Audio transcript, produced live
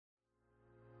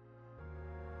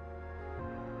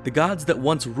The gods that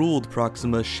once ruled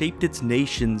Proxima shaped its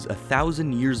nations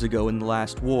 1,000 years ago in the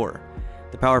last war.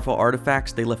 The powerful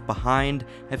artifacts they left behind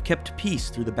have kept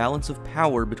peace through the balance of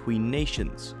power between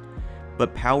nations.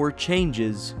 But power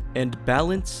changes, and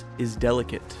balance is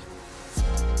delicate.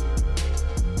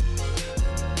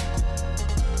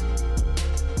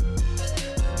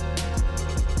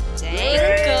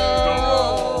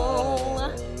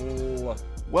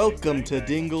 Welcome to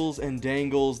Dingles and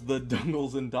Dangles, the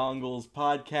Dungles and Dongles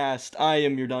podcast. I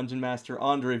am your Dungeon Master,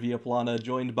 Andre Villaplana,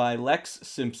 joined by Lex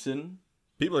Simpson.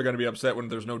 People are going to be upset when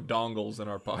there's no dongles in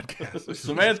our podcast.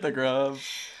 Samantha Grubb.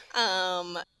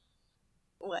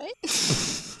 What?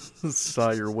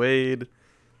 Sire Wade.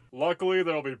 Luckily,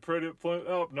 there'll be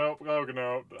oh, nope. Oh,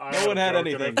 no. No one had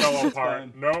anything. It fell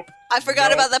apart. Nope. I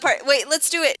forgot about that part. Wait, let's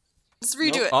do it. Let's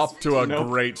redo it. Off to a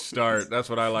great start. That's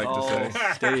what I like to say.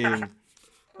 Staying.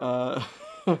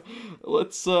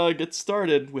 Let's get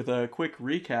started with a quick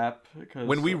recap.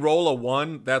 When we roll a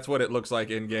 1, that's what it looks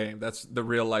like in game. That's the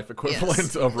real life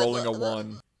equivalent of rolling a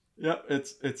 1. Yep,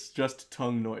 it's just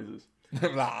tongue noises.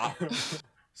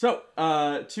 So,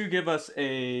 to give us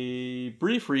a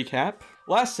brief recap,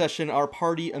 last session our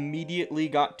party immediately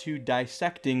got to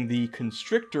dissecting the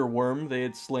constrictor worm they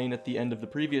had slain at the end of the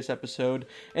previous episode,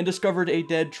 and discovered a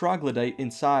dead troglodyte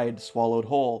inside, swallowed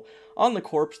whole. On the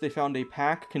corpse, they found a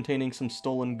pack containing some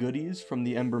stolen goodies from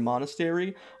the Ember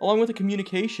Monastery, along with a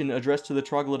communication addressed to the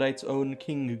troglodyte's own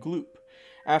King Gloop.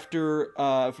 After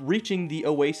reaching the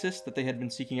oasis that they had been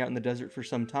seeking out in the desert for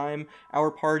some time, our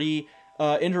party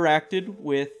interacted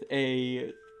with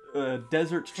a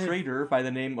desert trader by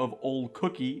the name of Old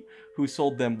Cookie, who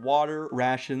sold them water,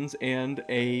 rations, and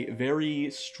a very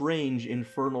strange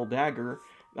infernal dagger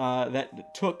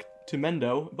that took to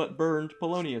Mendo, but burned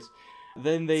Polonius.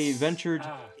 Then they ventured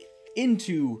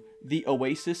into the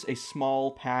oasis, a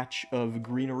small patch of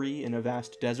greenery in a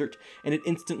vast desert, and it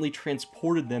instantly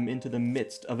transported them into the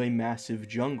midst of a massive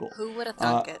jungle. Who would have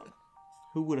thunk it?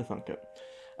 Who would have thunk it?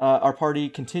 Our party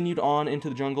continued on into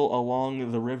the jungle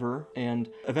along the river and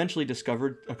eventually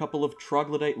discovered a couple of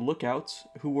troglodyte lookouts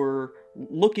who were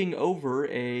looking over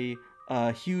a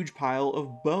huge pile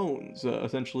of bones,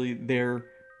 essentially their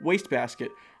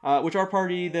wastebasket, which our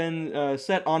party then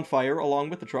set on fire along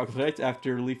with the troglodytes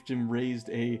after Leafjim raised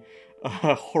a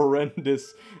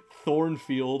horrendous thorn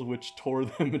field which tore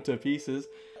them into pieces.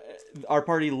 Our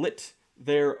party lit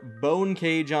their bone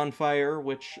cage on fire,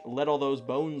 which let all those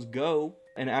bones go.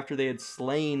 And after they had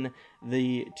slain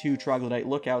the two troglodyte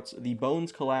lookouts, the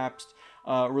bones collapsed,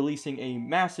 releasing a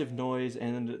massive noise,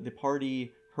 and the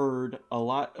party heard a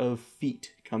lot of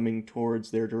feet coming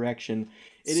towards their direction.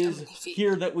 It is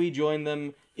here that we join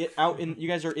them. You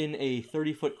guys are in a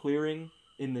 30-foot clearing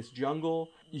in this jungle.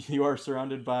 You are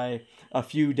surrounded by a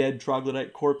few dead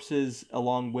troglodyte corpses,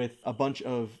 along with a bunch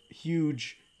of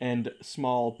huge and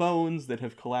small bones that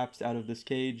have collapsed out of this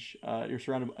cage. You're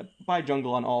surrounded by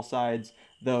jungle on all sides,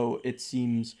 though it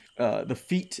seems the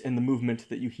feet and the movement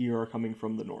that you hear are coming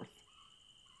from the north.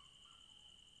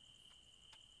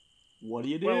 What do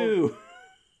you do? Well,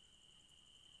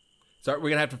 So we're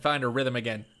going to have to find a rhythm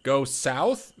again. Go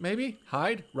south, maybe?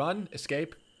 Hide? Run?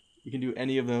 Escape? You can do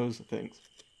any of those things.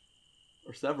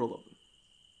 Or several of them.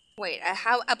 Wait,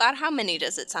 how many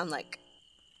does it sound like?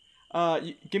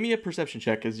 Give me a perception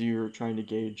check as you're trying to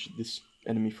gauge this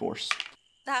enemy force.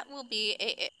 That will be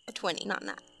a 20, not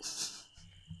that.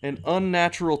 An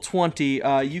unnatural 20.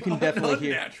 You can definitely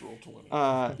hear. Unnatural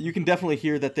 20. You can definitely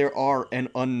hear that there are an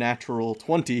unnatural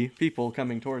 20 people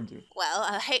coming towards you.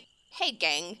 Well, hey,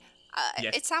 gang.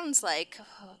 Yes. It sounds like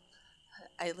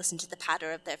I listened to the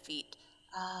patter of their feet.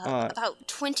 About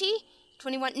 20,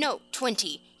 21. No,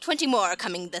 20. 20 more are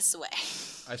coming this way.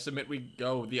 I submit we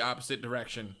go the opposite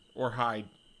direction or hide.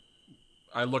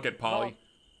 I look at Polly.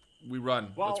 We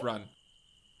run. Let's run.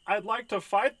 I'd like to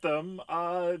fight them.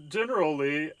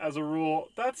 Generally, as a rule,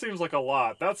 that seems like a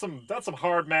lot. That's some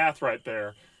hard math right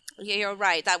there. Yeah, you're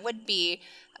right. That would be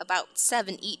about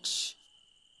 7 each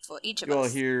for each of You all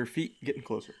us. hear feet getting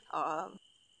closer.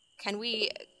 Can we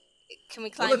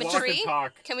climb a tree?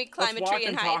 Can we climb a tree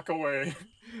and hide? Talk away.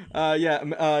 Do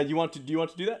you want to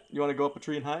do that? You want to go up a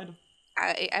tree and hide?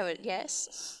 I would,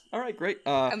 yes. All right, great.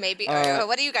 Maybe.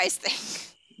 What do you guys think?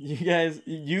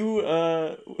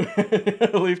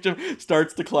 Leafjim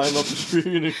starts to climb up the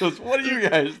tree and he goes, "What do you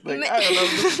guys think?" I don't know, I'm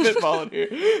just spitballing here.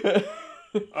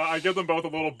 I give them both a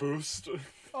little boost.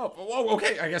 Oh,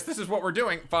 okay. I guess this is what we're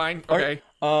doing. Fine. Okay.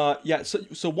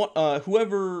 So what?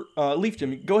 Whoever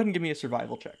Leafjim, go ahead and give me a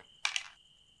survival check.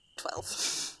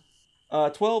 12.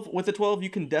 12. With a 12, you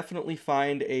can definitely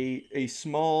find a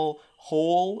small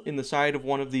hole in the side of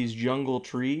one of these jungle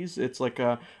trees. It's like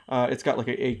it's got like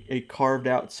a carved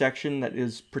out section that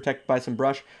is protected by some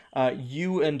brush.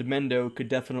 You and Mendo could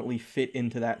definitely fit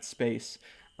into that space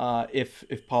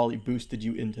if Polly boosted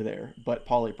you into there, but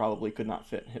Polly probably could not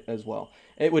fit as well.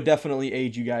 It would definitely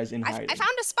aid you guys in hiding. I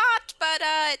found a spot, but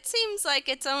it seems like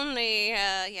it's only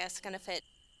it's gonna fit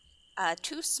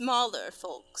two smaller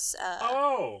folks.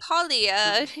 Polly,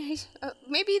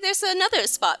 maybe there's another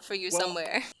spot for you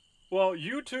somewhere. Well,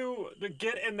 you two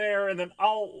get in there, and then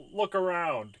I'll look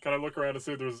around. Can I look around to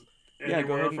see if there's anywhere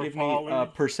go ahead and for give Polly? me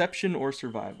perception or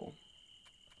survival.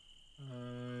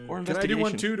 Or Can I investigation. do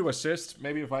one too to assist?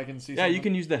 Maybe if I can see. Yeah, something? you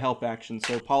can use the help action.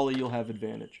 So Polly, you'll have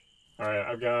advantage. All right,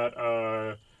 I've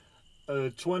got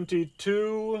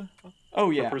 22 Oh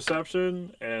for yeah.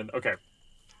 perception, and okay.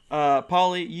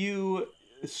 Polly, you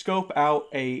scope out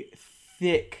a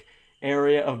thick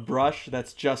area of brush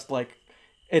that's just like,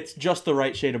 it's just the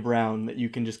right shade of brown that you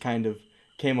can just kind of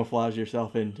camouflage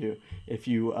yourself into if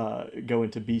you go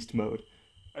into beast mode.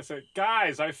 I say,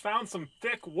 guys, I found some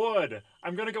thick wood.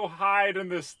 I'm gonna go hide in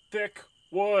this thick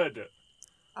wood.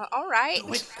 All right.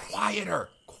 Do it quieter.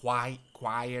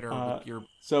 Quieter. With your...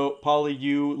 So, Polly,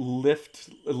 you lift,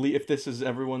 if this is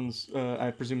everyone's,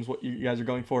 I presume is what you guys are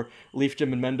going for, Leaf,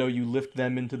 Jim, and Mendo, you lift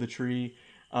them into the tree,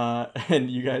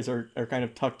 and you guys are kind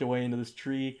of tucked away into this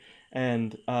tree,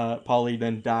 and Polly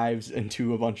then dives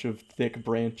into a bunch of thick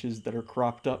branches that are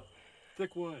cropped up.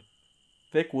 Thick wood.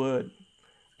 Thick wood.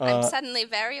 I'm suddenly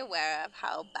very aware of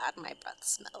how bad my breath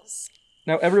smells.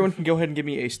 Now, everyone can go ahead and give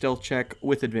me a stealth check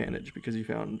with advantage, because you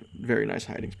found very nice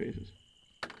hiding spaces.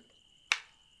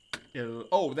 Yeah.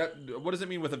 Oh, what does it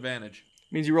mean with advantage?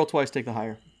 Means you roll twice, take the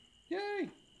higher. Yay!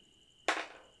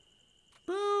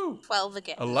 Boo! 12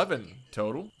 again. 11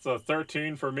 total. So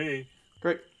 13 for me.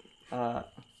 Great.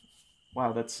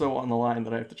 Wow, that's so on the line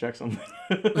that I have to check something.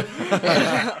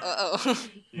 Uh-oh.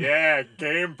 Yeah,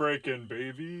 game breaking,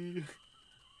 baby.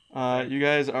 You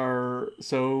guys are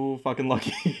so fucking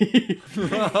lucky.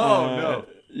 No.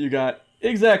 You got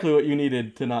exactly what you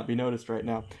needed to not be noticed right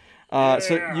now.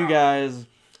 So you guys,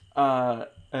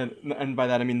 and by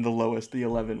that I mean the lowest, the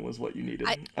 11 was what you needed.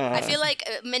 I feel like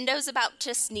Mendo's about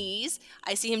to sneeze.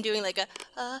 I see him doing like a,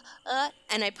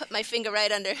 and I put my finger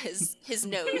right under his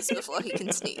nose before he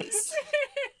can sneeze.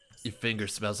 Your finger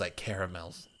smells like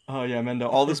caramels. Oh yeah, Mendo,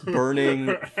 all this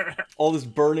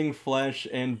burning flesh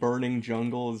and burning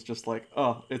jungle is just like,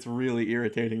 oh, it's really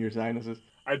irritating your sinuses.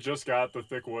 I just got the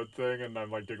thick wood thing, and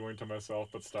I'm like giggling to myself,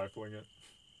 but stifling it.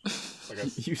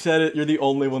 You said it. You're the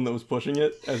only one that was pushing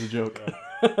it as a joke.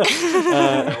 You know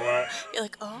what? You're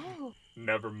like, oh.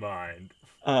 Never mind.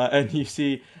 And you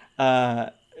see,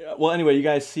 well, anyway, you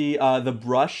guys see the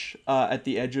brush at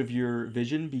the edge of your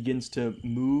vision begins to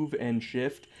move and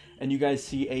shift, and you guys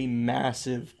see a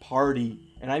massive party,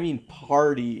 and I mean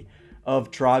party,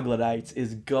 of troglodytes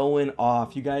is going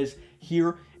off. You guys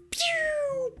hear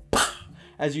pew, pah,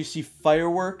 as you see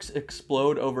fireworks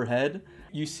explode overhead.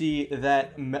 You see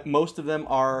that most of them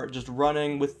are just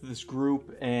running with this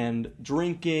group and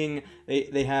drinking.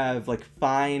 They have like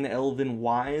fine elven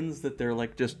wines that they're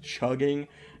like just chugging,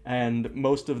 and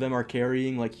most of them are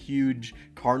carrying like huge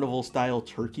carnival style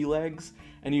turkey legs.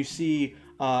 And you see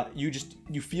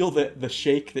you feel the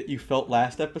shake that you felt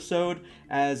last episode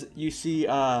as you see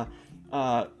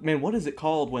man, what is it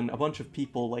called when a bunch of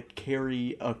people like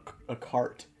carry a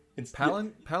cart? It's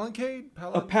Palanquade?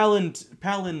 A palant.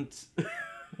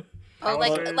 Oh,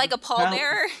 like a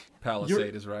pallbearer?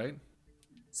 Palisade is right.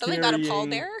 Something about a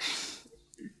pallbearer?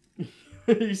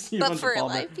 You see but for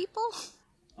alive people?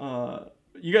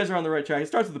 You guys are on the right track. It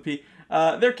starts with a P.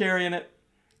 They're carrying it.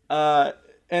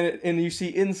 And you see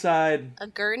inside... A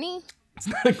gurney? It's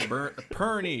not a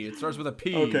Perny. It starts with a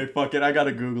P. Okay, fuck it. I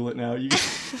gotta Google it now.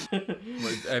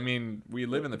 I mean, we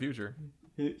live in the future.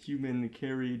 Human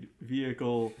carried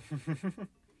vehicle.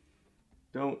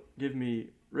 Don't give me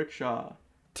rickshaw.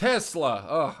 Tesla.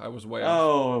 Oh, I was way off.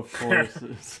 Oh, of course.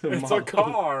 It's a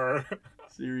car.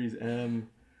 Series M.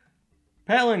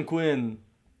 Palanquin.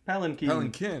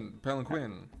 Palanquin.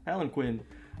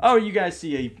 Oh, you guys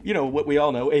see what we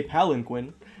all know, a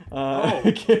palanquin.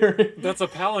 That's a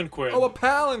palanquin. Oh, a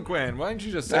palanquin. Why didn't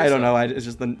you just say I don't know. It's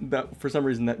just for some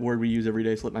reason that word we use every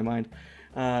day slipped my mind.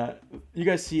 You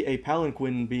guys see a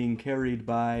palanquin being carried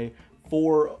by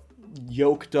 4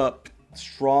 yoked up,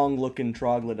 strong-looking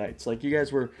troglodytes. Like, you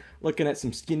guys were looking at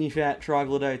some skinny fat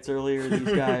troglodytes earlier.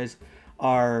 These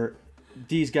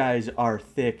guys are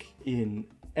thick in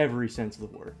every sense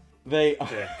of the word. They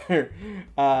are,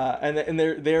 and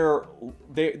they're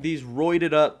these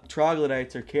roided up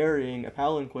troglodytes are carrying a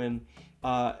palanquin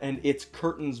and its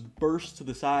curtains burst to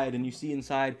the side, and you see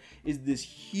inside is this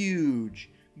huge,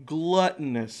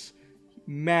 gluttonous,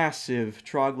 massive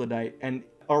troglodyte, and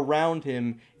around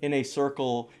him in a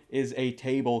circle is a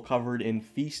table covered in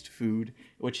feast food,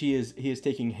 which he is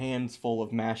taking hands full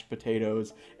of mashed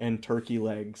potatoes and turkey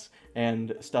legs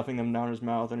and stuffing them down his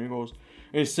mouth, and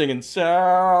he's singing,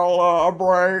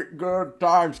 "Celebrate good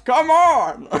times, come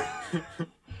on!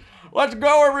 Let's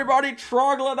go, everybody,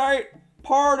 troglodyte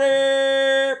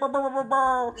party!"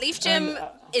 Leaf Jim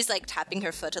is like tapping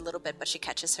her foot a little bit, but she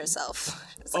catches herself.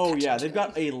 They've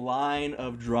got a line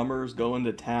of drummers going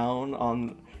to town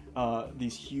on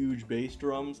these huge bass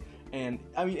drums, and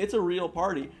I mean, it's a real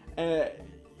party.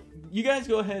 You guys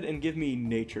go ahead and give me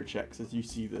nature checks as you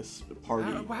see this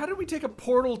party. How did we take a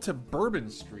portal to Bourbon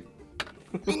Street?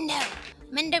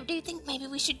 Mendo, do you think maybe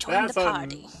we should join the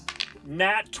party?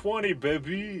 Nat 20,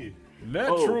 baby.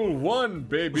 Natural 1,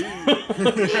 baby.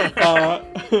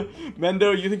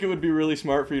 Mendo, you think it would be really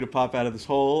smart for you to pop out of this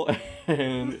hole?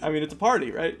 And I mean, it's a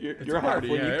party, right? You're a party.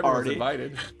 Yeah, everyone's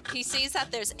invited. He sees that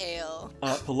there's ale.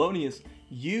 Polonius,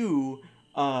 you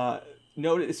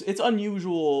notice it's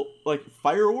unusual, like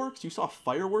fireworks. You saw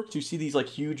fireworks. You see these like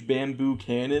huge bamboo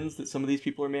cannons that some of these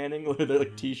people are manning. They're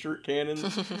like t-shirt cannons,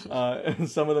 and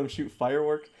some of them shoot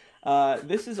fireworks.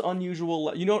 This is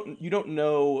unusual. You don't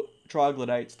know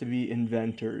troglodytes to be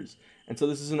inventors, and so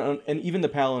this is and even the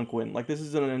palanquin, like this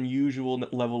is an unusual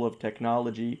level of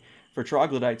technology for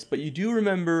troglodytes. But you do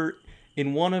remember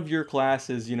in one of your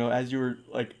classes, as you were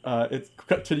like, it's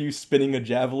cut to you spinning a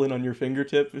javelin on your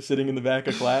fingertip, sitting in the back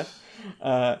of class.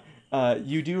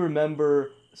 You do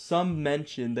remember some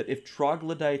mention that if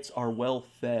troglodytes are well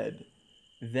fed,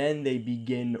 then they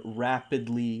begin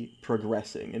rapidly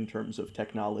progressing in terms of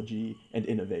technology and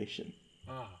innovation.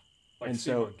 Like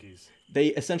sea monkeys. They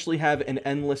essentially have an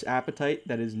endless appetite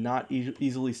that is not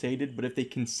easily sated, but if they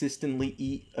consistently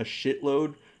eat a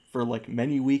shitload for like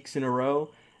many weeks in a row,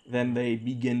 then they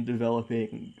begin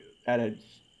developing at an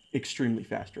extremely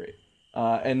fast rate.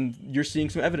 And you're seeing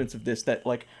some evidence of this, that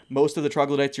like most of the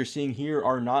troglodytes you're seeing here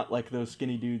are not like those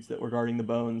skinny dudes that were guarding the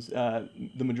bones. The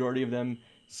majority of them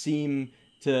seem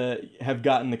to have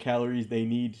gotten the calories they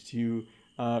need to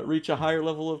reach a higher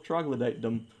level of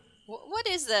troglodytedom. What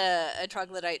is a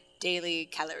troglodyte daily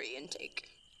calorie intake?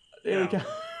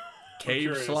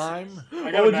 Cave slime?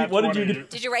 What did you do?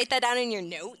 Did you write that down in your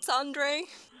notes, Andre?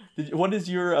 What was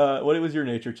your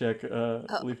nature check,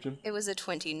 Leaf Jim? It was a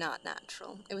 20, not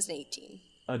natural. It was an 18.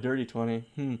 A dirty 20.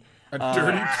 A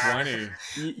dirty 20.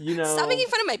 You know. Stop making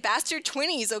fun of my bastard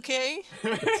 20s, okay?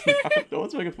 No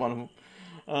one's making fun of them.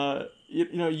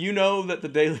 You know that the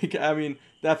daily, I mean,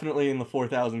 definitely in the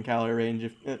 4,000 calorie range,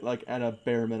 if like at a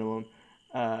bare minimum,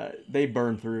 they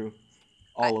burn through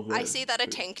all of it. I see that a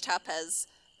tank top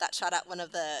that shot at one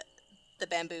of the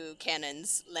bamboo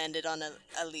cannons landed on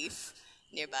a leaf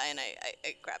nearby, and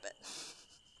I grab it.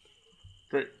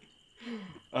 Great.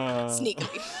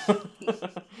 Sneakily.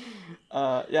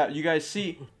 Yeah, you guys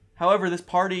see. However, this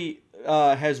party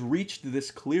has reached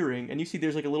this clearing, and you see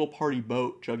there's like a little party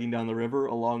boat chugging down the river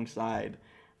alongside.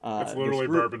 It's literally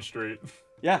Bourbon Street.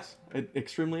 Yes, it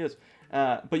extremely is.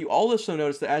 But you also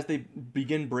notice that as they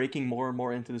begin breaking more and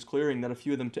more into this clearing, that a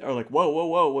few of them are like,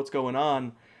 whoa, what's going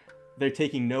on? They're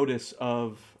taking notice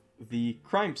of the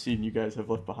crime scene you guys have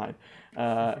left behind.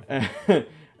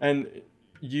 And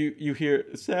you hear,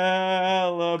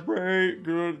 "Celebrate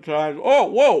good times." Oh,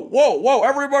 whoa,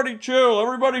 everybody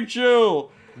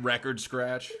chill. Record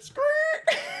scratch.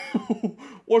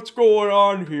 What's going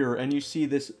on here? And you see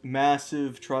this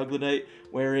massive troglodyte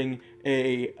wearing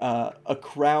a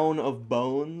crown of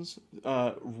bones,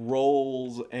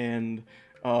 rolls, and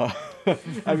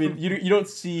I mean, you don't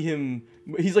see him.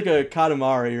 He's like a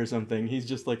Katamari or something. He's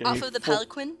just like off of the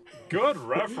palanquin. Good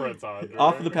reference, Andre.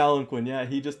 Off of the palanquin, yeah.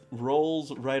 He just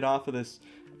rolls right off of this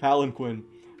palanquin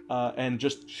and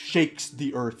just shakes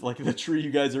the earth. Like the tree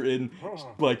you guys are in,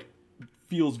 like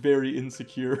feels very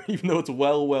insecure, even though it's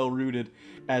well rooted,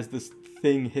 as this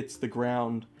thing hits the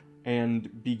ground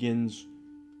and begins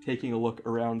taking a look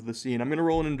around the scene. I'm going to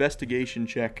roll an investigation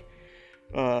check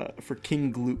for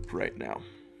King Gloop right now.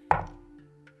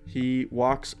 He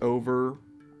walks over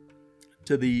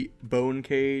to the bone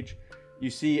cage. You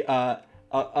see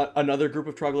another group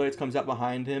of troglodytes comes up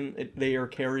behind him. They are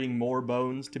carrying more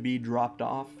bones to be dropped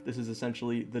off. This is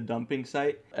essentially the dumping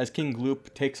site. As King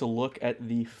Gloop takes a look at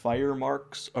the fire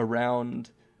marks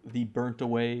around the burnt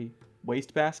away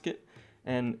wastebasket,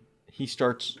 and he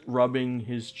starts rubbing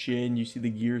his chin. You see the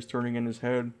gears turning in his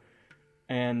head,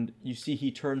 and you see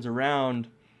he turns around,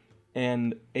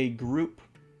 and a group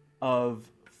of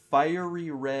fiery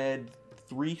red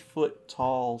 3-foot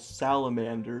tall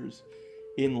salamanders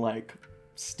in like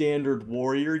standard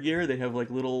warrior gear. They have like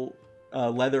little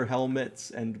leather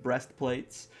helmets and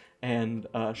breastplates and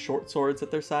short swords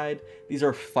at their side. These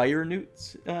are fire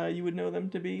newts, you would know them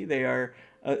to be. They are,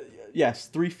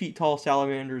 3 feet tall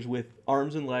salamanders with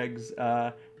arms and legs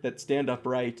that stand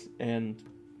upright, and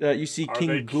you see Are King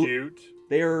they cute?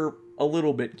 They are a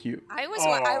little bit cute. I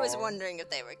was wondering if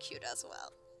they were cute as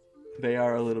well. They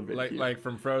are a little bit cute. Like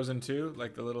from Frozen 2,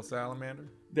 like the little salamander.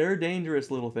 They're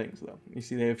dangerous little things, though. You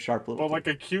see, they have sharp little. Well, like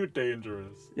a cute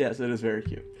dangerous. Yes, it is very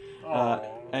cute.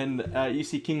 And you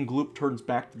see King Gloop turns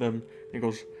back to them and he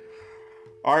goes,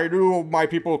 "I knew my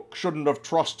people shouldn't have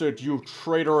trusted you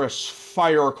traitorous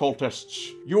fire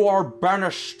cultists. You are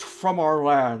banished from our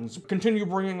lands. Continue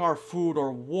bringing our food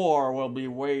or war will be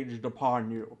waged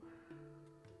upon you."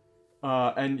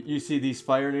 And you see these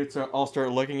fire newts all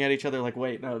start looking at each other like,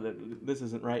 wait, no, this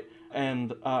isn't right.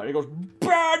 And it goes,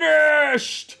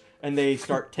 "Banished!" And they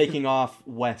start taking off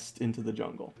west into the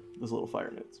jungle, those little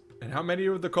fire newts. And how many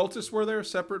of the cultists were there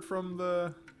separate from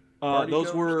the party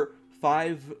those goers? were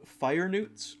 5 fire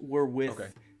newts were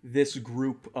with this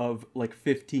group of like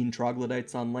 15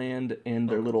 troglodytes on land and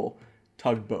their little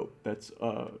tugboat that's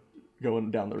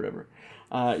going down the river.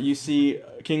 You see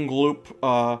King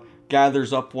Gloop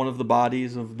gathers up one of the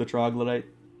bodies of the troglodyte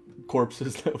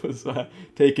corpses that was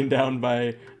taken down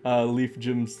by Leaf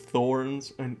Jim's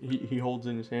thorns, and he holds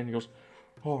in his hand. He goes,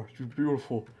 "Oh, you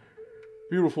beautiful,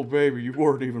 beautiful baby, you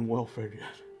weren't even well fed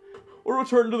yet. We'll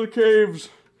return to the caves.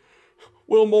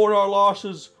 We'll mourn our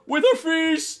losses with a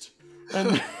feast!"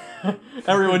 And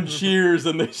everyone cheers,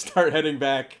 and they start heading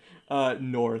back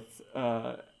north.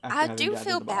 I do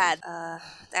feel bad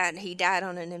that he died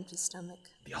on an empty stomach.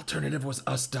 The alternative was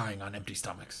us dying on empty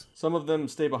stomachs. Some of them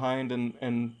stay behind,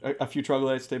 and a few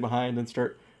troglodytes stay behind and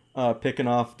start picking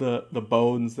off the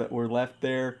bones that were left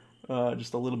there,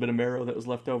 just a little bit of marrow that was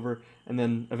left over, and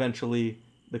then eventually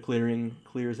the clearing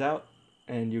clears out,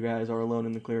 and you guys are alone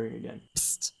in the clearing again.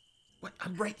 Psst. What?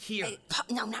 I'm right here. Hey,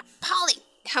 no, not Polly.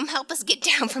 Come help us get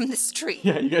down from this tree.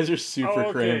 Yeah, you guys are super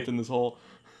okay. cramped in this hole.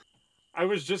 I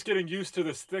was just getting used to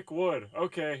this thick wood.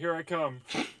 Okay, here I come.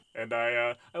 And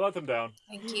I let them down.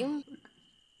 Thank you.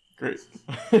 Great.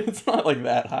 It's not like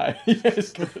that high. You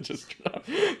guys could just drop.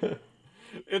 It's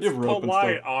You have rope and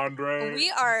polite, stuff. Andre.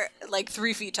 We are like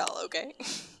 3 feet tall, okay?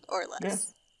 Or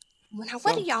less. Well, now,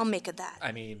 what do y'all make of that?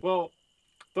 I mean, Well,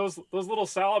 those little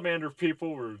salamander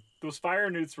people those fire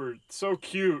newts were so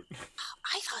cute.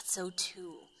 I thought so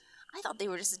too. I thought they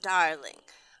were just darling.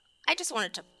 I just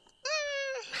wanted to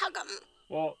hug them.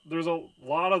 Well, there's a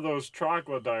lot of those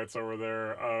troglodytes over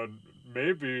there.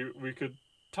 Maybe we could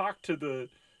talk to the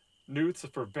newts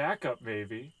for backup,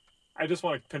 maybe. I just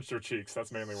want to pinch their cheeks.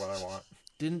 That's mainly what I want.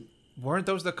 weren't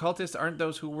those the cultists? Aren't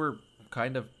those who were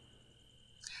kind of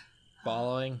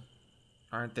following?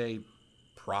 Aren't they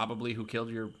probably who killed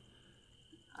your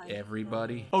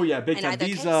everybody? Oh yeah, big In time. either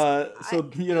These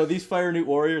case, these fire newt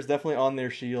warriors definitely on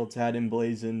their shields had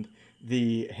emblazoned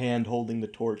the hand holding the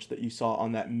torch that you saw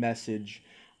on that message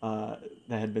that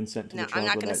had been sent to Now, the I'm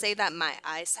not going to troglodytes. say that my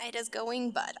eyesight is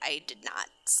going, but I did not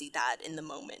see that in the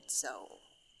moment, so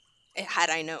had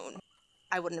I known,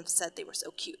 I wouldn't have said they were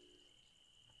so cute.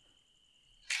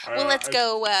 Well, let's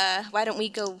go, why don't we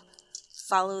go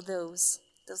follow those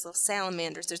little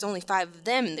salamanders? There's only 5 of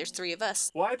them, there's 3 of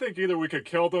us. Well, I think either we could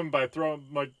kill them by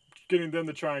getting them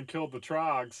to try and kill the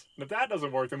trogs. And if that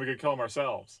doesn't work, then we could kill them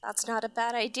ourselves. That's not a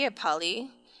bad idea,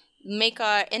 Polly. Make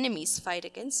our enemies fight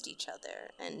against each other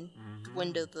and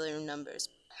dwindle their numbers.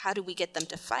 How do we get them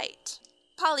to fight?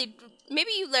 Polly,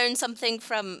 maybe you learned something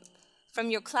from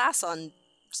your class on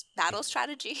battle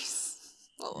strategies?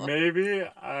 Oh. Maybe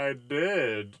I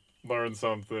did learn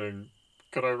something.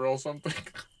 Could I roll something?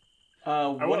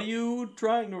 What are you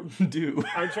trying to do?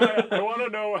 I want to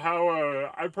know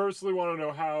how. I personally want to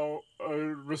know how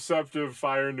receptive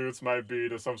fire newts might be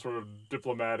to some sort of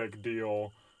diplomatic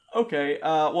deal. Okay,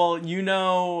 well, you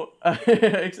know...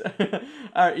 Alright,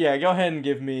 yeah, go ahead and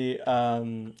give me a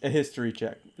history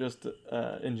check, just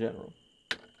in general.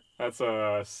 That's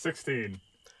 16.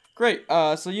 Great,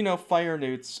 so you know fire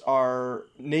newts are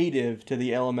native to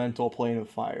the elemental plane of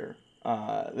fire.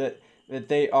 That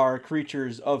they are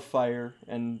creatures of fire,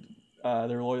 and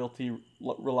their loyalty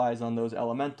relies on those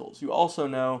elementals. You also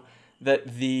know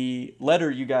that the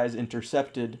letter you guys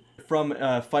intercepted from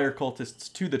fire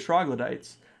cultists to the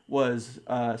troglodytes was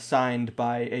signed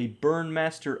by a burn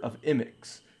master of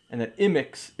Imix, and that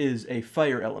Imix is a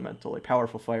fire elemental, a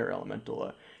powerful fire elemental,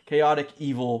 a chaotic,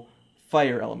 evil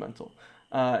fire elemental.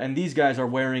 And these guys are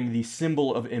wearing the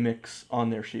symbol of Imix on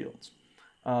their shields.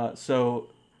 So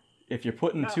if you're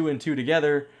putting two and two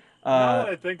together... now that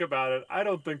I think about it, I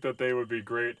don't think that they would be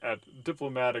great at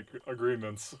diplomatic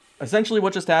agreements. Essentially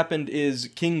what just happened is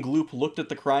King Gloop looked at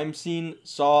the crime scene,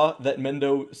 saw that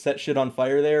Mendo set shit on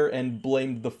fire there, and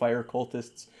blamed the fire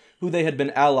cultists, who they had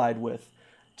been allied with,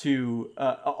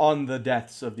 on the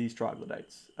deaths of these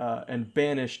troglodytes, and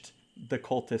banished the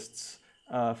cultists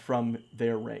from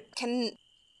their rank. Can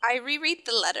I reread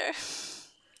the letter?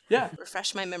 Yeah.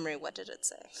 Refresh my memory. What did it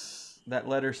say? That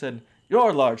letter said,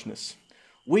 "Your largeness,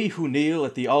 we who kneel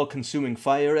at the all-consuming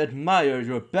fire admire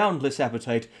your boundless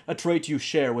appetite, a trait you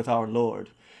share with our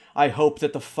lord. I hope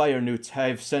that the fire newts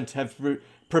have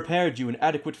prepared you an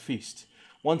adequate feast.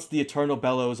 Once the eternal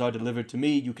bellows are delivered to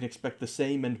me, you can expect the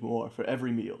same and more for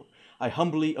every meal. I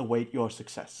humbly await your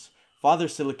success. Father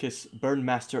Silicus,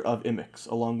 Burnmaster of Imix,"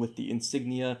 along with the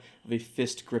insignia of a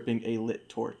fist gripping a lit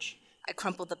torch. I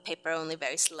crumple the paper only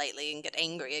very slightly and get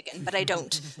angry again, but I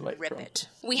don't rip crumple. it.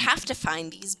 We have to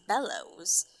find these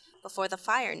bellows before the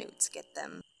fire newts get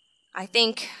them. I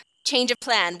think, change of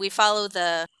plan, we follow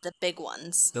the big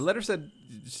ones. The letter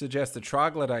suggests the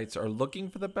troglodytes are looking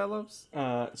for the bellows?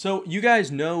 So you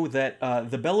guys know that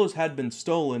the bellows had been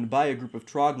stolen by a group of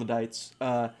troglodytes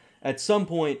at some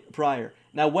point prior.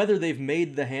 Now, whether they've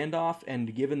made the handoff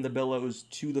and given the bellows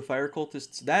to the fire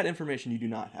cultists, that information you do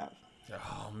not have.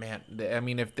 Oh, man. I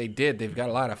mean, if they did, they've got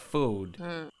a lot of food.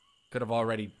 Could have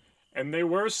already... And they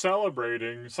were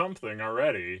celebrating something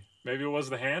already. Maybe it was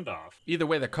the handoff. Either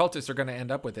way, the cultists are going to end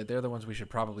up with it. They're the ones we should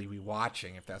probably be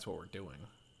watching if that's what we're doing.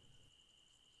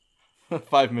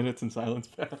 5 minutes in silence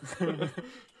pass.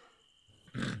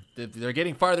 They're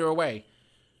getting farther away.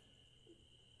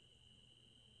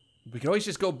 We can always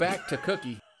just go back to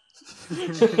Cookie.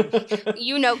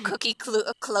 You know Cookie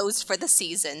closed for the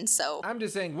season, so... I'm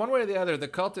just saying, one way or the other, the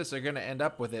cultists are going to end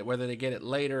up with it, whether they get it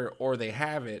later or they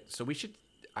have it. So we should...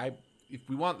 If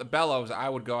we want the bellows, I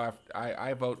would go after...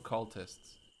 I vote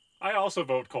cultists. I also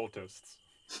vote cultists.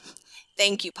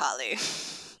 Thank you, Polly.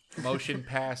 Motion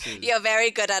passes. You're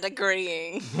very good at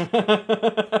agreeing.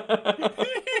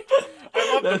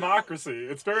 I love democracy.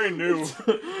 It's very new.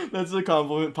 That's a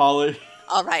compliment, Polly.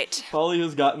 All right. Polly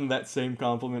has gotten that same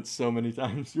compliment so many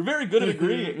times. You're very good at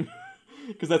agreeing.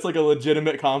 Because that's like a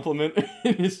legitimate compliment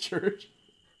in his church.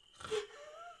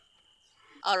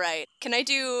 All right. Can I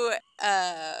do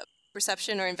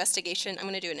perception or investigation? I'm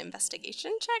going to do an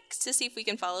investigation check to see if we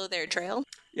can follow their trail.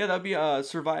 Yeah, that'd be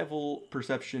survival,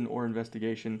 perception, or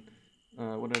investigation.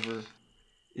 Whatever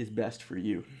is best for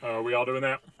you. Are we all doing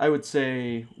that? I would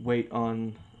say wait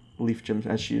on Leaf Gem,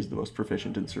 as she is the most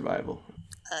proficient in survival.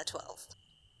 12.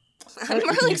 I'm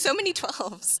rolling so many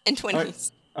 12s and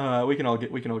 20s. Right. We can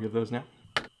all give those now.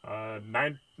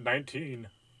 19.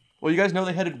 Well, you guys know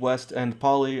they headed west, and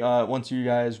Polly, once you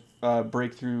guys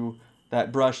break through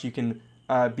that brush, you can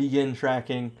begin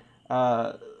tracking.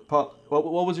 What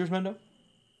was yours, Mendo?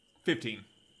 15.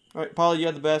 All right, Polly, you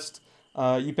had the best.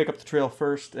 You pick up the trail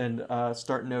first and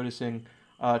start noticing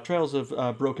trails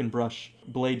of broken brush,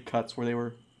 blade cuts where they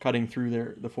were cutting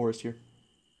through the forest here.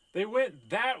 They went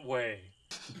that way.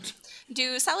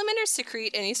 Do salamanders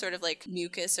secrete any sort of like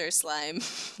mucus or slime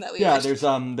that we? Yeah, watched?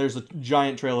 there's a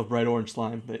giant trail of bright orange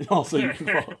slime that also you can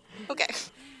follow. Okay.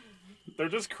 They're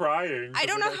just crying. I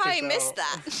don't know how I missed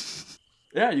that.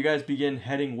 Yeah, you guys begin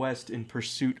heading west in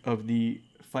pursuit of the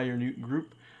fire newt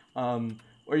group.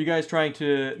 Are you guys trying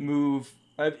to move?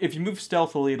 If you move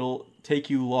stealthily, it'll take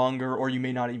you longer, or you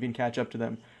may not even catch up to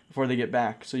them before they get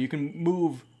back. So you can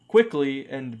move quickly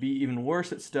and be even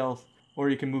worse at stealth, or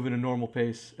you can move at a normal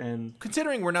pace. And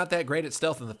considering we're not that great at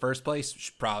stealth in the first place, we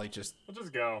should probably just... We'll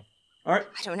just go. All right.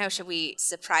 I don't know. Should we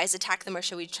surprise attack them, or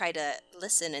should we try to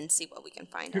listen and see what we can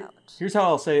find out? Here's how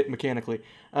I'll say it mechanically.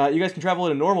 You guys can travel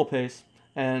at a normal pace,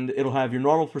 and it'll have your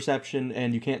normal perception,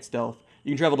 and you can't stealth.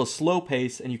 You can travel at a slow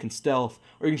pace, and you can stealth,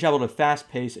 or you can travel at a fast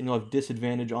pace, and you'll have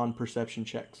disadvantage on perception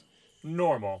checks.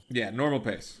 Normal. Yeah, normal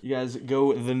pace. You guys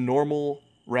go the normal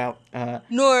route.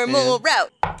 Normal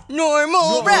route.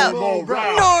 Normal route.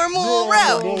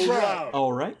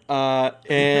 All right.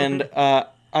 And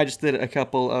I just did a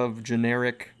couple of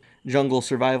generic jungle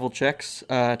survival checks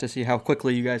to see how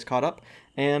quickly you guys caught up.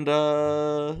 And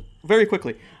very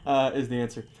quickly is the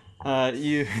answer.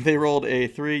 They rolled a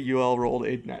 3, you all rolled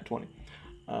a nat 20.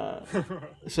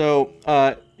 So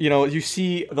you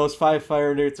see those 5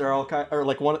 fire newts are all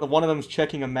one of them's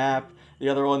checking a map, the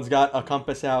other one's got a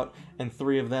compass out, and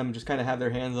 3 of them just kind of have their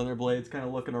hands on their blades, kind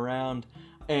of looking around,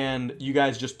 and you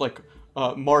guys just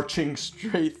marching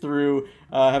straight through,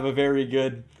 have a very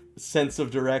good sense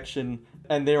of direction,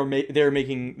 and they're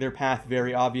making their path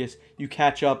very obvious. You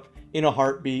catch up in a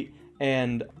heartbeat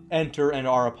and enter and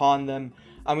are upon them.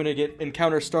 I'm going to get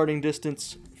encounter starting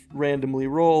distance randomly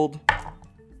rolled.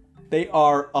 They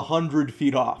are 100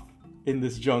 feet off in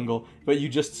this jungle, but you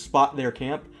just spot their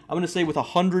camp. I'm going to say with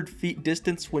 100 feet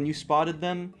distance when you spotted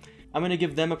them, I'm going to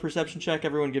give them a perception check.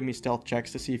 Everyone give me stealth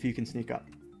checks to see if you can sneak up.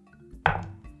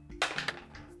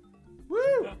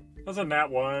 Woo! That's a nat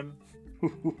 1.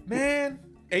 Man,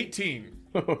 18.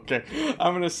 Okay,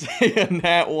 I'm going to say a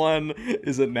nat 1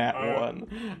 is a nat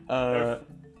 1.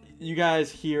 You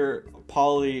guys hear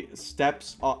Polly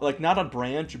steps on, like, not a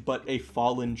branch, but a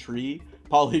fallen tree.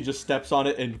 Polly just steps on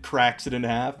it and cracks it in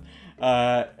half,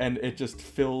 and it just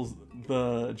fills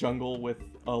the jungle with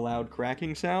a loud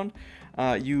cracking sound.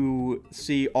 You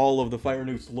see all of the fire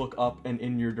newts look up and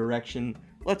in your direction.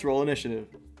 Let's roll initiative.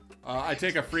 I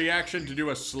take a free action to do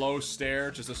a slow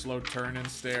stare, just a slow turn and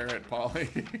stare at Polly.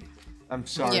 I'm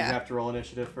sorry, you have to roll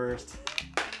initiative first.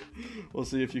 We'll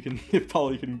see if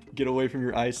Polly can get away from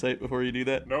your eyesight before you do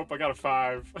that. Nope, I got a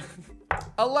 5.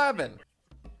 11.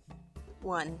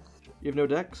 1. You have no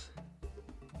dex?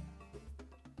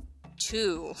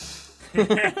 2.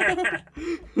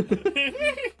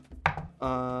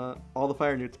 All the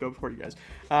fire newts go before you guys.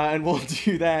 And we'll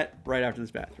do that right after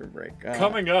this bathroom break.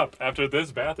 Coming up after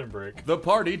this bathroom break. The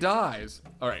party dies.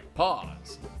 All right,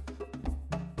 pause.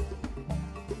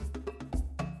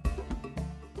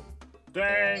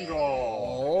 Dangle!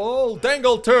 Oh,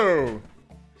 Dangle 2!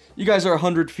 You guys are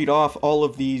 100 feet off. All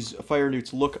of these fire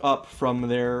newts look up from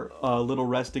their little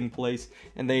resting place,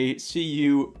 and they see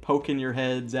you poking your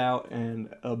heads out and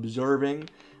observing,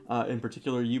 in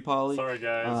particular you, Polly. Sorry,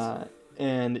 guys.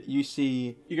 And you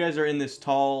see, you guys are in this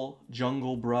tall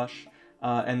jungle brush,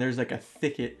 and there's like a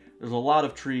thicket. There's a lot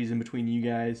of trees in between you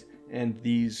guys and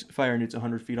these fire newts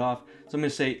 100 feet off. So I'm going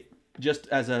to say, just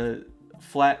as a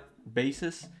flat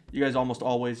basis, you guys almost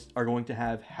always are going to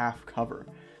have half cover,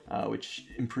 which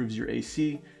improves your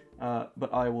AC,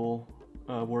 but I will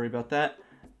worry about that.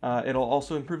 It'll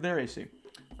also improve their AC.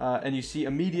 And you see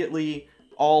immediately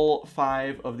all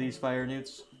 5 of these fire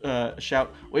newts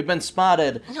shout, "We've been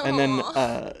spotted!" And then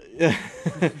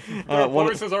Their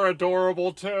voices are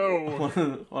adorable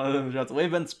too. one of them shouts,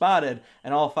 "We've been spotted!"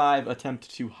 And all 5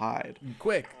 attempt to hide.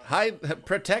 Quick, hide!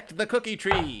 Protect the cookie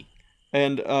tree.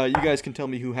 And you guys can tell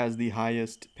me who has the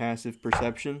highest passive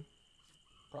perception.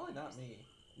 Probably not me.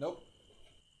 Nope.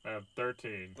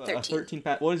 13. 13.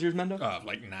 What is yours, Mendo?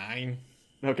 Like 9.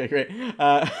 Okay, great.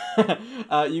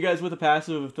 You guys with a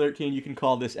passive of 13, you can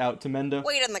call this out to Mendo.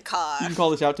 Wait in the car. You can call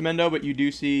this out to Mendo, but you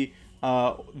do see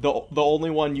the only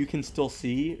one you can still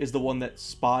see is the one that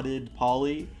spotted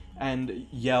Polly and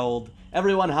yelled,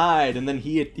 "Everyone hide!" And then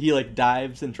he like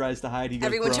dives and tries to hide. He goes,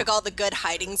 Everyone took all the good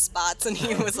hiding spots, and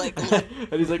he was like,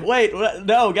 and he's like, "Wait,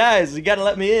 no, guys, you gotta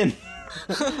let me in."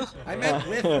 I meant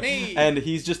with me. And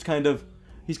he's kind of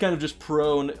just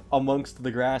prone amongst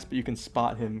the grass, but you can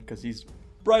spot him because he's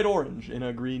bright orange in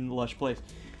a green, lush place.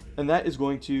 And that is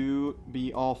going to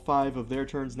be all 5 of their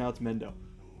turns. Now it's Mendo.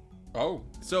 Oh,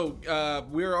 so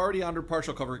we're already under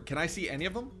partial cover. Can I see any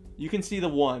of them? You can see the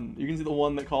one. You can see the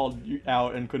one that called you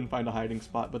out and couldn't find a hiding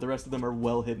spot, but the rest of them are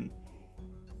well hidden.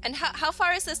 And how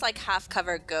far is this, like, half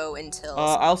cover go until...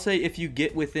 I'll say if you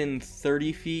get within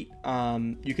 30 feet,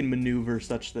 you can maneuver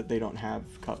such that they don't have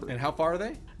cover. And how far are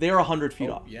they? They are 100 feet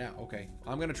off. Yeah, okay.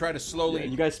 I'm going to try to slowly... Yeah,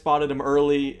 you guys spotted them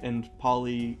early, and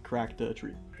Polly cracked a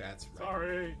tree. That's right.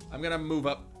 Sorry. I'm going to move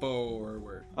up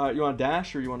forward. You want to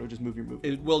dash, or you want to just move your move?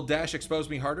 Will dash expose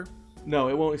me harder? No,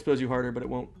 it won't expose you harder, but it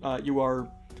won't... you are...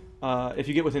 if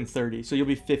you get within 30, so you'll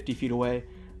be 50 feet away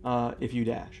if you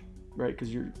dash, right?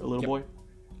 Because you're a little boy.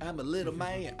 I'm a little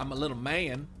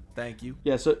man. Thank you.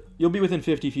 Yeah, so you'll be within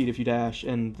 50 feet if you dash,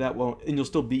 and you'll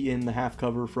still be in the half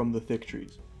cover from the thick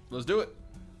trees. Let's do it.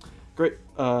 Great.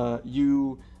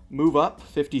 You move up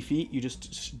 50 feet. You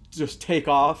just take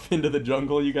off into the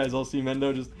jungle. You guys all see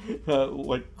Mendo just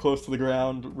like close to the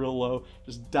ground, real low,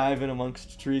 just dive in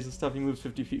amongst trees and stuff. He moves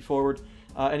 50 feet forward.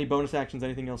 Any bonus actions?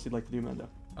 Anything else you'd like to do, Mendo?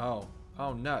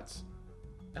 Oh, nuts.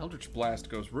 Eldritch Blast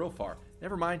goes real far.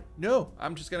 Never mind. No,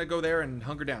 I'm just going to go there and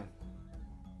hunker down.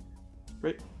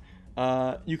 Great.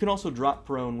 You can also drop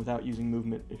prone without using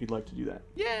movement if you'd like to do that.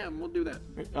 Yeah, we'll do that.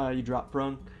 Right. You drop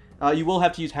prone. You will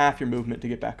have to use half your movement to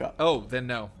get back up. Oh, then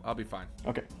no. I'll be fine.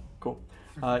 Okay, cool.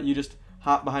 You just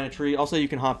hop behind a tree. I'll say you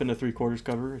can hop into 3/4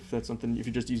 cover if that's something, if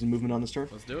you're just using movement on this turn.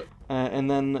 Let's do it.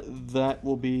 And then that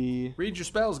will be... Read your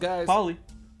spells, guys. Polly.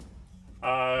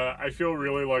 I feel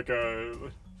really like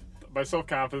my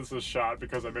self-confidence is shot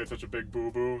because I made such a big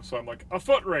boo-boo, so I'm like, a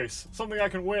foot race, something I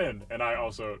can win, and I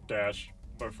also dash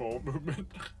my full movement.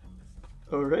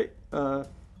 All right.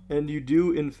 And you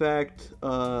do, in fact,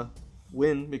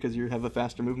 win because you have a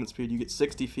faster movement speed. You get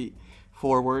 60 feet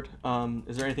forward.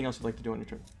 Is there anything else you'd like to do on your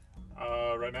turn?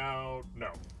 Right now,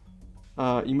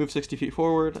 no. You move 60 feet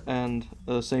forward, and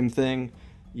the same thing.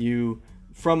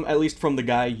 At least from the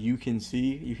guy you can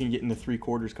see, you can get in the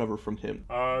 3/4 cover from him.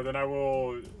 Then I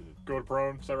will go to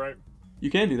prone. Is that right? You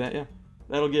can do that, yeah.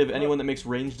 That'll give anyone that makes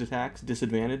ranged attacks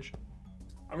disadvantage.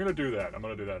 I'm gonna do that. I'm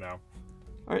gonna do that now.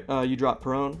 All right, you drop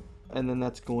prone, and then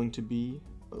that's going to be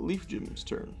Leaf Jim's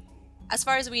turn. As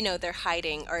far as we know, they're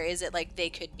hiding, or is it like they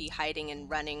could be hiding and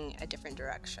running a different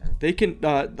direction? They can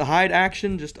the hide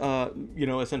action just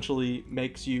essentially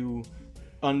makes you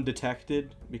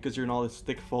undetected because you're in all this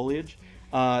thick foliage.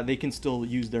 They can still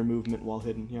use their movement while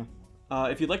hidden. Yeah.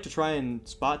 If you'd like to try and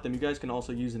spot them, you guys can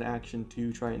also use an action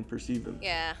to try and perceive them.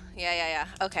 Yeah.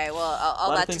 Okay, well,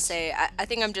 all that to say, I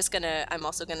think I'm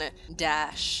also gonna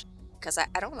dash, because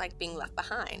I don't like being left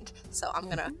behind. So I'm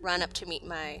gonna run up to meet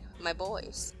my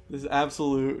boys. This is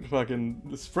absolute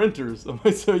fucking sprinters. I'm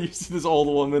so used to this old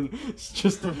woman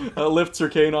just lifts her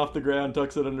cane off the ground,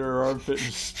 tucks it under her armpit,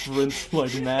 and sprints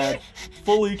like mad.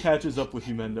 Fully catches up with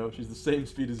you, Mendo. She's the same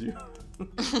speed as you.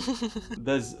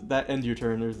 Does that end your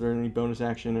turn? Is there any bonus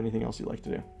action, anything else you'd like to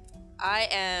do? I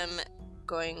am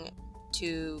going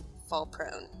to fall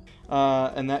prone.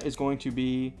 And that is going to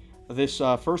be this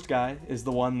first guy is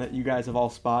the one that you guys have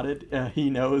all spotted. He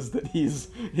knows that his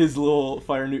little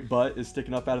fire newt butt is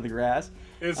sticking up out of the grass.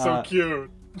 It's so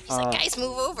cute. He's like, guys,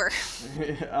 move over.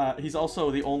 He's also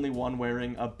the only one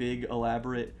wearing a big,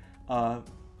 elaborate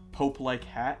Pope-like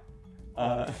hat.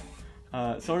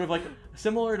 Sort of like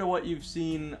similar to what you've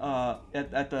seen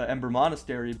at the Ember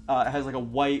Monastery. It has like a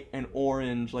white and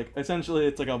orange, like essentially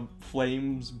it's like a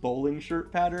flames bowling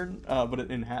shirt pattern, but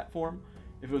in hat form.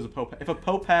 If it was a Pope, if a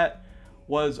Pope hat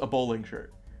was a bowling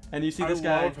shirt, and you see this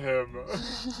guy love him.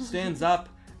 stands up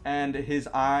and his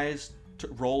eyes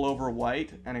roll over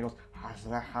white, and he goes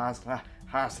hasla hasla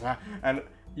hasla, and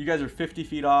you guys are 50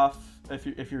 feet off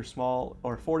if you're small,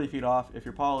 or 40 feet off if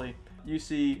you're Polly. You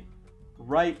see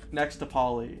right next to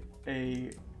Polly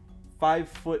a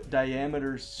 5-foot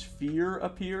diameter sphere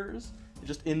appears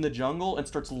just in the jungle and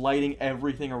starts lighting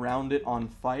everything around it on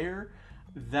fire.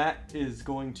 That is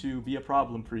going to be a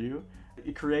problem for you.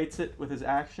 He creates it with his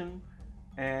action,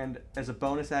 and as a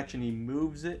bonus action he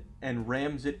moves it and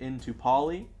rams it into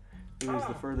Polly, who is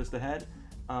the furthest ahead.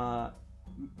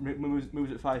 Moves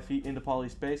it 5 feet into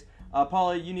Polly's space.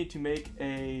 Polly, you need to make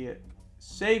a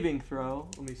saving throw.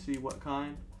 Let me see what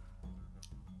kind.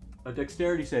 A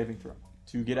dexterity saving throw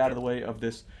to get out of the way of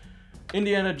this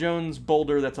Indiana Jones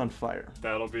boulder that's on fire.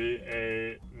 That'll be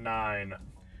a 9.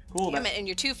 Cool. Damn it, and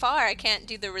you're too far. I can't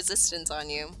do the resistance on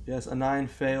you. Yes, a 9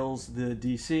 fails the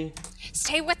DC.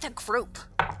 Stay with the group.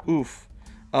 Oof.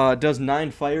 Does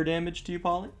 9 fire damage to you,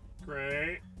 Polly.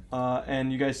 Great.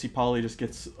 And you guys see Polly just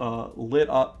gets lit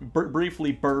up,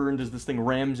 briefly burned as this thing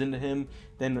rams into him,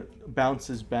 then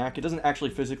bounces back. It doesn't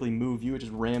actually physically move you, it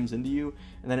just rams into you,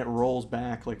 and then it rolls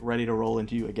back, like ready to roll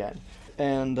into you again.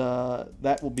 And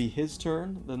that will be his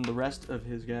turn. Then the rest of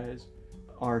his guys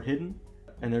are hidden,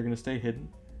 and they're going to stay hidden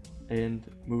and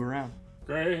move around.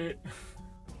 Great.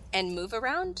 And move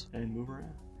around?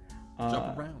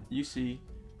 Jump around. You see...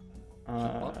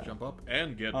 jump up,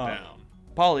 and get down.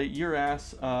 Polly, your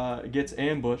ass gets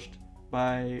ambushed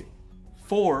by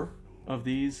 4 of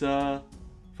these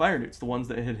fire newts, the ones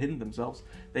that had hidden themselves.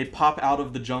 They pop out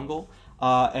of the jungle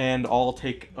and all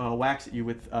take whacks at you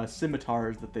with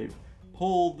scimitars that they've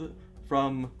pulled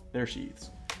from their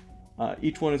sheaths.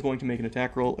 Each one is going to make an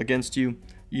attack roll against you.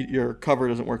 Your cover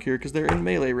doesn't work here because they're in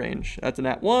melee range. That's a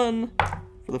nat 1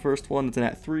 for the first one. It's a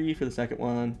nat 3 for the second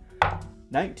one.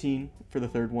 19 for the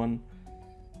third one.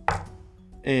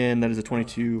 And that is a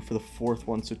 22 for the fourth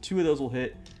one. So 2 of those will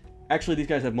hit. Actually, these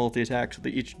guys have multi-attack, so they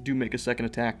each do make a second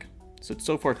attack.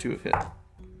 So far 2 have hit.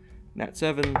 Nat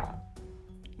 7.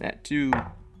 Nat 2.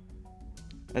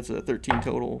 That's a 13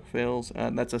 total. Fails.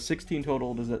 That's a 16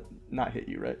 total. Does that not hit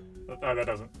you, right? That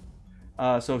doesn't.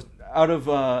 So out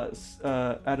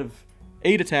of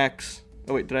 8 attacks...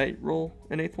 Oh wait, did I roll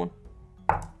an 8th one?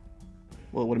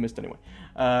 Well, it would have missed anyway.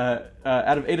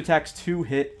 Out of 8 attacks, 2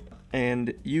 hit,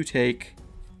 and you take...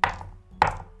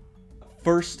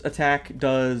 First attack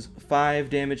does 5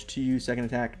 damage to you. Second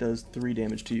attack does 3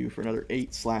 damage to you for another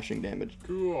 8 slashing damage.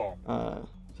 Cool. So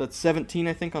that's 17,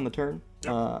 I think, on the turn.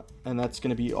 Yep. And that's going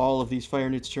to be all of these fire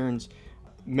newts' turns.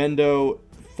 Mendo,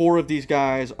 4 of these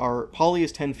guys are... Polly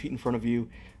is 10 feet in front of you.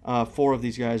 4 of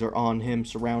these guys are on him,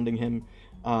 surrounding him.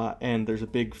 And there's a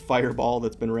big fireball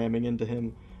that's been ramming into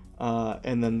him.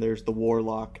 And then there's the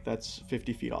warlock that's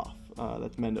 50 feet off.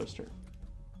 That's Mendo's turn.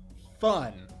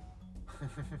 Fun.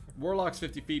 Warlock's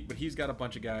 50 feet, but he's got a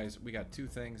bunch of guys. We got 2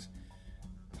 things.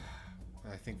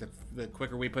 I think the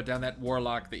quicker we put down that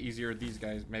Warlock, the easier these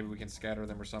guys. Maybe we can scatter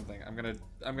them or something. I'm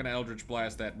gonna Eldritch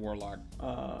Blast that Warlock.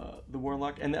 The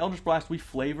Warlock and the Eldritch Blast we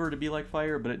flavor to be like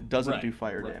fire, but it doesn't do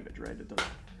fire right. damage, right? It does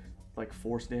like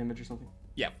force damage or something.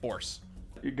 Yeah, force.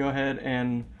 You go ahead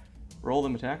and roll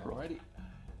them attack roll. Alrighty.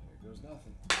 There goes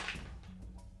nothing.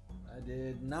 I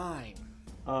did 9.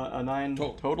 A 9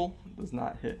 total does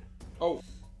not hit. Oh.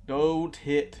 Don't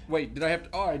hit. Wait, did I have to...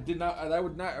 Oh, I did not... I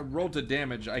would not... I rolled to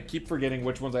damage. I keep forgetting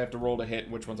which ones I have to roll to hit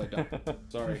and which ones I don't.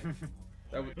 Sorry.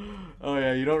 Oh,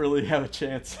 yeah, you don't really have a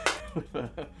chance with a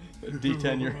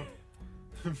D10. You're...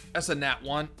 That's a nat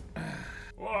 1.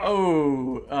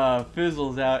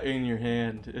 Fizzles out in your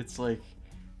hand. It's like...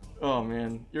 Oh,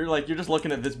 man. You're just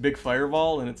looking at this big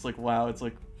fireball, and it's like, wow,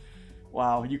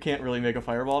 you can't really make a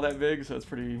fireball that big, so it's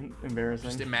pretty embarrassing.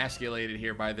 Just emasculated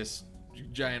here by this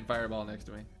giant fireball next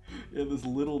to me. Yeah, this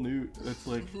little newt. That's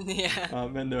like... Yeah.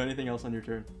 Mendo, anything else on your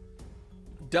turn?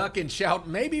 Duck and shout,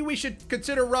 maybe we should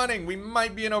consider running. We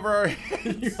might be in over our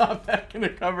heads. You hop back into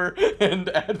cover and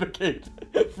advocate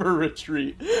for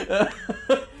retreat.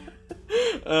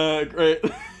 Great.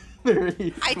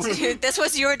 This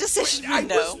was your decision, I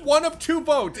Mendo. was one of 2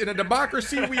 votes. In a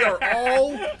democracy, we are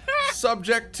all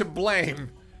subject to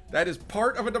blame. That is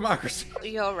part of a democracy.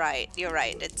 You're right.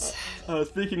 It's...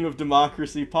 Speaking of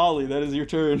democracy, Polly, that is your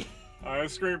turn. I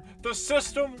scream, the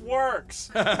system works!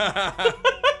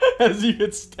 As you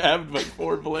get stabbed by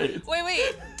 4 blades.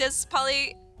 Wait. Does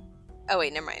Polly... Oh,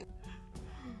 wait, never mind.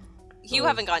 You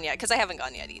haven't gone yet, because I haven't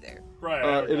gone yet either.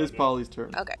 Right. It is Polly's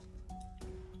turn. Okay.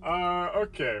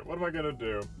 Okay, what am I gonna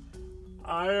do?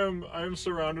 I am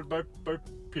surrounded by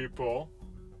people.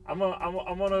 I'm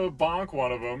gonna bonk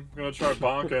one of them. I'm gonna try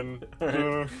bonking.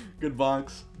 Right. Good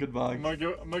bonks. I'm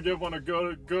gonna give one a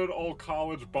good old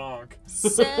college bonk.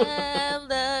 Celebrate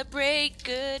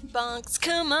good bonks.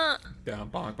 Come on.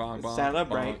 Down, bonk, bonk, bonk.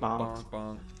 Celebrate bonk,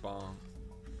 bonk, bonk.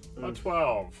 A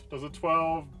 12. Does a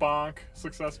 12 bonk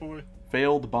successfully?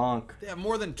 Failed bonk. Yeah,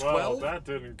 more than Well, 12? that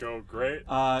didn't go great.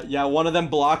 Yeah, one of them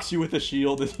blocks you with a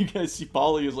shield, and you guys see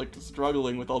Polly is like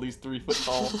struggling with all these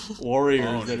 3-foot-tall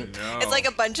warriors. No. It's like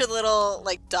a bunch of little,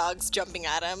 like, dogs jumping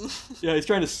at him. Yeah, he's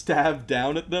trying to stab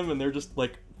down at them, and they're just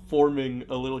like forming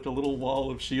a little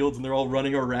wall of shields, and they're all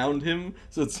running around him,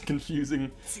 so it's confusing.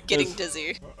 It's getting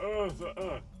dizzy.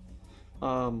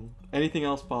 Anything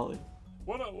else, Polly?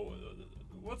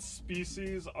 What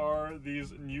species are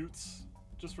these newts?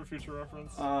 Just for future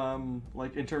reference.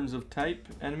 Like in terms of type,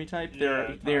 enemy type,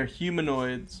 Yeah, they're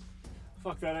humanoids.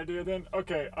 Fuck that idea then.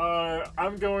 Okay,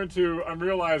 I'm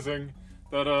realizing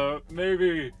that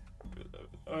maybe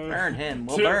Burn him.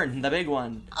 We'll burn the big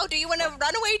one. Oh, do you want to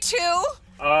run away too?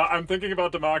 I'm thinking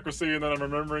about democracy, and then I'm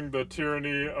remembering the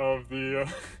tyranny of the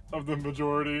of the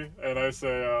majority, and I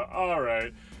say, all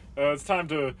right, it's time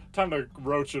to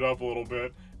roach it up a little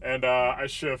bit, and I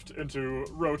shift into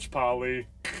Roach Polly.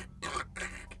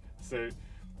 Say,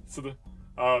 so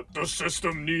the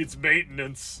system needs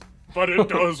maintenance, but it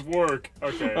does work.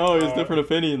 Okay. Oh, he has different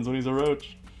opinions when he's a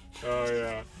roach. Oh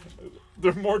yeah.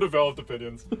 They're more developed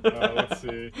opinions. Let's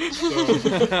see.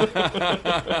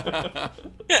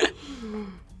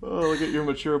 Oh, look at your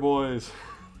mature boys.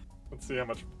 Let's see how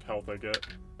much health I get.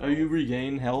 Oh, you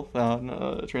regain health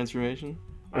on transformation?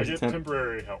 I get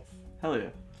temporary health. Hell yeah.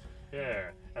 Yeah.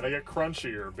 And I get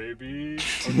crunchier, baby.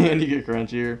 And you get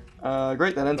crunchier.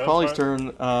 Great, that ends Polly's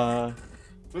turn.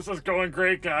 This is going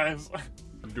great, guys.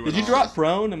 Did you drop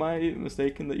prone? Am I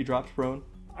mistaken that you dropped prone?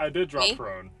 I did drop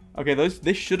prone. Okay,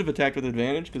 they should have attacked with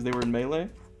advantage because they were in melee.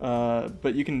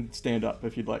 But you can stand up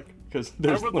if you'd like. Because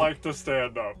I would like to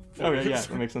stand up. Okay, yeah,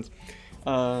 that makes sense.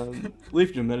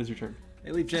 Leaf Jim, that is your turn.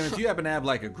 Hey, Leaf Jim, if you happen to have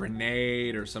like a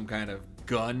grenade or some kind of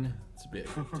gun, it's a bit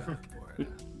time for it.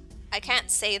 I can't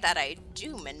say that I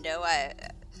do, Mendo.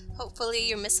 Hopefully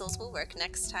your missiles will work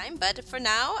next time, but for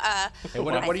now, Hey,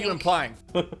 what are you implying?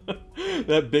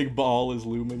 That big ball is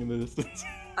looming in the distance.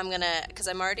 I'm gonna, because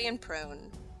I'm already in prone.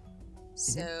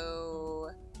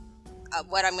 So,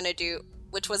 what I'm gonna do,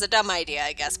 which was a dumb idea,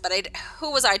 I guess, but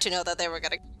who was I to know that they were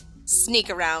gonna sneak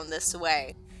around this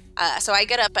way? So I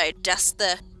get up, I dust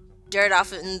the dirt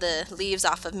off and the leaves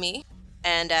off of me,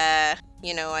 and, I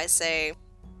say,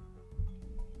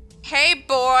 "Hey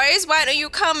boys, why don't you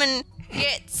come and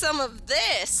get some of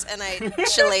this?" And I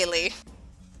shillelagh.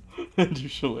 And you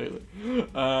shillelagh.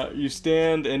 You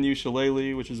stand and you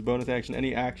shillelagh, which is a bonus action.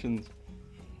 Any actions?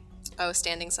 Oh,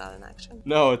 standing's not an action.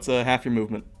 No, it's half your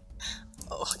movement.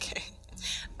 Oh, okay.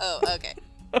 Oh, okay.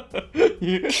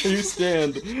 you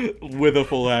stand with a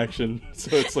full action,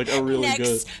 so it's like a really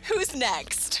good. Who's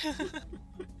next?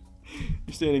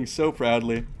 You're standing so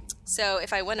proudly. So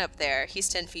if I went up there, he's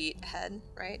 10 feet ahead,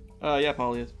 right? Yeah,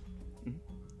 Polly is. You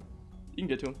can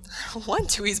get to him. I don't want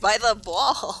to. He's by the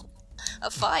ball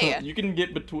of fire. You can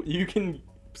get between. You can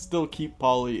still keep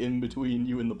Polly in between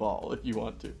you and the ball if you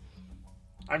want to.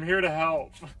 I'm here to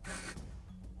help.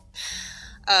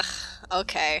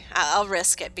 Okay. I'll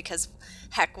risk it because,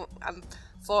 heck, I'm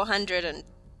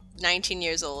 419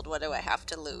 years old. What do I have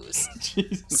to lose?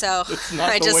 Jesus, So it's not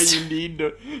I the just. way you need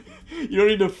to. You don't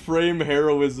need to frame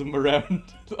heroism around.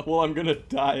 Well, I'm gonna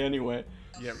die anyway.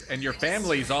 Yeah, and your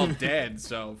family's all dead,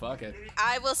 so fuck it.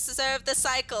 I will serve the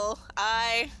cycle.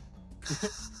 I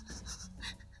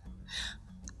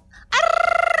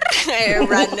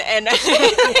run and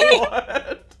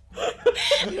What?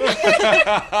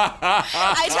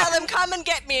 I tell them, come and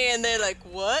get me, and they're like,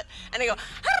 what? And I go,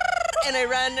 and I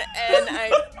run, and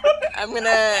I'm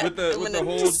gonna With the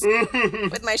whole just-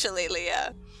 with my shillelagh,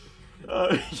 yeah.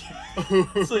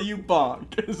 So you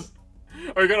bonk.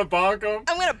 Are you gonna bonk him?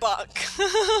 I'm gonna bonk.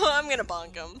 I'm gonna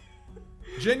bonk him.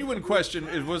 genuine question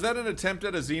is: was that an attempt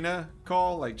at a Xena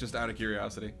call? Like, just out of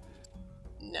curiosity.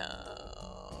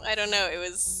 No, I don't know. It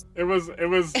was. It was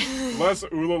less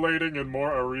ululating and more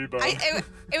Ariba.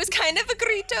 It was kind of a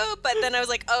grito, but then I was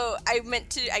like, oh, I meant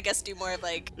to, I guess, do more of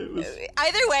like.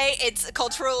 Either way, it's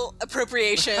cultural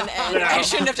appropriation, and Yeah. I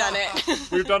shouldn't have done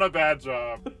it. We've done a bad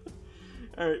job.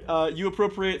 Alright, you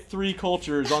appropriate 3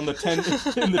 cultures on the 10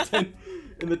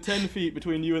 in the 10 feet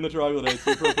between you and the troglodytes.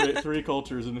 You appropriate 3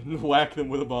 cultures and whack them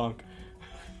with a bonk.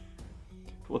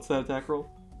 What's that attack roll?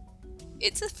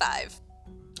 It's a 5.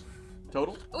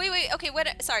 Total? Wait. Okay, what?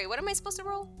 Sorry, what am I supposed to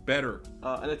roll? Better.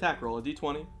 An attack roll, a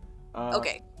d20.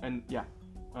 Okay. And yeah,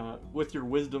 with your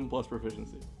wisdom plus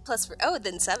proficiency. Plus,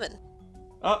 then 7.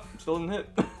 Oh, still didn't hit.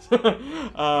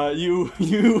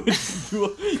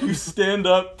 You stand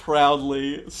up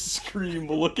proudly, scream,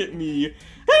 look at me,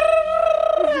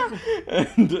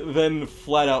 and then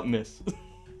flat out miss.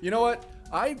 You know what?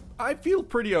 I feel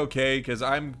pretty okay because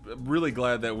I'm really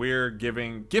glad that we're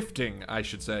gifting, I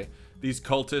should say, these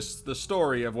cultists the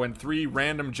story of when 3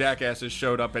 random jackasses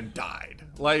showed up and died.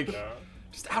 Like,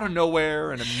 just out of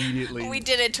nowhere and immediately. We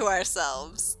did it to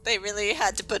ourselves. They really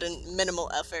had to put in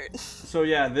minimal effort. So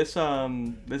yeah, this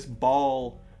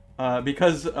ball,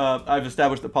 because I've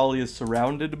established that Polly is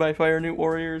surrounded by Fire Newt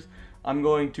warriors, I'm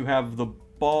going to have the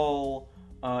ball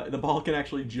can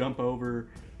actually jump over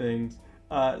things.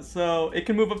 So it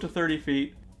can move up to 30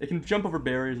 feet. It can jump over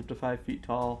barriers up to 5 feet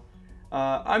tall.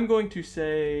 I'm going to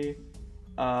say,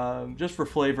 just for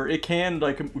flavor, it can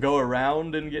like go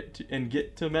around and get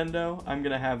to Mendo. I'm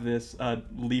gonna have this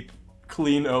leap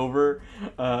clean over,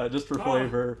 just for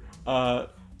flavor.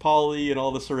 Polly and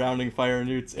all the surrounding Fire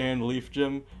Newts and Leaf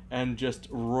Gem, and just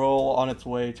roll on its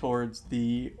way towards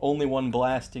the only one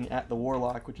blasting at the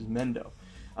Warlock, which is Mendo.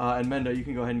 And Mendo, you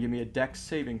can go ahead and give me a Dex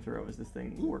saving throw as this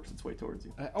thing works its way towards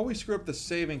you. I always screw up the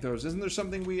saving throws. Isn't there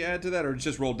something we add to that, or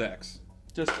just roll Dex?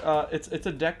 Just it's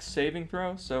a Dex saving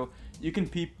throw, so you can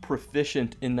be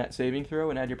proficient in that saving throw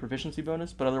and add your proficiency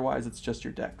bonus, but otherwise it's just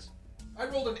your Dex. I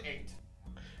rolled an 8.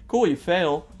 Cool, you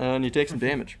fail, and you take some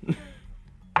damage.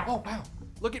 Oh wow!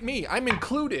 Look at me. I'm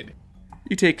included.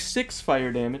 You take 6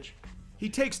 fire damage. He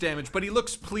takes damage, but he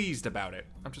looks pleased about it.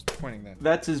 I'm just pointing that.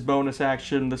 That's his bonus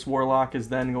action. This Warlock is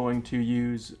then going to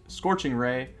use Scorching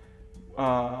Ray,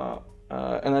 and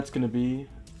that's going to be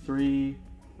 3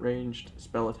 ranged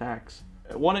spell attacks.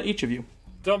 1 at each of you.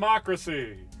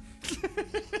 Democracy.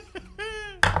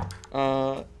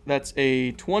 That's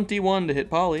a 21 to hit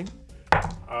Polly.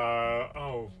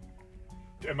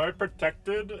 Am I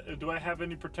protected? Do I have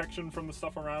any protection from the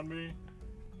stuff around me?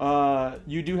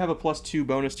 You do have a +2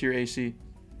 bonus to your AC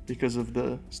because of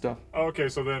the stuff. Okay,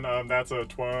 so then that's a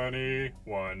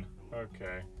 21.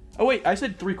 Okay. Oh wait, I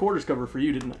said 3/4 cover for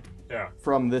you, didn't I? Yeah.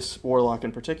 From this Warlock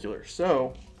in particular.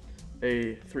 So,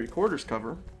 a 3/4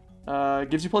 cover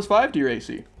gives you +5 to your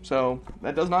AC. So,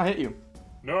 that does not hit you.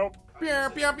 Nope.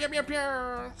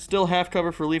 Still half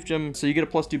cover for Leaf Gem, so you get a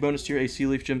 +2 bonus to your AC,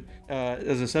 Leaf Gem.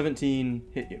 Does a 17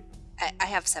 hit you? I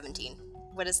have 17.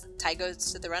 What is tie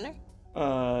goes to the runner?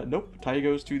 Nope. Tie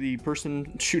goes to the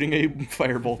person shooting a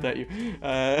firebolt at you.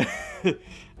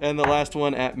 And the last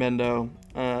one at Mendo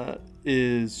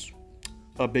is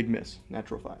a big miss.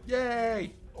 Natural 5.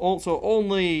 Yay! Also,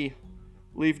 only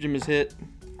Leaf Gem is hit.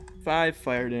 5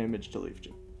 fire damage to Leaf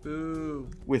Gem. Boo.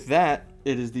 With that,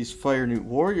 it is these Fire Newt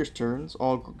warriors' turns,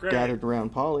 all gathered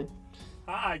around Polly,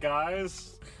 Hi,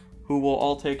 guys. who will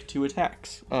all take 2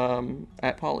 attacks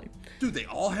at Polly. Dude, they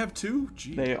all have 2?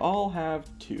 Gee. They all have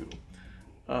 2.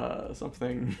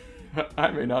 Something I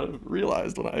may not have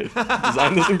realized when I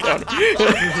designed this encounter.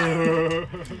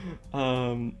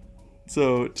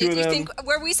 So two Did of you them. think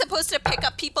were we supposed to pick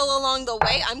up people along the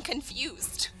way? I'm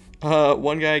confused.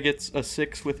 One guy gets a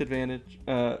 6 with advantage.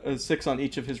 A 6 on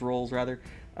each of his rolls, rather.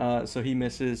 So he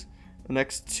misses. The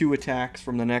next 2 attacks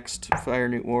from the next Fire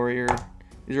Newt Warrior.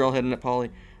 These are all heading at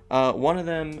Polly. One of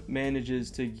them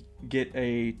manages to get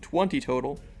a 20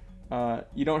 total.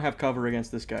 You don't have cover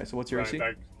against this guy, so what's your AC?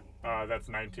 That's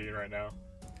 19 right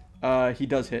now. He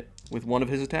does hit with one of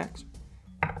his attacks.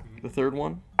 The third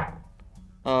one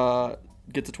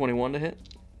gets a 21 to hit.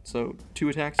 So 2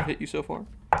 attacks have hit you so far.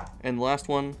 And the last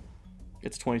one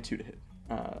gets 22 to hit.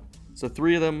 So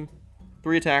 3 of them,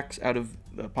 3 attacks out of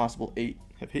the possible 8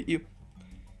 have hit you.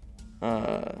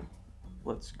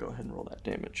 Let's go ahead and roll that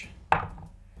damage.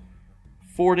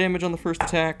 4 damage on the first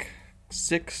attack,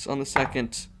 6 on the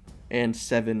second, and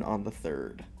 7 on the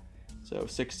third. So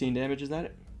 16 damage, is that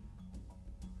it?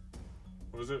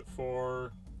 What was it?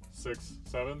 4, 6,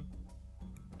 7?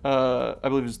 I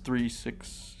believe it was 3,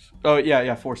 6. Oh,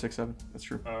 yeah, 4, 6, 7. That's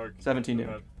true. 17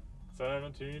 damage.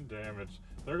 17 damage.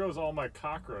 There goes all my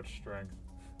cockroach strength.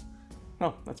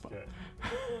 Oh, that's fine.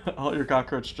 Okay. All your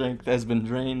cockroach strength has been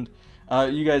drained.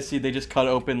 You guys see they just cut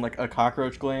open like a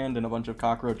cockroach gland and a bunch of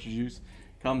cockroach juice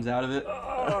comes out of it.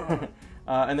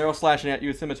 And they're all slashing at you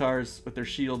with scimitars with their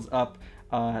shields up.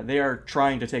 They are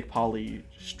trying to take Polly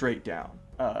straight down.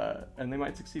 And they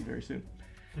might succeed very soon.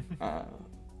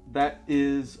 That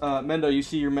is Mendo. You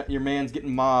see your man's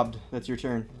getting mobbed. That's your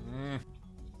turn.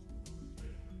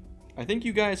 I think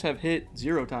you guys have hit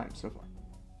 0 times so far.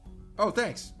 Oh,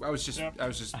 thanks. I was just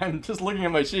I'm just looking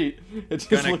at my sheet. It just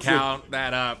gonna looks count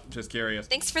that up. Just curious.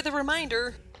 Thanks for the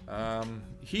reminder.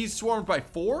 He's swarmed by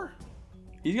 4?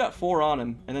 He's got 4 on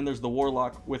him, and then there's the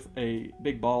warlock with a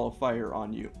big ball of fire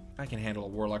on you. I can handle a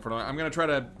warlock for now. I'm gonna try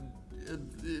to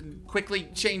quickly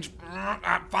change.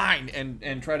 Fine,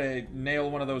 and try to nail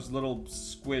one of those little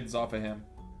squids off of him.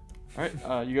 All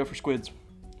right, you go for squids.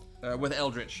 With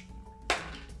Eldritch.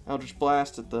 Eldritch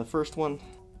Blast at the first one.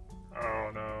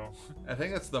 Oh no. I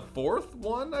think that's the 4th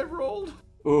one I've rolled.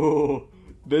 Ooh,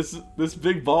 this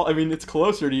big ball. I mean, it's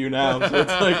closer to you now. So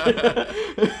it's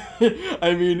like,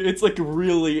 I mean, it's like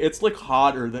really, it's like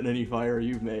hotter than any fire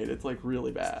you've made. It's like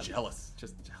really bad.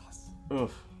 Just jealous.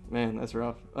 Oof, man, that's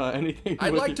rough. Anything?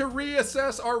 I'd like to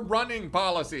reassess our running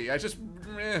policy. I just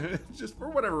for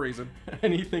whatever reason.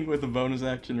 Anything with a bonus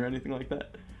action or anything like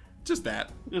that? Just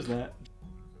that. Just that.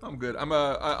 I'm good.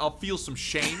 I'll feel some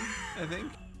shame, I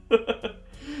think.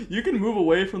 You can move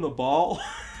away from the ball.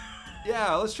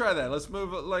 Yeah, let's try that. Let's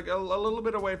move like a little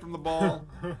bit away from the ball.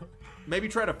 Maybe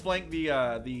try to flank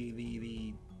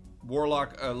the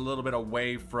warlock a little bit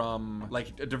away from,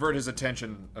 like, divert his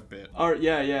attention a bit. All right,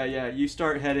 yeah. You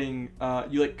start heading.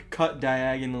 You like cut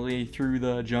diagonally through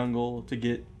the jungle to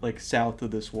get like south of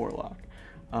this warlock.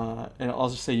 And I'll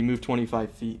just say you move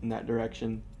 25 feet in that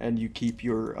direction, and you keep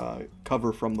your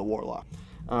cover from the warlock.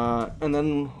 And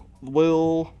then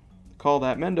we'll call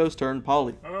that Mendo's turn.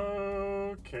 Polly.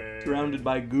 Okay. Surrounded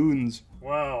by goons.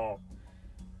 Wow.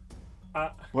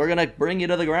 We're gonna bring you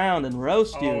to the ground and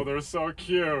roast you. Oh, they're so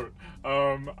cute.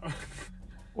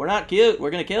 We're not cute.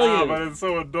 We're gonna kill you. But it's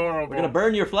so adorable. We're gonna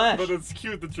burn your flesh. But it's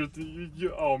cute that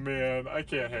you oh man, I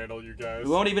can't handle you guys.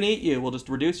 We won't even eat you. We'll just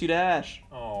reduce you to ash.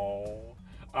 Oh.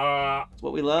 That's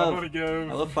what we love. I'm gonna give.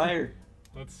 I love fire.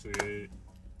 Let's see.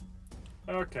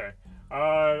 Okay.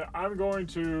 I'm going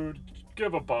to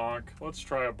give a bonk. Let's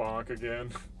try a bonk again.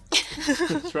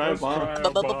 Try a bonk.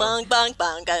 Bong bong bong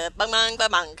bong bong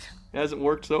bong. It hasn't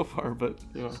worked so far, but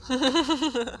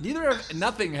you know.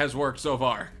 Nothing has worked so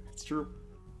far. It's true.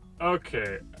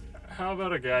 Okay. How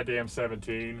about a goddamn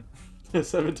 17?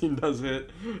 17 does hit.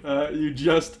 You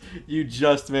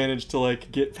just managed to like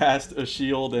get past a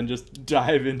shield and just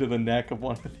dive into the neck of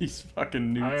one of these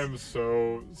fucking newts. I am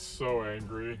so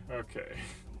angry. Okay.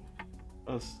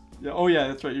 Oh yeah,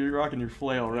 that's right. You're rocking your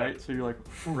flail, right? So you're like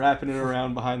wrapping it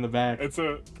around behind the back. It's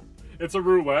a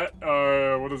roulette.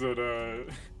 What is it?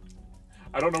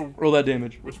 I don't know. Roll that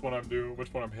damage. Which one I'm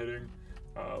hitting.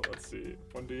 Let's see.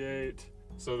 1d8.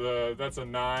 So that's a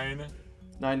 9.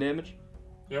 9 damage.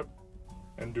 Yep.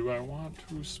 And do I want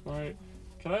to smite?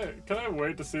 Can I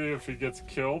wait to see if he gets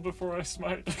killed before I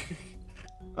smite?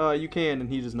 You can, and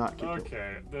he does not get killed.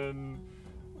 Okay, then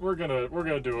we're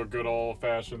gonna do a good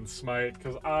old-fashioned smite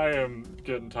because I am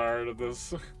getting tired of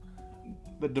this.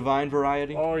 The divine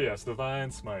variety. Oh yes, divine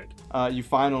smite. You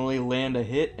finally land a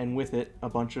hit, and with it, a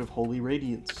bunch of holy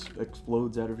radiance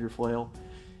explodes out of your flail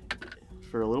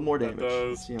for a little more damage.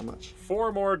 Let's see how much.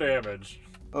 4 more damage.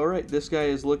 All right, this guy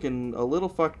is looking a little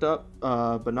fucked up,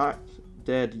 but not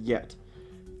dead yet.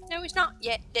 No, he's not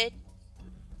yet dead.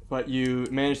 but you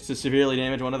manage to severely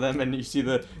damage one of them, and you see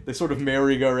the sort of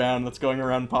merry-go-round that's going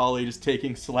around Polly, just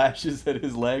taking slashes at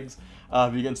his legs,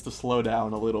 begins to slow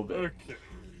down a little bit.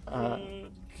 Okay.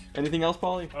 Anything else,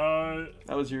 Polly?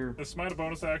 That was your... Is Smite a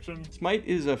bonus action? Smite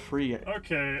is a free...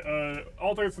 Okay,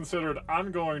 all things considered,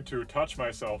 I'm going to touch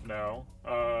myself now.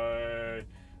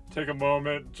 Take a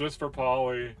moment just for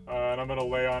Polly, and I'm gonna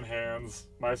lay on hands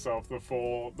myself the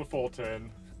full 10.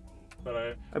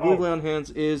 I believe lay on hands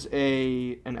is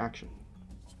an action.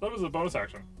 That was a bonus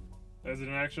action. Is it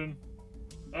an action?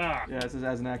 Ah. Yeah, it says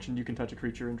as an action you can touch a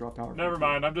creature and draw power. Never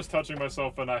mind. I'm just touching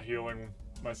myself and not healing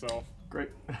myself. Great.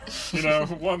 You know,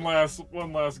 one last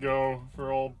go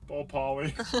for old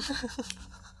Polly.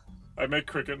 I make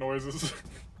cricket noises.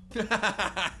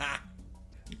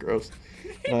 Gross.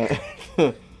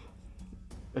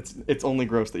 It's only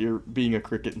gross that you're being a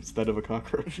cricket instead of a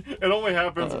cockroach. It only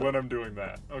happens when I'm doing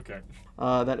that. Okay.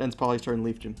 That ends Polly's turn.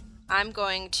 Leaf Jim. I'm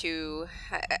going to...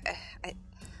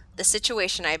 the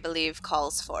situation, I believe,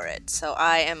 calls for it, so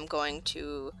I am going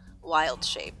to wild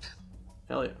shape.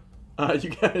 Hell yeah. You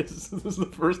guys, this is the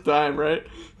first time, right?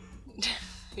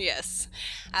 Yes.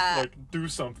 Do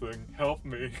something. Help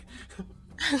me.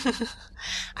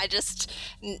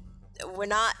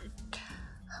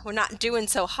 We're not doing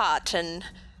so hot, and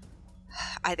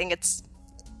I think it's,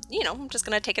 I'm just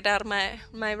gonna take it out of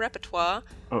my repertoire.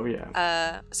 Oh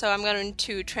yeah. So I'm going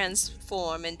to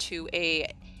transform into a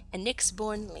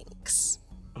Nyxborn Lynx.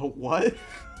 A what?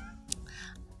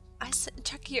 I said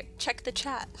check the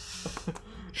chat.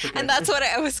 Okay. And that's what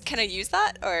I was. Can I use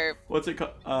that or? What's it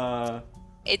called?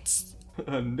 It's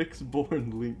a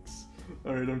Nyxborn Lynx.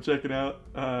 All right, I'm checking out.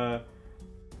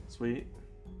 Sweet,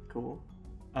 cool.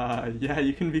 Yeah,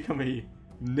 you can become a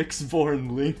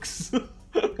Nyxborn Lynx. You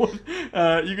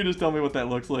can just tell me what that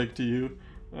looks like to you.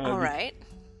 All right.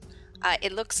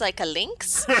 It looks like a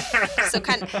lynx, so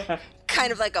kind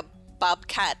of like a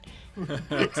bobcat.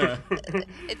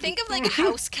 Think of like a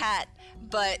house cat,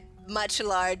 but much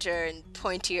larger and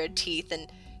pointier teeth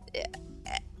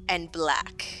and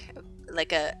black,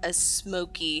 like a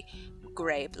smoky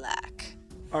gray black.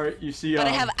 All right, you see. But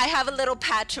I have a little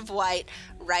patch of white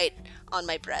right on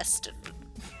my breast,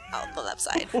 on the left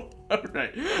side. All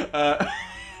right.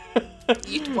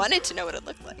 You wanted to know what it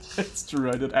looked like. It's true,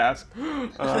 I did ask.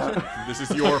 This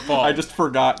is your fault. I just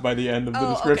forgot by the end of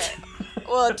the description. Okay.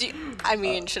 Well,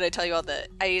 should I tell you all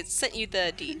I sent you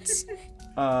the deets.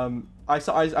 I'm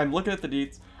looking at the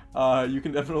deets. You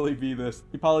can definitely be this.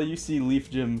 Polly, you see Leaf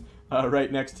Jim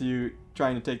right next to you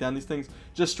trying to take down these things.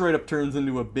 Just straight up turns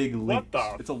into a big lynx.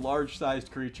 What the? It's a large-sized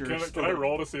creature. Can I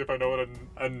roll to see if I know what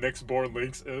a Nyxborn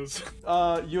Lynx is?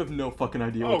 You have no fucking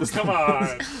idea what this come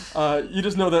is. on. You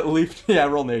just know that Leaf... Yeah,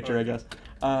 roll nature, I guess.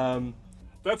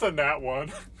 That's a nat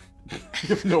 1. You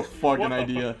have no fucking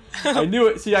idea. I knew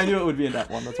it. See, I knew it would be a nat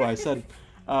 1. That's why I said...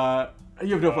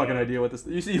 you have no fucking idea what this...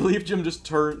 You see, Leaf Jim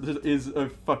just is a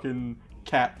fucking...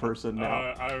 cat person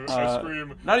now. I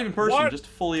scream. Not even person, what? Just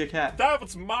fully a cat. That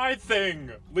was my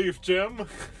thing, Leaf Jim.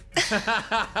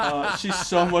 She's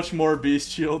so much more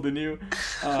beast shield than you.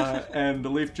 And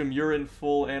Leaf Jim, you're in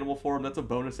full animal form. That's a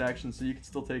bonus action, so you can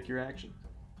still take your action.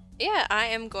 Yeah, I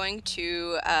am going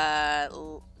to.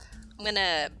 I'm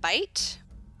gonna bite.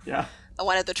 Yeah.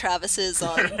 One of the Travises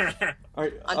on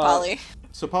right, on Polly.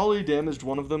 So Polly damaged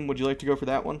one of them. Would you like to go for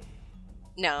that one?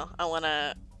 No, I want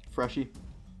a freshie.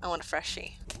 All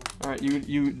right,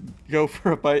 you go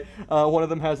for a bite. One of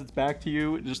them has its back to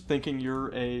you, just thinking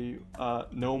you're a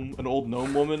gnome, an old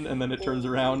gnome woman, and then it turns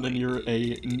around and you're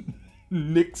a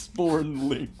Nyxborn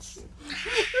Lynx.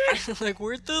 Like,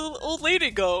 where'd the old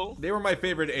lady go? They were my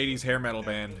favorite 80s hair metal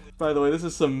band. By the way, this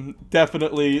is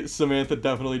Samantha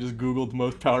definitely just Googled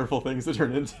most powerful things to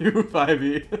turn into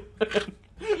 5e.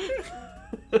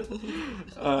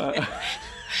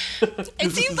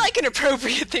 It seemed like an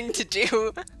appropriate thing to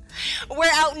do.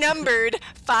 We're outnumbered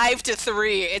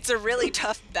 5-3. It's a really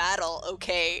tough battle,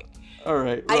 okay?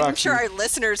 Alright, I'm sure our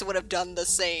listeners would have done the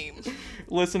same.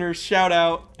 Listeners, shout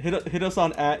out. Hit us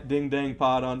on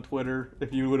 @DingDangPod on Twitter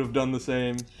if you would have done the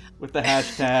same with the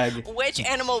hashtag. Which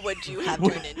animal would you have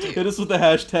turned into? Hit us with the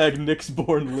hashtag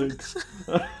Nyxborn Lynx.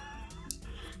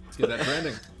 Let's get that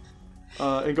trending.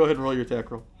 And go ahead and roll your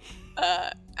attack roll.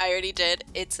 I already did.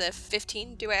 It's a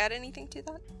 15. Do I add anything to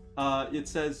that? It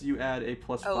says you add a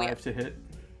 +5 to hit.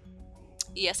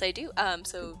 Yes, I do.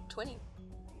 So 20.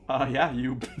 Yeah,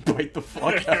 you bite the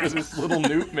fuck out of this little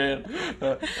newt man.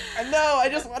 No, I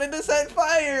just wanted to set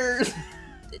fires!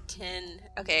 The 10.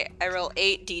 Okay, I roll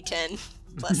 8d10.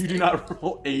 Plus you 3. do not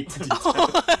roll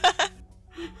 8d10.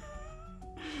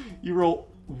 You roll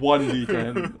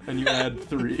 1d10, and you add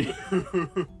 3.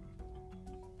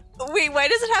 Wait, why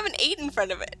does it have an 8 in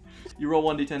front of it? You roll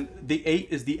 1d10. The 8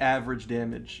 is the average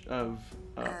damage of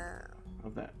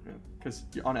that. Because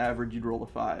on average, you'd roll a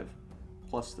 5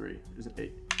 plus 3 is an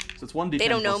 8. So it's 1d10. They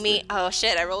don't know me. 3. Oh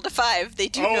shit! I rolled a 5. They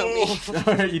do know me.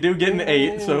 Alright, you do get an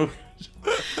 8, so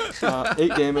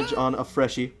 8 damage on a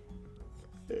freshie.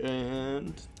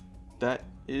 And that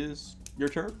is your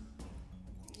turn.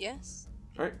 Yes.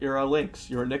 Alright, you're a lynx.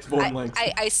 You're a Nyxborn lynx.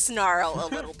 I snarl a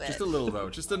little bit. Just a little, though.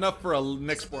 Just enough for a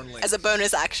Nyxborn lynx. As a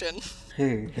bonus action.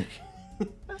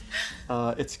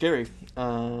 It's scary.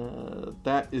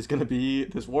 That is going to be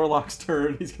this warlock's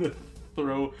turn. He's going to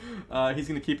throw. He's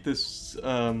going to keep this.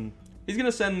 He's going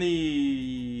to send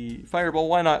the fireball.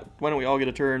 Why not? Why don't we all get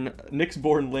a turn?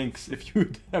 Nyxborn lynx. If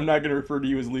you, I'm not going to refer to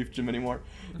you as Leaf Jim anymore.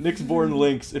 Nyxborn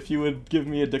lynx. If you would give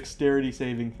me a dexterity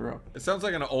saving throw. It sounds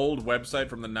like an old website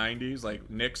from the 90s, like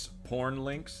Nyx Porn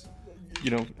Links.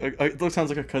 You know, it sounds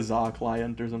like a Kazakh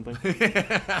client or something.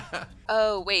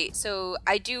 Oh wait, so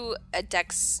I do a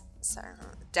dex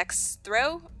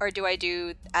throw, or do I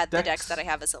do add the dex that I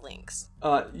have as a lynx?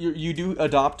 You do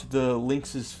adopt the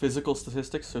lynx's physical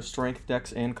statistics, so strength,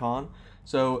 dex, and con.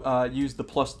 So use the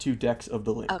 +2 dex of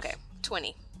the lynx. Okay,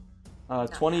 20.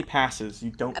 20 passes.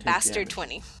 You don't take bastard damage.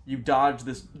 20. You dodge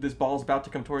this ball's about to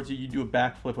come towards you. You do a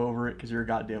backflip over it because you're a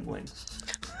goddamn lynx.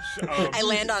 I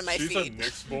land on my she's feet. A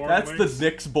Nyxborn That's lynx?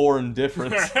 the Nyxborn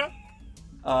difference.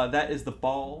 That is the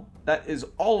ball. That is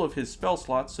all of his spell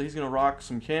slots. So he's gonna rock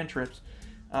some cantrips.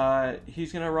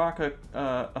 He's gonna rock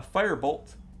a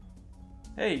firebolt.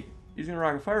 Hey, he's gonna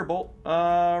rock a firebolt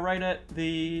right at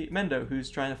the Mendo, who's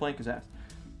trying to flank his ass.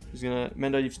 He's gonna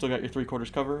Mendo. You've still got your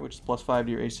 3/4 cover, which is +5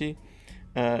 to your AC.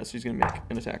 So he's gonna make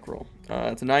an attack roll.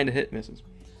 It's a 9 to hit, misses.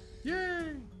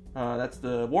 Yay! That's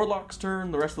the warlock's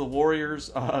turn. The rest of the warriors,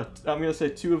 I'm gonna say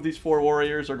 2 of these 4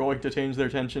 warriors are going to change their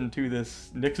attention to this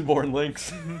Nyxborn lynx.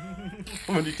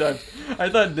 How many times? I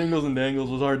thought Dingles and Dangles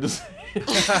was hard to say.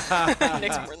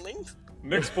 Nyxborn lynx.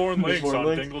 Nyxborn lynx Nyxborn on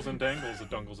lynx. Dingles and Dangles, a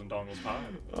Dungles and Dongles pie.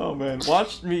 Oh man,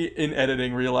 watch me in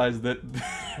editing realize that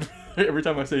every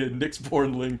time I say a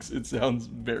Nyxborn lynx, it sounds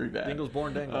very bad. Dingles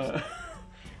born dangles.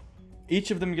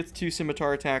 Each of them gets 2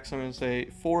 scimitar attacks. I'm gonna say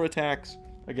 4 attacks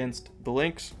against the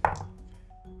lynx.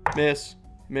 Miss,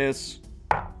 miss,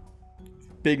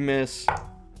 big miss,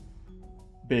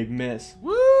 big miss.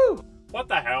 Woo! What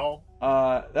the hell?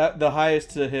 The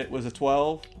highest to hit was a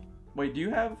 12. Wait, do you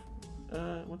have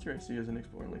what's your AC as a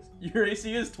Nyxborn lynx? Your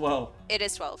AC is 12. It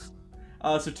is 12.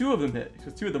 So 2 of them hit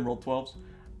because 2 of them rolled 12s.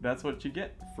 That's what you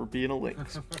get for being a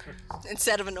lynx.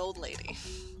 Instead of an old lady.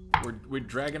 We're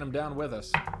dragging them down with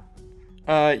us.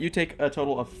 You take a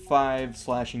total of 5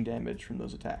 slashing damage from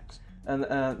those attacks. And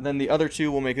then the other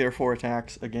 2 will make their 4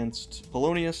 attacks against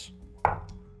Polonius.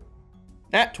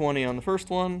 Nat 20 on the first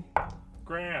one.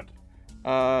 Grand.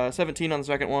 17 on the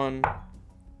second one.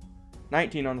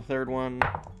 19 on the third one.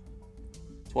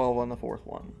 12 on the fourth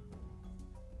one.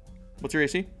 What's your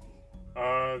AC?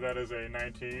 That is a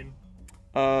 19.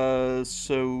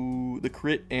 So the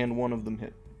crit and one of them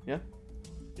hit. Yeah?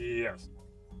 Yes.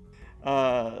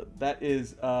 That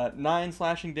is 9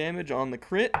 slashing damage on the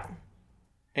crit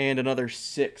and another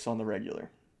 6 on the regular.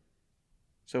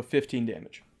 So 15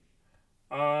 damage.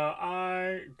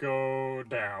 I go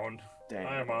down. Dang.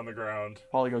 I am on the ground.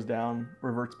 Polly goes down,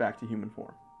 reverts back to human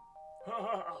form.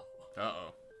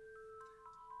 Uh-oh.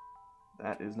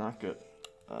 That is not good.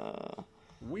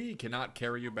 We cannot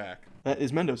carry you back. That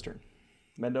is Mendo's turn.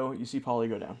 Mendo, you see Polly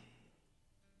go down.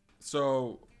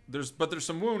 So, there's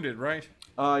some wounded, right?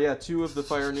 Yeah, 2 of the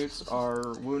fire newts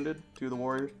are wounded. 2 of the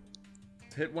warriors.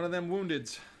 Hit one of them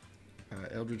woundeds.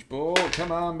 Eldritch Bull,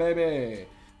 come on, baby.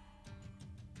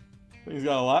 He's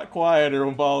got a lot quieter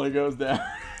when Polly goes down.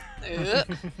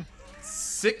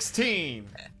 16.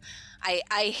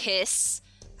 I hiss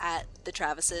at the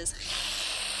Travises.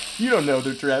 You don't know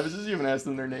they're Travis's. You haven't asked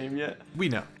them their name yet. We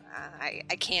know.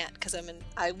 I can't because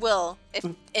I will if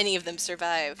any of them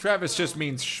survive. Travis just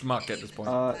means schmuck at this point.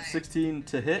 16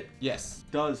 to hit. Yes.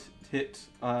 Does hit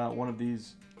one of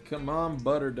these. Come on,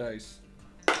 butter dice.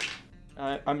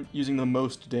 I'm using the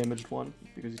most damaged one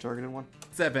because you targeted one.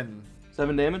 7.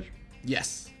 7 damage.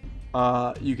 Yes.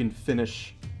 You can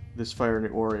finish this fire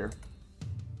newt warrior.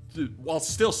 While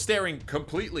still staring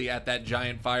completely at that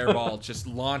giant fireball, just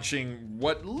launching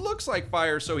what looks like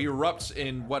fire, so he erupts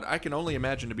in what I can only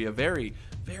imagine to be a very,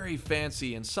 very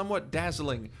fancy and somewhat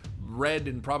dazzling red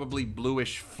and probably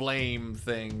bluish flame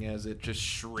thing as it just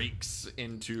shrieks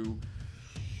into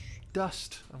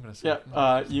dust. I'm gonna say.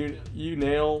 Yeah. You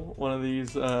nail one of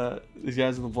these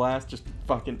guys with a blast, just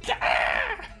fucking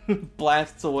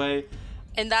blasts away.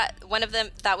 And that one of them,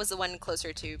 that was the one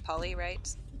closer to Polly,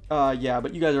 right? Yeah,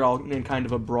 but you guys are all in kind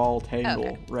of a brawl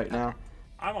tangle right now.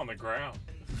 I'm on the ground.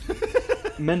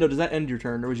 Mendo, does that end your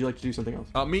turn, or would you like to do something else?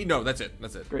 Me? No, that's it.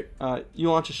 Great. You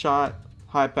launch a shot,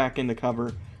 hide back into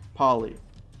cover. Polly,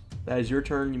 that is your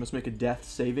turn. You must make a death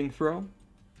saving throw.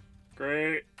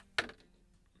 Great.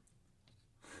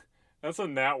 That's a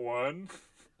nat 1.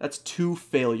 That's 2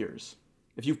 failures.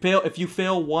 If you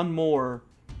fail one more,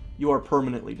 you are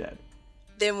permanently dead.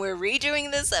 Then we're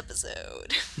redoing this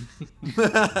episode.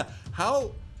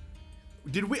 How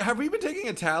have we been taking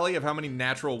a tally of how many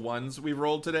natural ones we've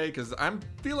rolled today? Because I'm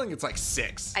feeling it's like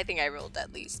 6. I think I rolled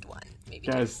at least 1, maybe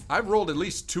Guys, I've rolled at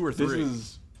least 2 or 3. this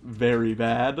is very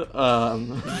bad.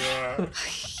 Yeah.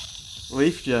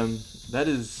 Leaf Gem, that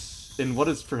is in what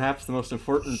is perhaps the most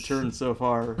important turn so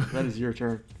far. That is your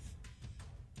turn.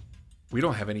 We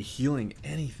don't have any healing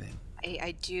anything.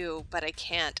 I do, but I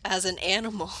can't as an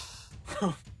animal.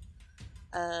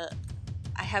 I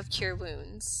have cure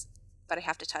wounds, but I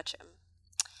have to touch him.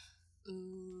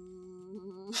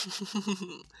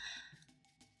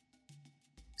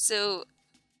 So,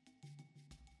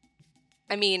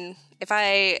 I mean, if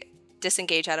I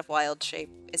disengage out of wild shape,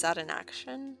 is that an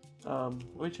action? Let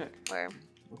me check. Or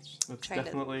That's Trying to-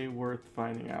 definitely worth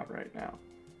finding out right now.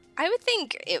 I would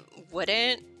think it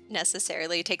wouldn't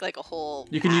necessarily take like a whole.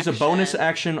 You can use a bonus action.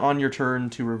 action on your turn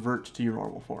to revert to your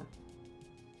normal form.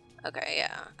 Okay,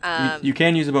 yeah. You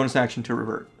can use a bonus action to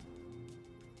revert.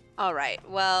 All right.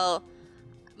 Well,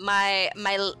 my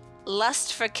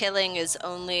lust for killing is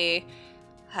only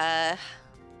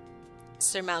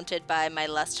surmounted by my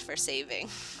lust for saving.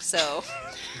 So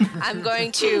I'm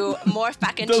going to morph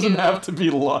back into. Doesn't have to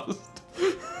be lust.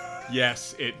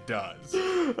 Yes, it does.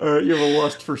 All right, you have a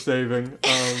lust for saving.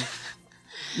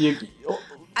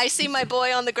 I see my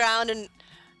boy on the ground and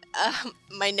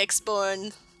my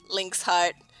Nyxborn Lynx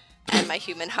heart and my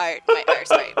human heart.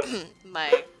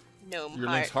 My gnome Your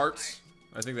heart. Link's hearts?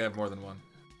 I think they have more than one.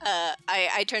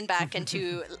 I turn back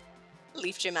into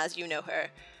Leaf Gem as you know her,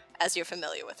 as you're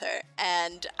familiar with her,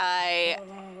 and I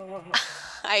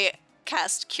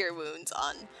cast Cure Wounds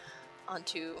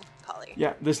onto Polly.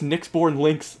 Yeah, this Nyxborn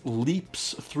Lynx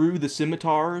leaps through the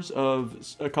scimitars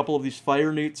of a couple of these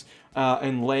fire newts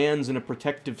and lands in a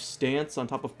protective stance on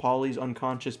top of Polly's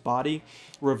unconscious body,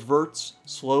 reverts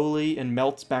slowly and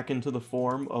melts back into the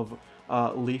form of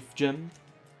Leaf Gem,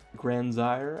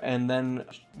 Grandzire, and then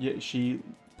she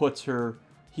puts her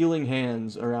healing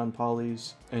hands around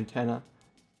Polly's antenna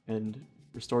and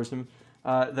restores him.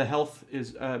 The health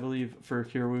is, I believe, for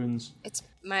Cure Wounds. It's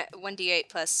my 1d8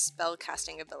 plus spell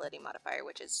casting ability modifier,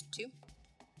 which is 2.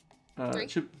 3?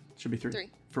 Should be 3. 3.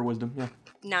 For Wisdom, yeah.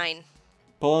 9.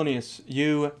 Polonius,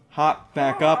 you hop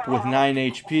back up with 9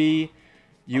 HP.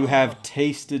 You have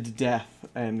tasted death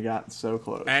and got so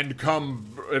close. And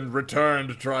come and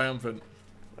returned triumphant.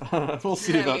 We'll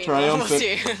see about triumphant. We'll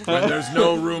see. When there's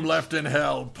no room left in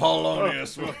hell,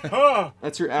 Polonius will... Ah,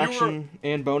 That's your action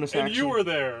and bonus and action. you were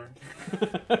there.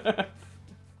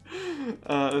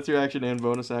 That's your action and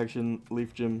bonus action,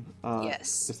 Leaf Gem.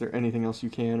 Yes. Is there anything else you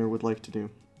can or would like to do?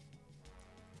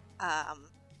 I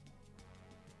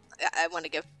want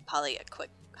to give Polly a quick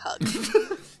hug.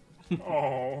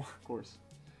 Oh, Of course.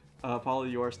 Polly,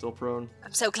 you are still prone.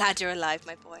 I'm so glad you're alive,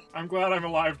 my boy. I'm glad I'm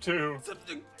alive too.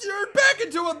 You're back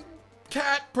into a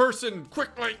cat person,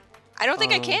 quickly! I don't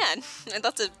think I can.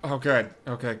 That's a. Oh, good.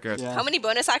 Okay, good. Yeah, How many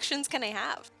bonus actions can I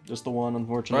have? just the one, Well,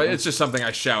 unfortunately. it's just something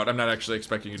I shout. I'm not actually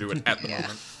expecting you to do it at the Yeah.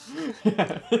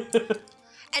 moment.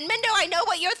 And Mendo, I know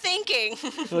what you're thinking.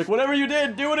 You're like, whatever you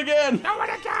did, do it again! Do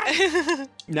it again.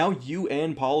 Now you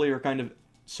and Polly are kind of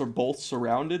both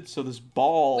surrounded, so this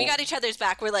ball... We got each other's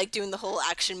back. We're like doing the whole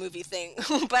action movie thing.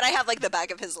 But I have like the back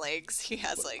of his legs. He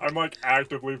has like. I'm like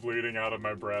actively bleeding out of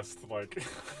my breast, like.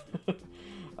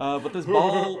 but this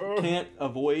ball can't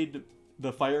avoid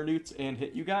the fire newts and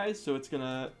hit you guys, so it's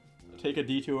gonna take a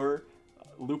detour,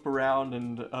 loop around,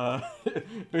 and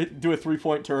do a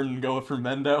 3-point turn and go for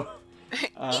Mendo.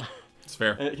 It's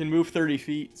fair. It can move 30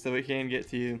 feet, so it can get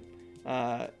to you.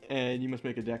 And you must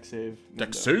make a dex save.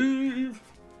 Dex Mendo. save!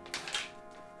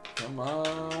 Come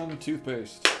on,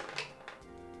 toothpaste.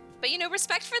 But you know,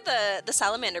 respect for the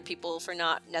salamander people for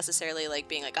not necessarily like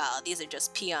being like, oh, these are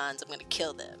just peons. I'm gonna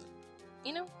kill them.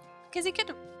 You know, because he could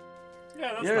have.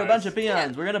 Yeah, that's You're nice. a bunch of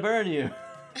peons. Yeah. We're gonna burn you.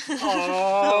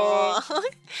 Oh,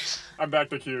 I'm back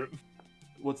to cute.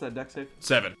 What's that dex save?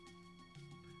 7.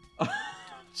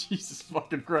 Jesus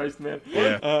fucking Christ, man.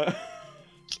 Yeah.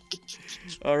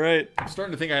 All right. I'm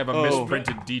starting to think I have a Oh.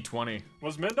 misprinted D20.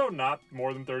 Was Mendo not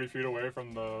more than 30 feet away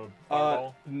from the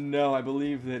fireball? No, I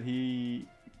believe that he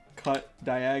cut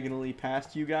diagonally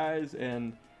past you guys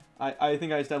and I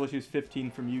think I established he was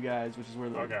 15 from you guys, which is where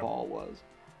the Okay. ball was.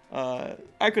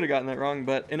 I could have gotten that wrong,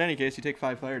 but in any case, you take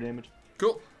 5 fire damage.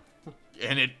 Cool.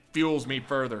 And it fuels me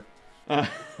further.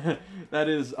 That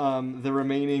is the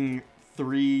remaining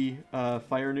 3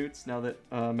 fire newts, now that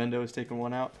Mendo has taken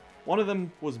one out. One of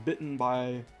them was bitten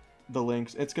by the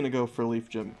lynx. It's going to go for Leaf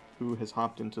Jim, who has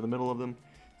hopped into the middle of them.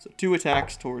 So 2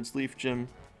 attacks towards Leaf Jim.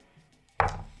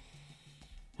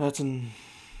 That's a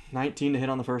 19 to hit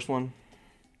on the first one.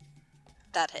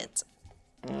 That hits.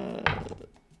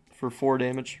 For 4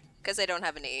 damage. Because I don't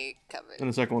have any cover. And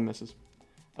the second one misses.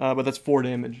 But that's 4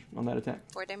 damage on that attack.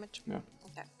 4 damage? Yeah.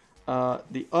 Okay.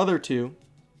 The other 2,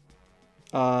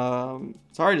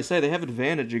 sorry to say, they have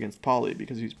advantage against Polly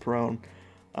because he's prone.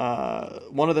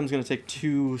 One of them's going to take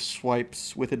 2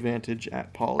 swipes with advantage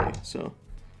at Polly, so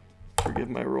forgive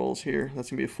my rolls here. That's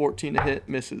going to be a 14 to hit,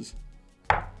 misses.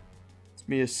 It's going to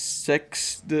be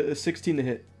a 16 to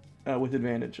hit with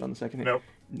advantage on the second hit. Nope.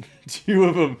 2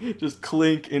 of them just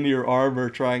clink into your armor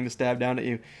trying to stab down at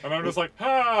you. And I'm just like,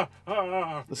 ah,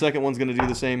 ah. The second one's going to do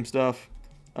the same stuff.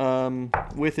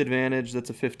 With advantage, that's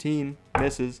a 15,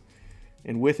 misses.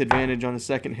 And with advantage on the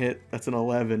second hit, that's an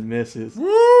 11, misses. Woo!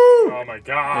 Oh my They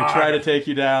god. try to take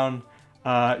you down.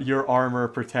 Your armor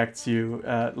protects you.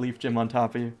 Leaf Jim on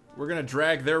top of you. We're going to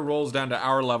drag their rolls down to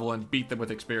our level and beat them with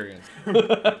experience.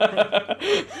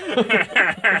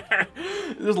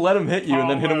 Just let him hit you and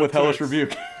then hit him with Hellish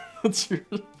Rebuke. That's your...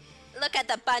 Look at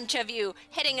the bunch of you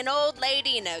hitting an old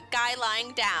lady and a guy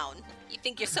lying down. You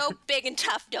think you're so big and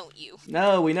tough, don't you?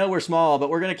 No, we know we're small, but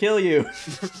we're going to kill you.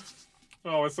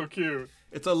 Oh, it's so cute.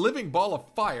 It's a living ball of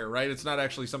fire, right? It's not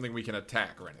actually something we can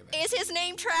attack or anything. Is his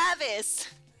name Travis?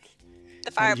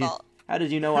 The fireball. How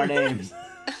did you know our names?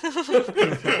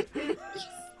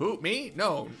 Who? Me?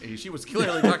 No. She was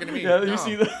clearly talking to me. Yeah, you No.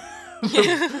 see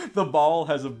the ball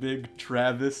has a big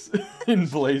Travis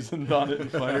emblazoned on it in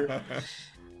fire.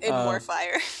 In more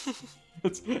fire.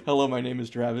 It's, hello, my name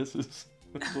is Travis. It's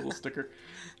a little sticker.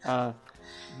 Where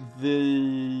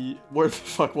the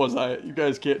fuck was I? You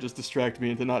guys can't just distract me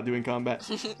into not doing combat.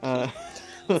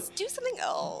 Let's do something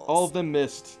else. All of them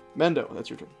missed. Mendo, that's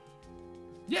your turn.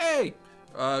 Yay!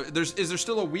 Is there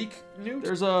still a weak newt?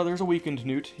 There's a weakened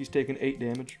newt. He's taken 8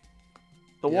 damage.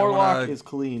 The Yeah, I warlock wanna- is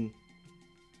clean.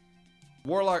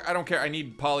 Warlock, I don't care. I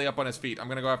need Polly up on his feet. I'm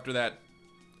gonna go after that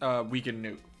weakened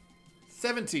newt.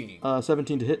 17.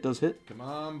 17 to hit does hit. Come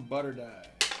on, butter die.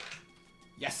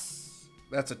 Yes!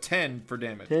 That's a 10 for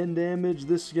damage. 10 damage.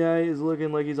 This guy is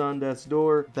looking like he's on death's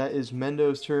door. That is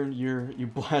Mendo's turn. You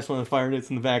blast one of the fire nits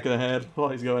in the back of the head while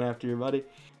he's going after your buddy.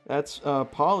 That's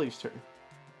Polly's turn.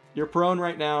 You're prone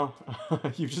right now.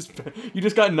 you just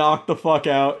got knocked the fuck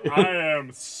out. I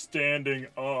am standing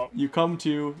up. You come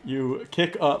to, you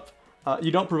kick up.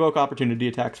 You don't provoke opportunity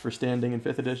attacks for standing in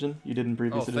 5th edition. You did in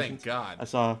previous Oh, editions. thank God. I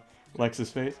saw Lex's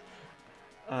face.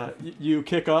 You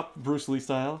kick up, Bruce Lee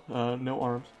style, no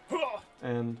arms.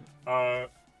 And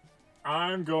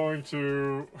I'm going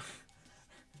to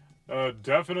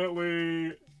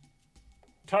definitely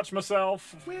touch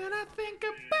myself. When I think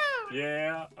about...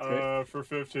 Yeah, Great. for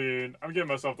 15. I'm giving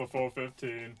myself the full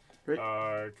 15. Great.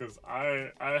 Because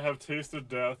I have tasted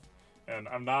death, and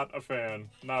I'm not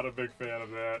a big fan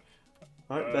of that.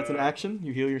 Alright, that's an action.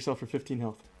 You heal yourself for 15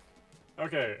 health.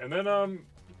 Okay, and then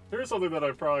here's something that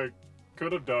I probably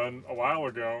could have done a while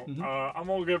ago. Mm-hmm. I'm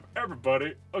gonna give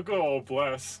everybody a good old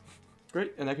bless.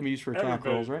 Great, and that can be used for attack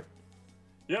Everybody. rolls, right?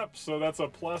 Yep, so that's a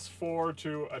 +4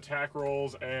 to attack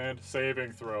rolls and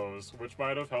saving throws, which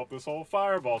might have helped this whole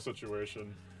fireball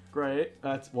situation. Great,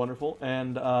 that's wonderful.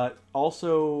 And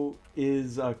also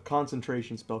is a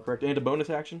concentration spell, correct? And a bonus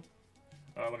action?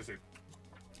 Let me see.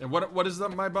 And what is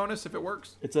my bonus if it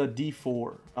works? It's a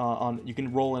D4. You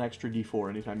can roll an extra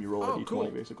D4 anytime you roll a Oh, D20, cool.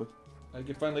 basically. I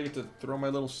finally get to throw my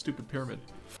little stupid pyramid.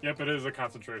 Yep, it is a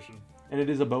concentration. And it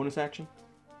is a bonus action?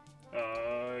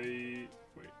 Wait.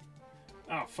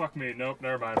 Oh, fuck me. Nope,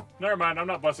 never mind. Never mind, I'm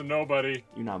not blessing nobody.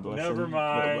 You're not blessing Never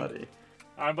mind. nobody.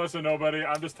 I'm blessing nobody,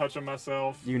 I'm just touching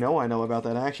myself. You know I know about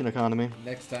that action economy.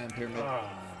 Next time, pyramid.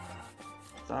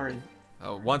 Sorry.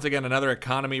 Oh, once again, another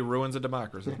economy ruins a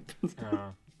democracy.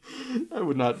 I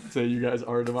would not say you guys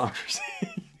are a democracy.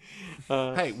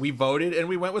 Hey, we voted and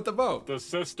we went with the vote. The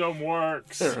system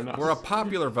works. Fair enough. We're a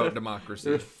popular vote They're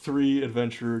democracy. 3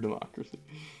 adventurer democracy.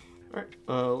 Alright,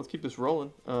 let's keep this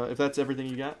rolling. If that's everything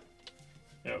you got.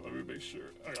 Yeah, let me make sure.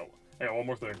 I got one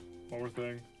more thing. One more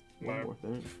thing. One more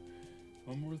thing.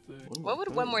 One more thing. What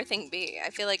would one more thing be? I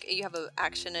feel like you have an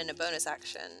action and a bonus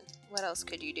action. What else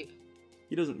could you do?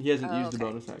 He hasn't Oh, used the okay.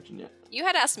 bonus action yet. You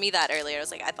had asked me that earlier. I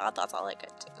was like, I thought that's all I could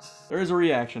do. There is a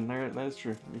reaction. That is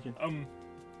true. You can...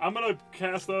 I'm gonna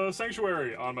cast a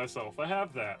Sanctuary on myself. I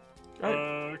have that.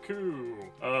 Cool.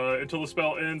 Until the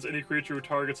spell ends, any creature who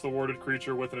targets the warded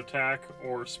creature with an attack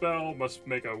or spell must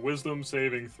make a Wisdom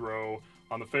saving throw.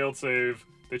 On the failed save,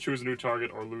 they choose a new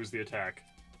target or lose the attack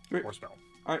or spell.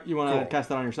 All right, you want to cast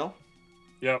that on yourself?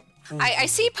 Yep. I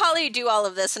see Polly do all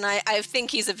of this, and I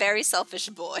think he's a very selfish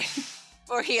boy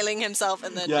for healing himself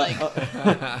and then,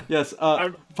 yes,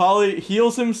 Polly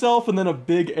heals himself, and then a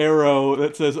big arrow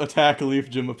that says attack Leaf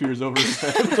Gym appears over his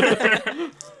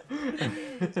head.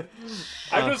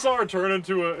 I just saw her turn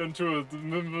into a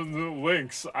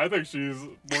lynx. I think she's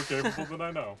more capable than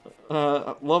I know.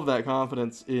 Love that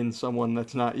confidence in someone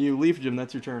that's not you. Leaf Gym,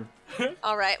 that's your turn.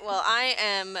 All right, well, I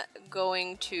am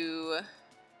going to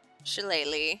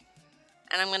Shillelagh,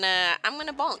 and I'm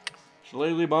gonna bonk.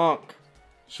 Shillelagh bonk.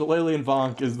 Shillelagh and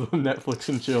bonk is the Netflix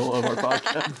and chill of our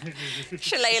podcast.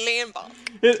 Shillelagh and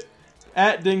bonk.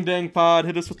 At Ding Dang Pod,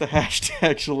 hit us with the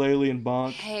hashtag Shillelagh and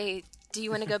bonk. Hey, do you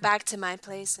want to go back to my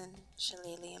place and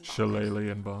Shillelagh and bonk?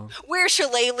 Shillelagh and bonk. We're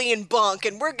Shillelagh and bonk,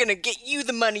 and we're gonna get you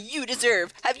the money you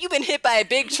deserve. Have you been hit by a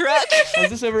big truck? Has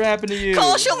this ever happened to you?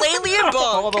 Call Shillelagh and bonk.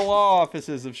 Call the law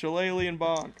offices of Shillelagh and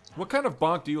bonk. What kind of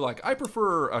bonk do you like? I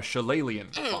prefer a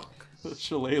Shillelaghlian bonk.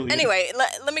 Shillelagh. Anyway,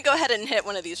 let me go ahead and hit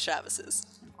one of these Travises.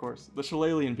 Of course. The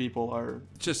Shillelaghlian people are...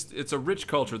 Just, it's a rich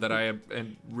culture that I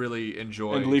really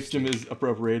enjoy. And Leaf Gym is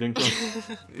appropriating from.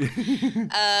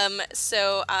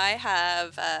 So I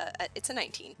have, it's a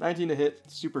 19. 19 to hit,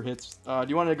 super hits. Do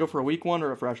you want to go for a weak one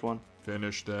or a fresh one?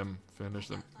 Finish them.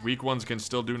 Weak ones can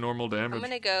still do normal damage. I'm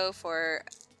gonna go for,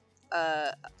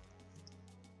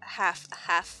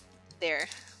 half there.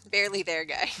 Barely there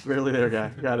guy. Barely there guy,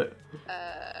 got it.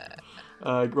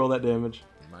 Roll that damage.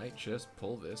 Might just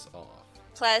pull this off.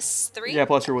 Plus 3? Yeah,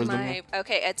 plus your wisdom.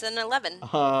 Okay, it's an 11.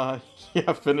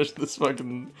 Yeah, finish this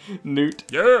fucking newt.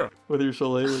 Yeah! With your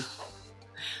Shillelagh.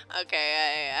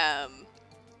 Okay,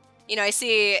 I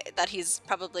see that he's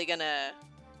probably gonna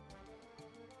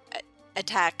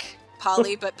attack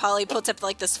Polly, but Polly puts up,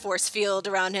 like, this force field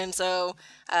around him, so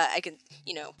I can,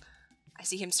 I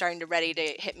see him starting to ready to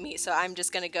hit me, so I'm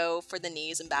just gonna go for the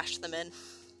knees and bash them in.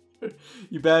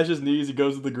 You bash his knees, he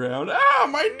goes to the ground. Ah,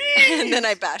 my knees! And then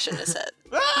I bash in his head.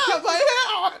 Ah,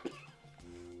 my head!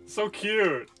 So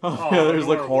cute. Oh, yeah, there's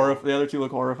like the other two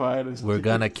look horrified. We're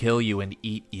gonna kill you and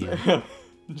eat you.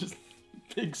 Just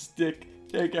big stick,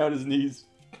 take out his knees,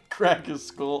 crack his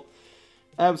skull.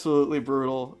 Absolutely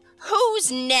brutal.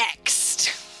 Who's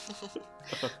next?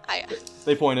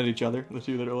 They point at each other, the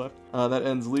two that are left. That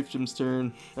ends Leaf Gym's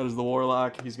turn. That is the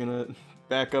Warlock. He's gonna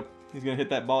back up. He's gonna hit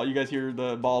that ball. You guys hear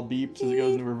the ball beeps as it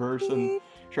goes into reverse and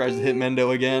tries to hit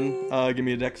Mendo again. Give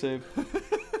me a dex save.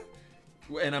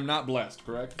 And I'm not blessed,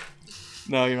 correct?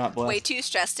 No, you're not blessed. Way too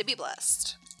stressed to be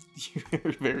blessed.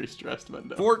 You're very stressed,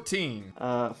 Mendo. 14.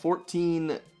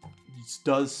 14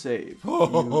 does save.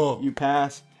 You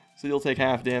pass, so you'll take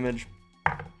half damage.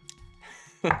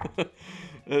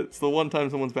 It's the one time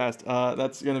someone's passed.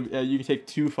 That's gonna be, you can take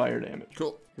 2 fire damage.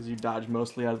 Cool. Because you dodge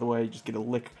mostly out of the way. You just get a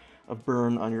lick of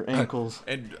burn on your ankles.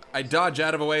 And I dodge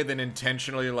out of a way, then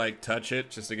intentionally touch it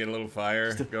just to get a little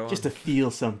fire going. Just to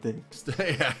feel something.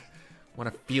 Yeah.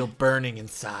 Want to feel burning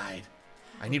inside.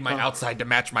 I need my outside to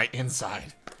match my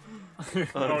inside.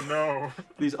 Oh no.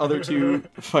 These other 2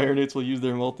 fire newts will use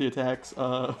their multi-attacks.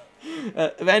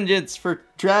 Vengeance for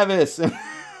Travis!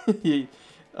 He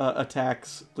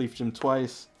attacks Leaf Gym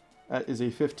twice. That is a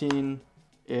 15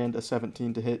 and a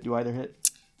 17 to hit. Do either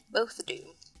hit? Both do.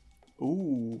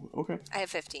 Ooh, okay. I have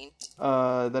 15.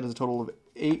 That is a total of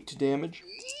 8 damage.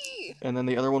 And then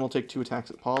the other one will take 2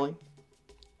 attacks at Polly.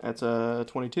 That's a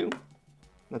 22.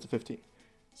 That's a 15.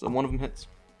 So one of them hits.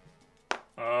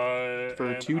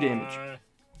 For 2 damage.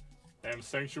 I am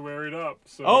sanctuaried up,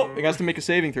 so... Oh, it has to make a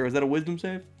saving throw. Is that a wisdom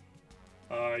save?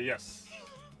 Yes.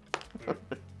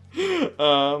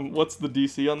 What's the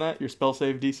DC on that? Your spell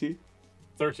save DC?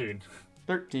 13.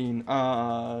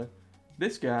 13.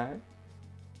 This guy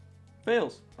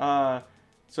fails.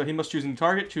 So he must choose a new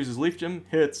target, chooses Leaf Gym,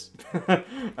 hits.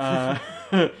 And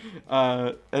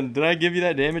did I give you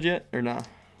that damage yet? Or nah?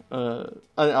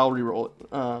 I'll re-roll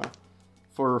it.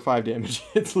 For 5 damage.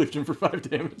 It's Leaf Gym for 5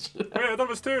 damage. Oh yeah, that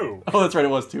was 2. Oh, that's right, it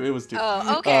was 2. It was 2.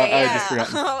 Oh, okay, I just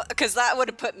forgot. Because that would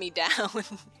have put me down.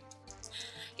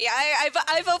 Yeah,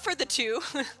 I vote for the 2.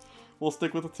 We'll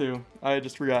stick with the 2. I had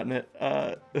just forgotten it.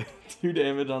 2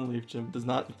 damage on Leaf Gym does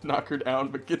not knock her down,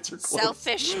 but gets her close.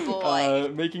 Selfish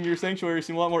boy. Making your sanctuary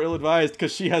seem a lot more ill-advised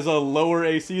because she has a lower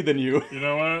AC than you. You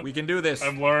know what? We can do this.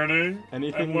 I'm learning.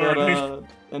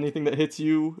 Anything that hits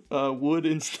you would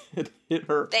instead hit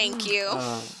her. Thank you.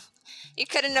 You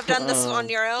couldn't have done this on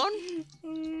your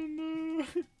own?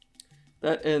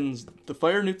 That ends the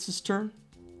Fire Newt's turn.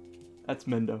 That's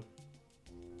Mendo.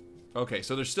 Okay,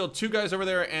 so there's still 2 guys over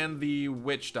there and the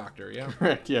witch doctor, yeah?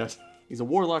 Correct, yes. He's a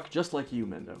warlock just like you,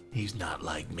 Mendo. He's not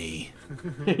like me.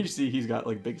 You see he's got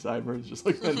like big sideburns just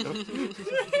like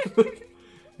Mendo.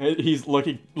 And he's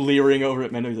looking, leering over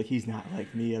at Mendo. He's like, he's not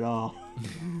like me at all.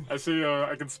 I see.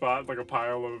 I can spot like a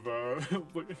pile of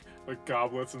like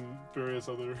goblets and various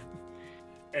other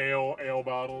ale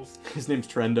bottles. His name's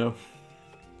Trendo.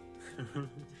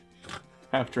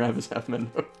 Half Travis, half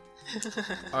Mendo.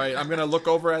 All right, I'm gonna look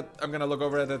over at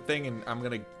that thing, and I'm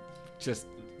gonna just.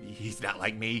 He's not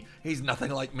like me. He's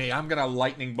nothing like me. I'm gonna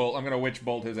lightning bolt. I'm gonna witch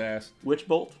bolt his ass. Witch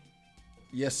bolt?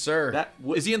 Yes, sir.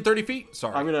 Is Is he in 30 feet?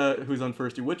 Sorry. Who's on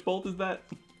first? Which bolt is that?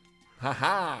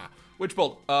 Haha. Witch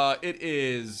bolt. It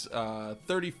is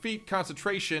 30 feet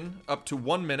concentration up to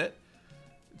 1 minute.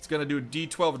 It's gonna do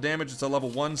D12 damage. It's a level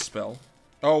 1 spell.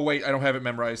 Oh wait, I don't have it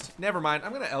memorized. Never mind.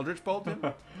 I'm gonna Eldritch Bolt him.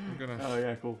 Oh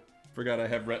yeah, cool. Forgot I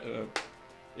have.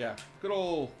 Yeah. Good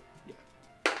old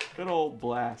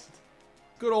blast.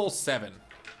 Good old 7.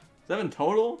 7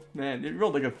 total? Man, you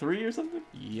rolled like a 3 or something?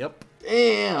 Yep.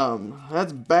 Damn,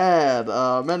 that's bad.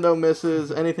 Mendo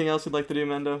misses. Anything else you'd like to do,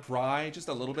 Mendo? Cry just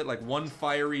a little bit, like one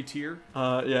fiery tear.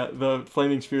 Yeah, the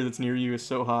flaming sphere that's near you is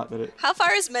so hot that it... How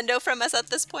far is Mendo from us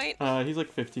at this point? He's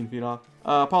like 15 feet off.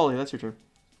 Polly, that's your turn.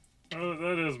 Oh,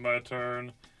 that is my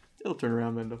turn. It'll turn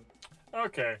around, Mendo.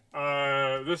 Okay.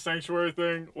 This sanctuary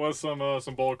thing was some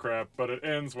bull crap, but it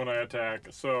ends when I attack.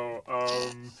 So,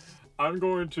 I'm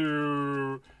going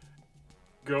to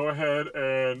go ahead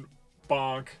and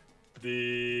bonk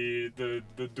the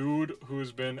dude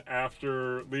who's been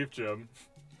after Leaf Gym,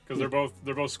 because they're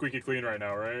both squeaky clean right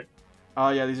now, right?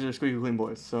 Yeah, these are squeaky clean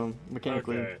boys, so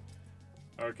mechanically.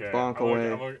 Okay. Bonk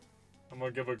away. I'm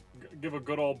gonna give a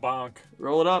good old bonk.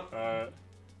 Roll it up.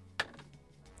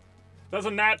 That's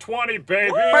a nat 20,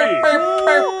 baby! Hey!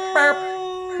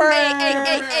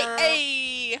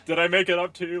 Did I make it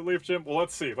up to you, Leaf Gym? Well,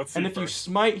 let's see. And if you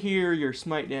smite here, your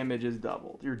smite damage is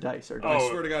doubled. Your dice are doubled. I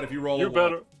swear to God, if you roll you a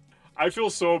better. one. I feel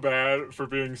so bad for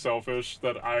being selfish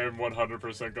that I am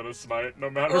 100% gonna smite no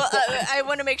matter Well, what. I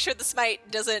want to make sure the smite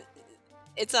doesn't...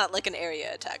 It's not like an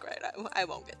area attack, right? I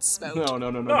won't get smoked. No.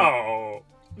 No.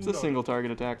 It's a single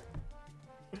target attack.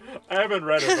 I haven't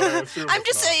read it, but I assume I'm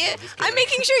just saying. I'm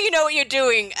making sure you know what you're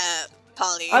doing,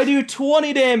 Polly. I do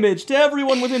 20 damage to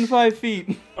everyone within 5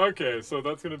 feet. Okay, so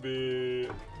that's gonna be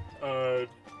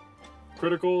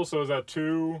critical. So is that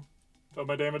 2 of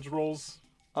my damage rolls?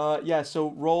 Yeah,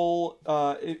 so roll,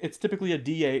 it's typically a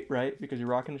D8, right? Because you're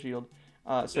rocking the shield.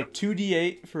 So Yep.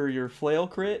 2d8 for your flail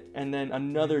crit, and then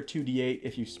another 2d8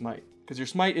 if you smite. Because your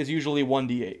smite is usually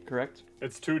 1d8, correct?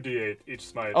 It's 2d8 each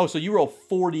smite. Oh, so you roll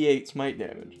 4d8 smite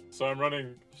damage. So I'm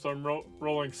rolling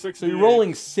 6. So you're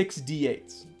rolling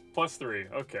 6d8s. plus 3.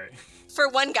 Okay. For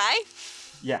one guy?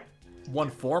 Yeah. One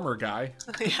former guy.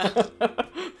 Yeah.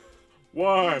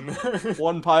 1.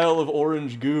 One pile of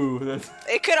orange goo. That's...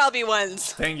 It could all be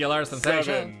ones. Angular sensation.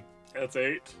 7. That's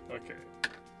 8. Okay.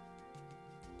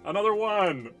 Another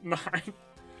 1. 9.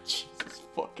 Jesus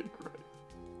fucking Christ.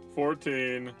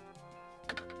 14.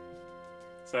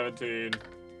 17.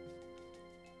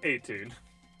 18.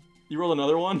 You roll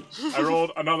another one? I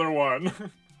rolled another 1.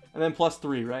 And then plus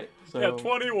 3, right? So Yeah,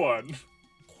 21.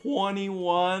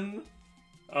 21?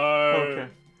 Okay.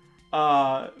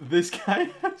 This guy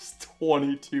has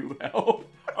 22 health.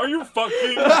 Are you fucking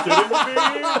kidding me?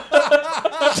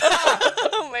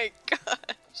 Oh my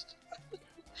gosh.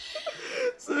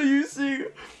 So you see,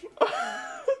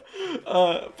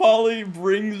 Polly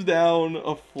brings down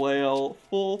a flail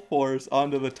full force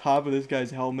onto the top of this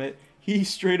guy's helmet. He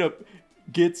straight up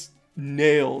gets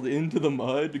nailed into the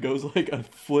mud, goes like a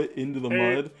foot into the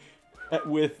mud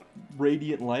with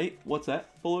radiant light. What's that,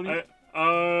 Polony?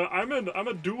 I'm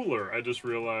a dueler, I just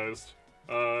realized.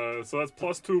 So that's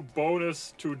plus 2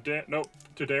 bonus to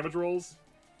damage rolls.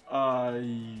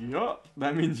 Yeah.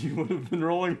 That means you would have been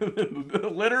rolling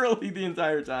literally the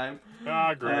entire time.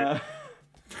 Ah, great.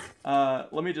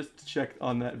 Let me just check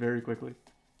on that very quickly.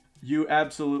 You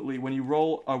absolutely, when you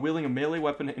roll, are wielding a melee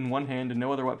weapon in one hand and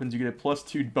no other weapons, you get a plus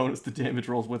 2 bonus to damage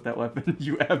rolls with that weapon.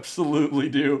 You absolutely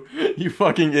do. You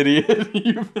fucking idiot.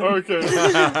 Okay.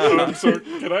 So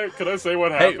can I say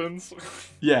what happens?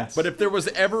 Yes. But if there was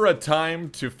ever a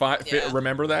time to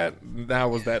remember that, now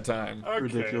was that time. Okay.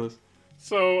 Ridiculous.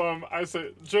 So I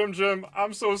say, Jim,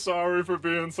 I'm so sorry for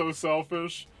being so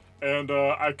selfish, and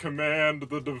I command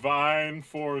the divine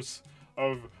force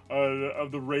of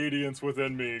the radiance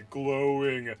within me,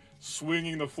 glowing,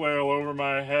 swinging the flail over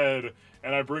my head,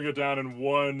 and I bring it down in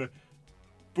one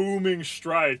booming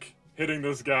strike, hitting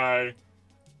this guy.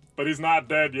 but he's not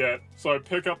dead yet. So I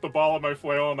pick up the ball of my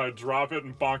flail and I drop it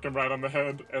and bonk him right on the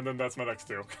head, and then that's my next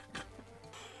 2.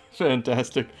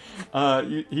 Fantastic.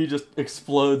 He just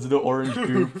explodes the orange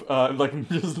goop. Like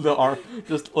just the arm,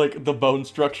 just like the bone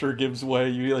structure gives way.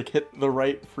 You like hit the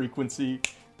right frequency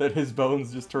that his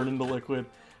bones just turn into liquid,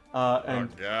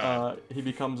 and he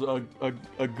becomes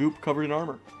a goop covered in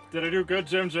armor. Did I do good,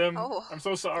 Jim? Oh. I'm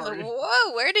so sorry.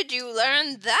 Whoa, where did you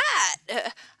learn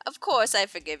that? Of course I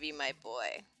forgive you, my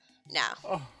boy. Now.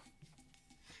 Oh.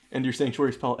 And your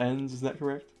sanctuary spell ends, is that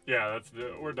correct? Yeah,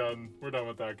 we're done. We're done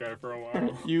with that guy for a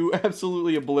while. You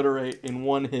absolutely obliterate in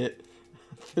one hit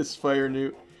this fire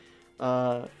newt,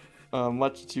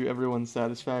 much to everyone's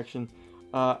satisfaction.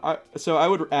 So I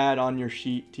would add on your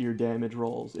sheet to your damage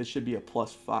rolls. It should be a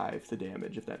 +5 to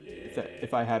damage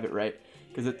if I have it right,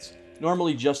 because it's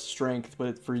normally just strength,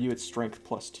 but for you it's strength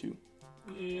 +2.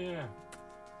 Yeah,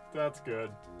 that's good.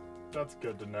 That's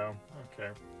good to know.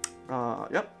 Okay.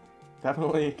 Yep.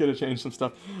 Definitely gonna change some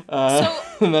stuff.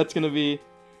 And that's gonna be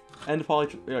end of poly.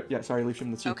 Yeah, sorry,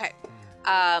 Leafsham, that's you. Okay.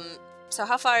 So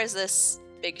how far is this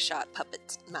big shot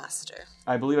puppet master?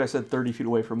 I believe I said 30 feet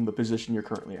away from the position you're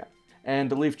currently at.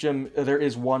 And Leaf Jim, there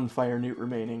is one fire newt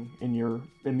remaining in your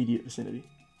immediate vicinity.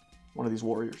 One of these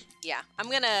warriors. Yeah,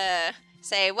 I'm gonna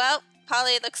say, well,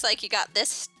 Polly, it looks like you got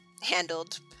this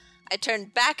handled. I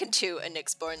turned back into a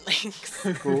Nyxborn Lynx.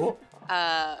 Cool.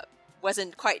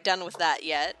 Wasn't quite done with that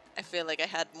yet. I feel like I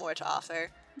had more to offer,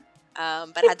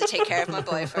 but had to take care of my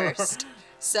boy first.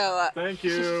 So thank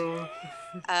you.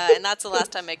 And that's the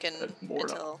last time I can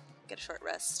until get a short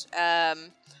rest.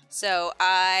 So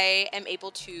I am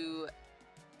able to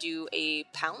do a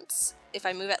pounce if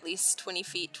I move at least 20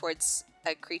 feet towards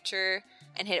a creature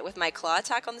and hit it with my claw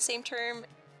attack on the same turn.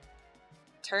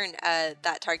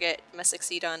 That target must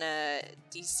succeed on a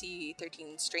DC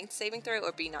 13 strength saving throw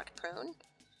or be knocked prone.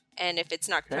 And if it's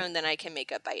knocked prone, then I can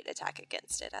make a bite attack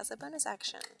against it as a bonus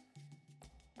action.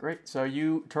 Great. So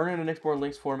you turn in a Nyxborn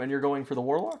Lynx form, and you're going for the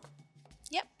Warlock?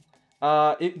 Yep.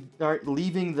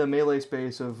 Leaving the melee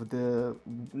space of the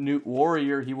Newt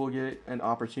Warrior, he will get an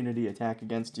opportunity attack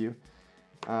against you.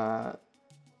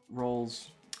 Rolls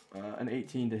an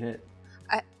 18 to hit.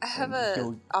 I have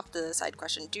a off-the-side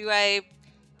question.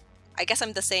 I guess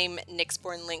I'm the same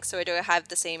Nyxborn Lynx, so do I have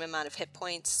the same amount of hit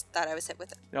points that I was hit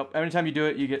with? Nope. Every time you do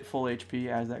it, you get full HP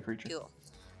as that creature. Cool.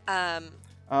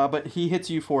 But he hits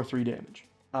you for 3 damage.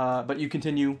 But you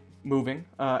continue moving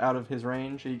out of his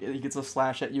range. He gets a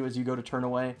slash at you as you go to turn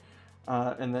away,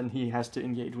 and then he has to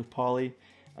engage with Polly,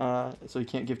 so he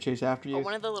can't give chase after you. Oh,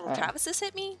 one of the little Travises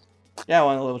hit me? Yeah,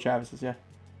 one of the little Travises, yeah.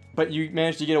 But you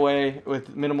managed to get away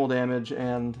with minimal damage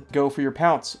and go for your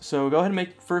pounce. So go ahead and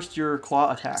make first your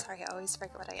claw attack. I'm sorry, I always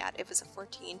forget what I add. It was a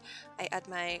 14. I add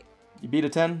my... You beat a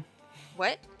 10?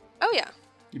 What? Oh, yeah.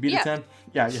 You beat a 10?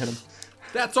 Yeah, you hit him.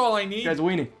 That's all I need. You guys a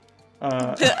weenie.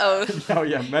 Oh. Oh,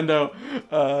 yeah, Mendo,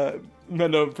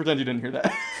 pretend you didn't hear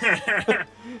that.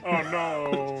 Oh,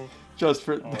 no. Just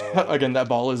for... Again, that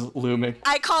ball is looming.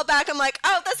 I call back, I'm like,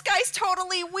 oh, this guy's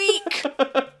totally weak.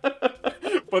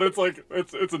 But it's like,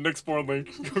 it's a Nyxborn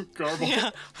Link garble.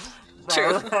 Yeah.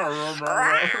 True.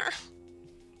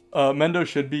 Mendo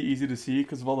should be easy to see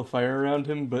because of all the fire around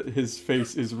him, but his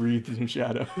face is wreathed in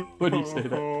shadow when you say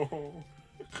that.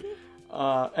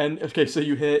 And okay, so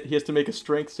you hit. He has to make a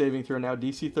strength saving throw now,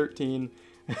 DC 13.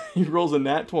 He rolls a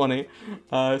nat 20,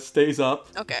 stays up.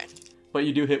 Okay. But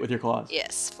you do hit with your claws.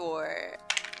 Yes, for...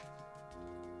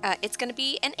 it's going to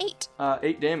be an 8.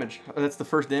 8 damage. That's the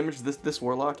first damage this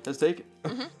warlock has taken.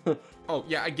 Mm-hmm. Oh,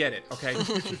 yeah, I get it. Okay.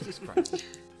 Jesus Christ.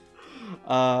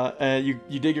 And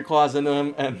you dig your claws into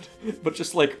him, but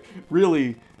just like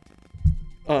really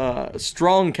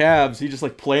strong calves, he just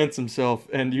like plants himself,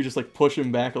 and you just like push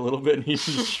him back a little bit, and he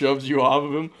just shoves you off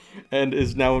of him, and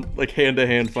is now like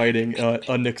hand-to-hand fighting a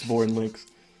Nyxborn Lynx.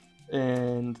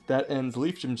 And that ends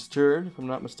Leafjim's turn, if I'm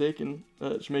not mistaken,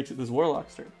 which makes it this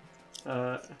warlock's turn.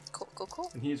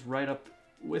 Cool. And he's right up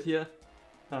with you.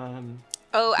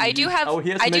 I do have.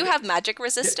 I do have magic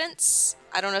resistance.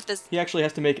 Yeah. I don't know if this. He actually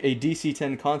has to make a DC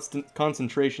 10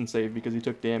 concentration save because he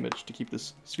took damage to keep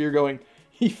this sphere going.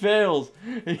 He fails.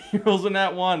 He rolls a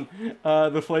nat 1.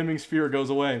 The flaming sphere goes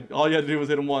away. All you had to do was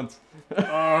hit him once.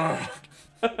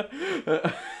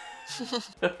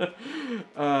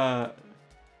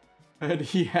 And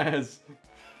he has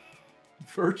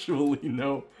virtually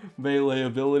no melee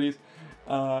abilities.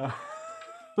 Damn.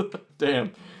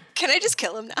 Can I just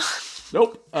kill him now?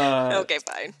 Nope. Okay,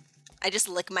 fine. I just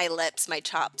lick my lips, my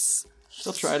chops.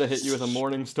 He'll try to hit you with a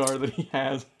morning star that he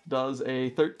has. Does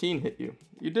a 13 hit you?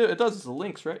 You do. It does. It's a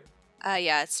lynx, right?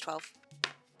 Yeah, it's 12.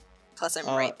 Plus, I'm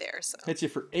right there, so. Hits you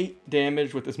for 8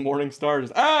 damage with this Morning Star.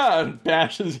 Just, and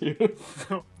bashes you.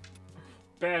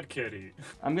 Bad kitty.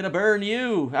 I'm gonna burn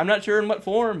you. I'm not sure in what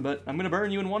form, but I'm gonna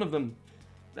burn you in one of them.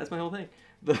 That's my whole thing.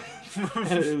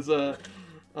 It is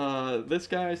this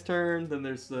guy's turn. Then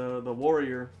there's the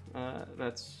warrior.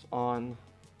 That's on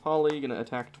Polly. Gonna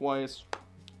attack twice.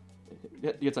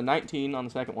 Gets a 19 on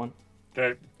the second one.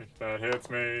 Okay, that hits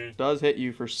me. Does hit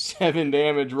you for 7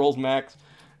 damage. Rolls max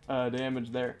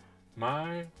damage there.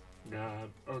 My God.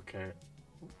 Okay.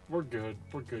 We're good.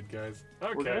 We're good, guys.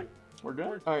 Okay. We're good? We're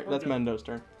good? Alright, that's good. Mendo's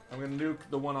turn. I'm gonna nuke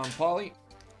the one on Polly.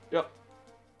 Yep.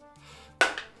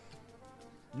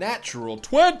 Natural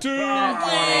 20!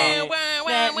 Nat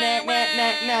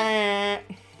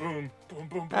 20. Boom, boom,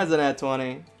 boom, That's a nat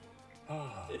 20.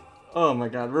 Oh my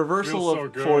god. Reversal Feels so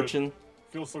of good. fortune.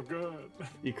 Feels so good.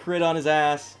 You crit on his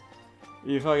ass.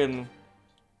 You fucking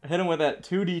hit him with that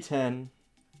 2d10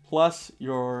 plus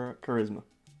your charisma.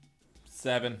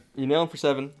 7. You nail him for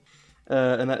 7.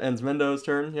 And that ends Mendo's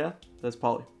turn, yeah? That's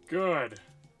Polly. Good.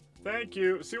 Thank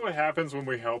you. See what happens when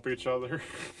we help each other?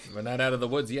 We're not out of the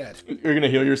woods yet. You're gonna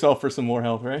heal yourself for some more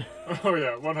health, right? Oh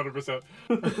yeah,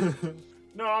 100%.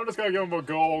 No, I'm just gonna give him a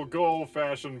good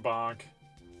old-fashioned bonk.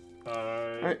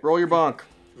 Alright, roll your bonk.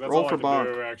 That's Roll all for I can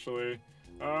bonk. do, actually.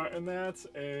 And that's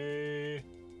a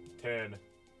 10.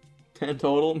 10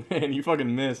 total? Man, you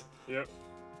fucking miss. Yep.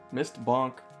 Missed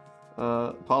bonk.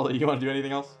 Polly, you wanna do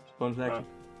anything else? Bonus action.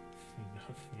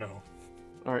 No.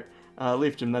 Alright.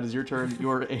 Leaf Jim, that is your turn.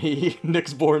 You're a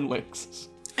Nyxborn Lynx.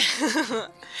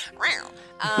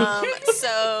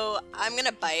 So I'm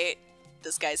gonna bite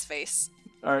this guy's face.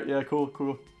 Alright, yeah, cool.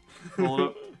 Roll it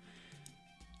up.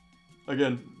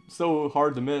 Again, so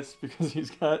hard to miss because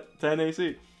he's got 10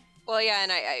 AC. Well, yeah,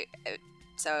 and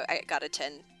so I got a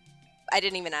 10. I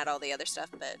didn't even add all the other stuff,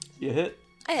 but You hit.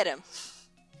 I hit him.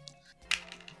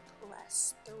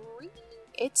 Plus 3.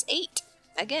 It's 8.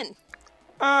 Again.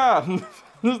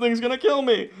 This thing's gonna kill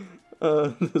me.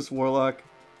 This warlock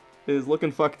is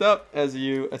looking fucked up as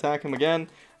you attack him again.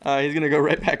 He's gonna go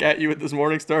right back at you with this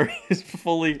Morning Star. He's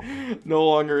fully no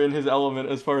longer in his element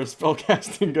as far as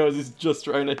spellcasting goes. He's just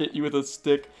trying to hit you with a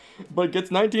stick, but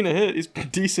gets 19 to hit. He's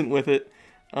decent with it.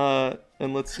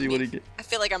 And let's see what he gets. I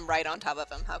feel like I'm right on top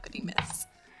of him. How could he miss?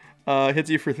 Hits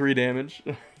you for 3 damage.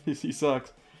 He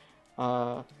sucks.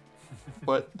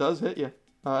 But does hit you.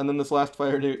 And then this last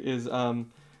fire is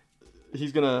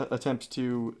he's gonna attempt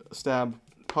to stab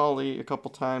Polly a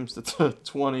couple times. It's a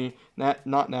 20, not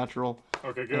natural.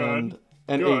 Okay, good.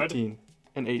 And Good. 18.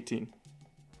 And 18.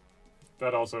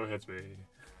 That also hits me.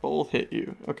 Both hit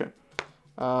you. Okay.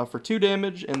 For 2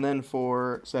 damage and then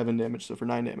for 7 damage, so for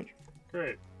 9 damage.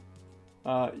 Great.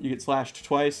 You get slashed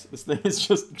twice. This thing is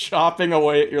just chopping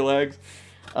away at your legs.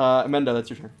 Mendo,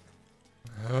 that's your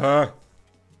turn.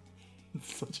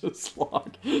 Such a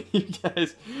slog. You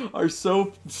guys are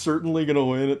so certainly gonna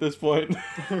win at this point.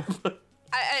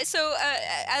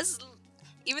 As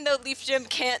even though Leaf Jim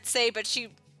can't say, but she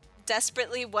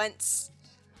desperately wants.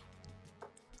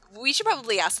 We should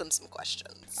probably ask them some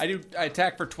questions. I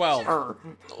attack for 12.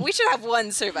 We should have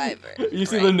one survivor. You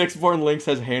see right? the Nyxborn Lynx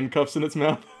has handcuffs in its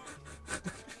mouth.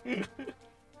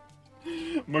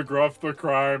 McGruff the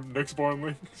crime, Nyxborn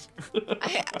Lynx.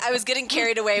 I was getting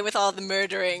carried away with all the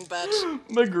murdering, but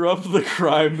McGruff the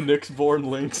crime, Nyxborn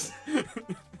Lynx.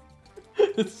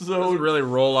 It's so Doesn't really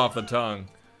roll off the tongue.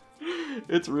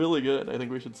 It's really good. I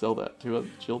think we should sell that to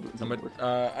children's.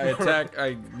 I attack.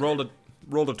 I rolled a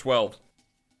 12.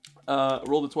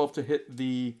 Rolled a 12 to hit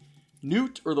the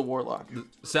newt or the warlock.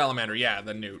 Salamander, yeah,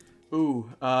 the newt. Ooh,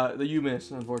 you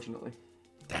miss, unfortunately.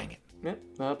 Dang it.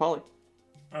 Yeah, Polly.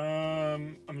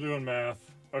 I'm doing math.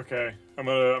 Okay, I'm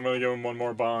gonna give him one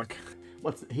more bonk.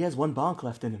 He has 1 bonk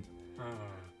left in him.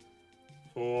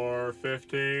 For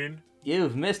 15.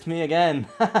 You've missed me again.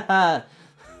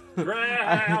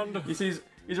 Grand. You see,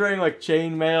 he's wearing like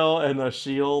chainmail and a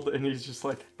shield, and he's just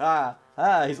like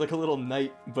he's like a little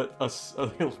knight, but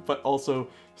but also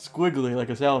squiggly like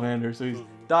a salamander. So he's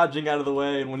dodging out of the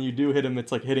way, and when you do hit him,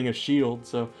 it's like hitting a shield.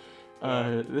 So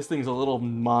this thing's a little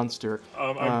monster.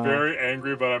 I'm very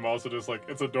angry, but I'm also just like,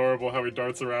 it's adorable how he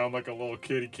darts around like a little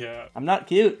kitty cat. I'm not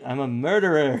cute. I'm a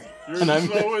murderer. You're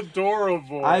so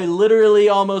adorable. I literally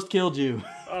almost killed you.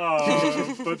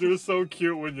 Oh, but you're so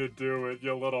cute when you do it,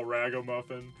 you little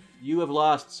ragamuffin. You have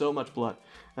lost so much blood.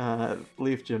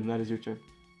 Leaf Jim, that is your turn.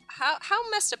 how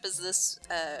messed up is this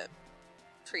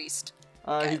priest?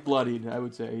 He's bloodied, I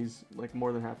would say. He's like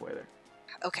more than halfway there.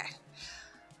 Okay.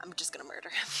 I'm just gonna murder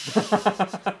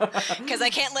him. Because I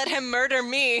can't let him murder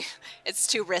me. It's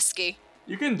too risky.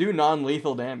 You can do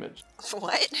non-lethal damage.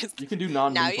 What? You can do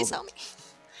non-lethal Now you damage. tell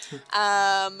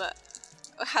me.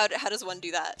 How does one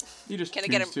do that? You just Can I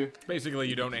choose get him? to. Basically,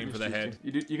 you don't aim for the Choose head.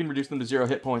 to. You can reduce them to 0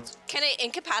 hit points. Can I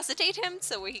incapacitate him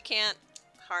so he can't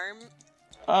harm?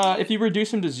 If you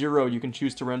reduce him to 0, you can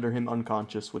choose to render him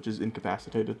unconscious, which is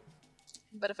incapacitated.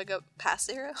 But if I go past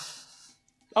 0?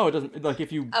 Oh, it doesn't. Like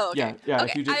if you. Oh, okay. Yeah.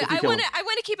 Okay. If you I kill want him. to. I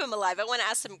want to keep him alive. I want to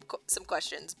ask some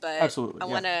questions, but Absolutely, I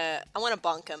want to. I want to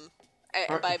bonk him.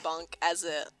 Alright. By bonk as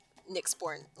a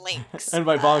Nyxborn lynx. And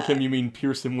by bonk him, you mean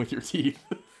pierce him with your teeth.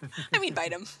 I mean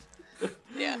bite him.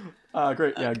 Yeah.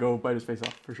 Great. Yeah, go bite his face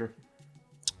off for sure.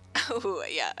 Oh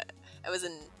yeah. I was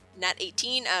in Nat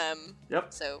 18.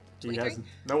 Yep. So He 23. has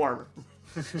no armor.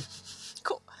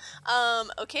 Cool.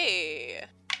 Okay.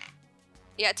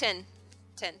 Yeah, 10.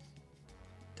 10.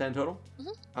 10 total?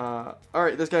 Mm-hmm.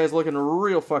 Alright, this guy is looking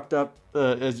real fucked up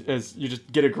as you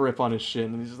just get a grip on his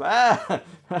shin. And he's just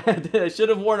I should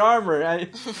have worn armor.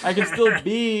 I can still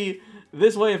be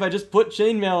this way if I just put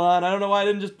chainmail on. I don't know why I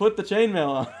didn't just put the chainmail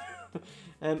on.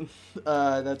 And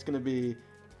that's going to be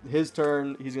his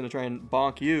turn. He's going to try and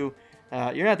bonk you.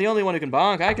 You're not the only one who can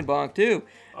bonk. I can bonk too.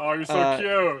 Oh, you're so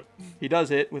cute. He does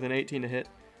hit with an 18 to hit.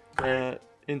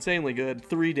 Insanely good.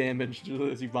 3 damage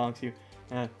as he bonks you.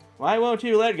 Why won't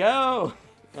you let go?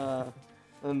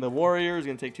 And the warrior is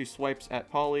going to take 2 swipes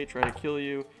at Polly, try to kill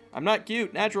you. I'm not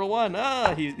cute. Natural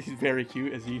 1. He's very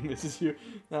cute as he misses you.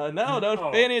 No,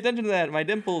 don't pay any attention to that. My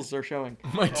dimples are showing.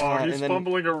 He's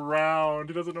fumbling around.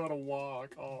 He doesn't know how to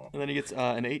walk. Oh. And then he gets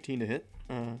an 18 to hit.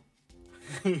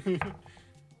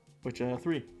 Which,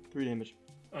 3 damage.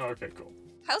 Oh, okay, cool.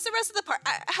 How's the rest of the part?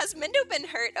 Has Mendo been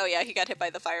hurt? Oh yeah, he got hit by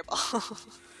the fireball.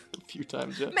 A few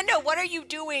times, yeah. Mendo, what are you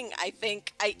doing? I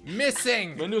think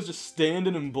Missing! Mendo's just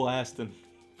standing and blasting.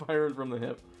 Firing from the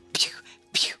hip. Pew,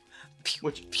 pew, pew,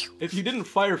 Which, pew. if you didn't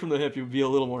fire from the hip, you would be a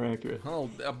little more accurate. Oh,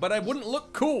 but I wouldn't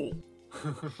look cool.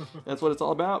 That's what it's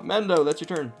all about. Mendo, that's your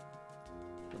turn.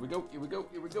 Here we go,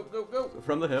 go.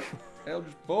 From the hip.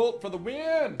 Eldritch Bolt for the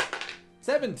win!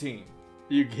 17.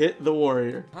 You hit the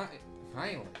warrior.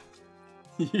 Finally.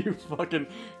 You fucking...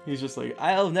 He's just like,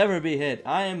 I'll never be hit.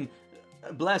 I am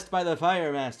blessed by the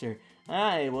Fire Master.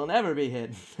 I will never be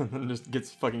hit. And then just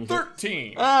gets fucking hit.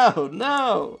 13. Oh,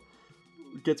 no!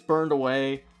 Gets burned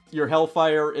away. Your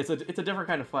Hellfire, it's a different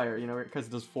kind of fire, you know, because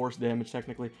it does force damage,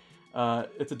 technically.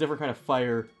 It's a different kind of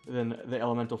fire than the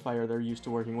elemental fire they're used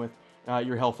to working with.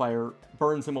 Your Hellfire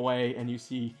burns him away, and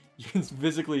you can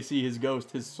physically see his ghost,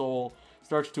 his soul,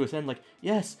 starts to ascend like,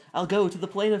 yes, I'll go to the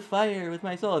plane of fire with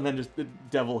my soul. And then just the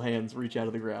devil hands reach out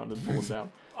of the ground and pull him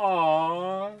down.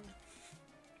 Aww. I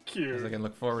Cute. can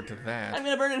look forward to that. I'm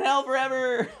gonna burn in hell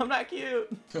forever. I'm not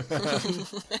cute.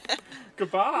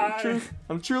 Goodbye.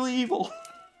 I'm truly evil.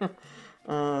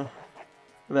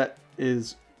 That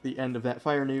is the end of that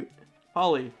fire newt.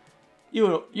 Holly,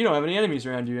 you don't have any enemies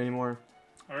around you anymore.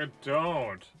 I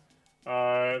don't.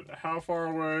 How far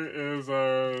away is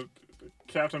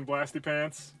Captain Blasty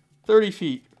Pants? 30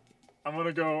 feet. I'm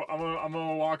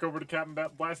gonna walk over to Captain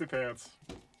Blasty Pants.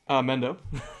 Mendo.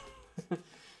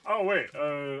 Oh wait,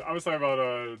 I was talking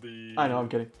about the. I know, I'm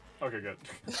kidding. Okay, good.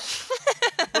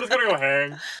 I'm just gonna go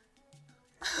hang.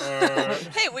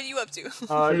 Hey, what are you up to?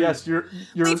 Yes, you're.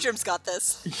 Leaf Germ's got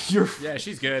this. Yeah,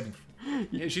 she's good.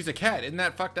 Yeah, she's a cat. Isn't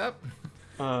that fucked up?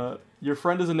 Your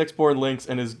friend is a Nyxborn lynx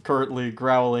and is currently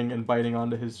growling and biting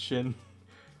onto his shin.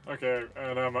 Okay,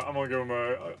 and I'm gonna give him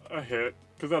a hit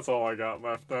because that's all I got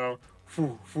left now.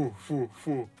 Foo, foo, foo,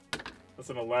 foo.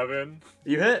 That's an 11.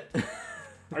 You hit.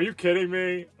 Are you kidding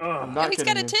me? I'm Oh, not he's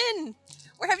got a kidding you. 10.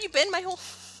 Where have you been my whole...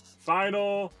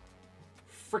 Final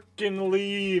frickin'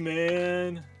 Lee,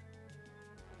 man.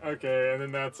 Okay, and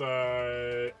then that's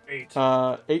 8.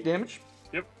 8 damage.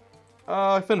 Yep.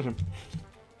 Finish him.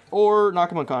 Or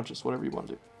knock him unconscious, whatever you want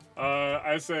to do.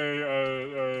 I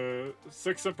say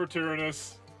Six Semper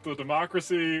Tyrannis. The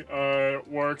democracy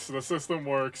works. The system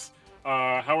works.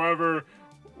 However,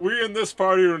 we in this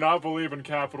party do not believe in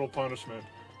capital punishment.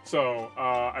 So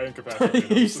I incapacitate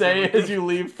him. You say as you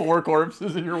leave 4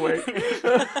 corpses in your wake.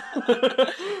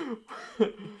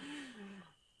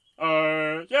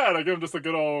 Yeah, and I give him just a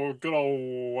good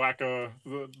old whack of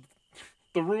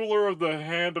the ruler of the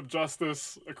hand of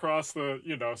justice across the,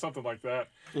 something like that.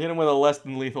 You hit him with a less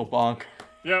than lethal bonk.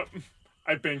 Yep,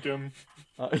 I bink him.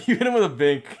 You hit him with a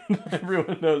bink.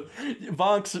 Everyone knows.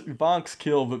 Bonks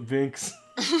kill, but binks.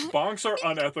 Bonks are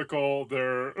unethical.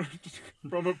 They're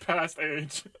from a past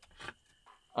age.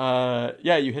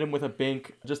 Yeah, you hit him with a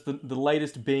bink. Just the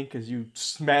lightest bink as you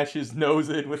smash his nose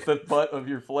in with the butt of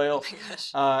your flail. Oh my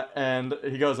gosh. And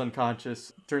he goes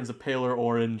unconscious, turns a paler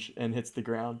orange, and hits the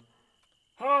ground.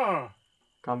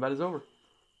 Combat is over.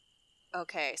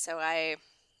 Okay, so I'm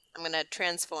gonna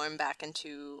transform back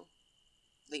into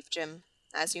Leaf Gem.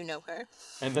 as you know her.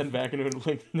 And then back into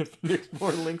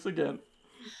more links again.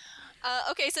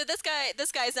 Okay, so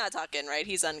this guy's not talking, right?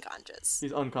 He's unconscious.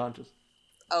 He's unconscious.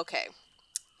 Okay,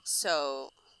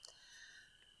 so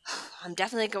I'm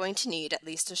definitely going to need at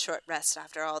least a short rest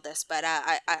after all this, but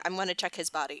I'm going to check his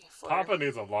body. Papa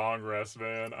needs a long rest,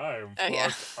 man. I am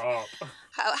fucked up.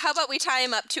 How about we tie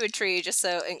him up to a tree just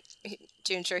so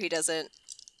to ensure he doesn't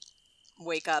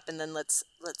wake up, and then let's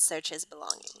search his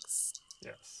belongings.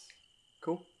 Yes.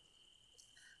 Cool.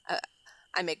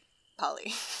 I make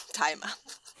Polly tie him up.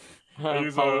 I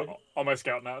use all my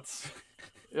scout nuts.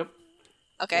 Yep.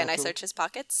 Okay, and I search his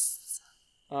pockets.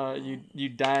 You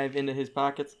dive into his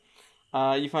pockets.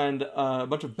 You find a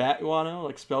bunch of bat guano,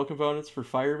 like spell components for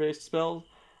fire-based spells.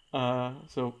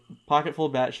 So pocket full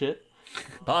of bat shit.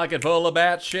 Pocket full of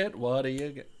bat shit. What do you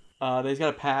get? He's got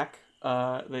a pack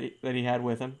that he had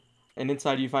with him, and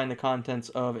inside you find the contents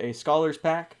of a scholar's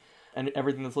pack and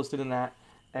everything that's listed in that,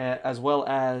 as well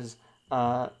as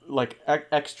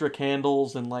extra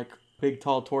candles and like big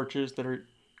tall torches that are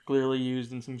clearly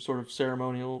used in some sort of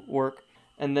ceremonial work.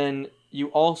 And then you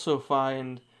also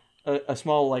find a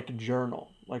small like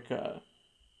journal, like a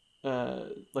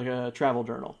travel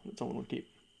journal that someone would keep.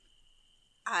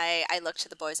 I look to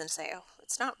the boys and say, "Oh,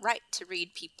 it's not right to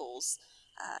read people's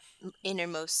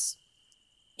innermost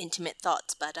intimate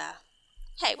thoughts, but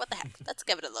hey, what the heck? Let's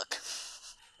give it a look."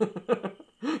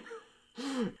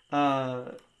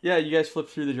 Yeah, you guys flip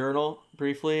through the journal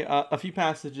briefly. A few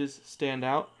passages stand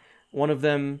out. One of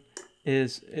them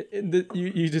is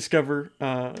you discover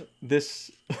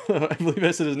this. I believe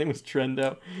I said his name was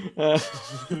Trendo.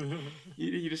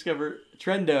 You discover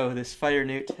Trendo, this fire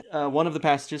newt. One of the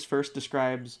passages first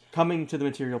describes coming to the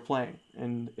material plane,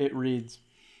 and it reads,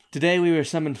 "Today we were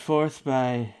summoned forth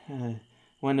by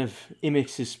one of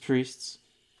Imix's priests.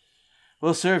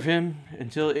 We'll serve him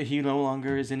until he no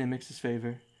longer is in Imix's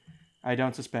favor. I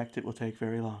don't suspect it will take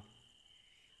very long."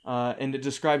 And it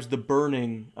describes the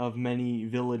burning of many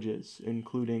villages,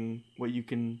 including what you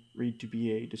can read to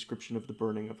be a description of the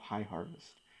burning of High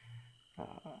Harvest.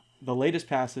 The latest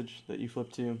passage that you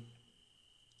flip to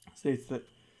states that,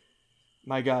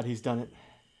 "My God, he's done it.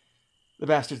 The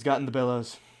bastard's gotten the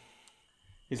billows.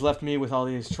 He's left me with all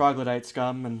these troglodyte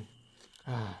scum, and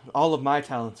all of my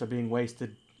talents are being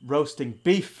wasted roasting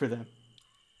beef for them.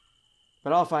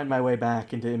 But I'll find my way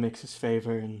back into Imix's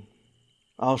favor, and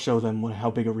I'll show them how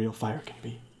big a real fire can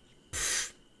be."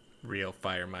 Real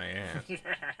fire my ass.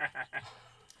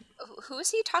 Who is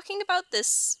he talking about?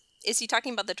 Is he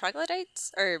talking about the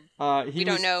troglodytes? Or we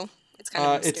don't know? It's kind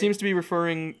of it seems to be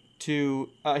referring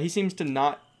to... he seems to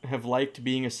not have liked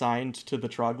being assigned to the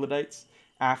troglodytes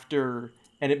after...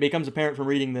 And it becomes apparent from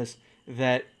reading this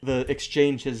that the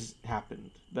exchange has happened.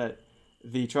 That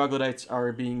the troglodytes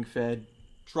are being fed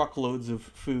truckloads of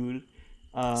food.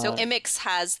 So Imix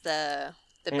has the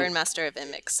Burnmaster of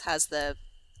Imix has the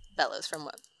bellows from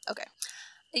what? Okay.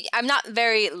 I'm not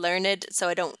very learned, so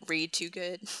I don't read too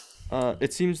good.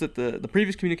 It seems that the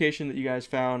previous communication that you guys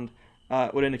found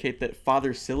would indicate that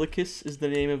Father Silicus is the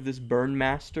name of this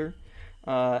Burnmaster,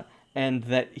 and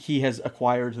that he has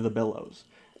acquired the bellows.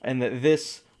 And that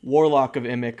this warlock of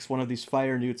Imix, one of these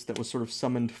fire newts that was sort of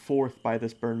summoned forth by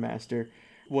this Burnmaster,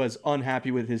 was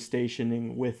unhappy with his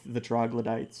stationing with the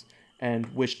troglodytes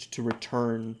and wished to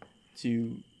return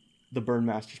to the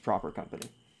Burnmaster's proper company.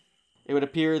 It would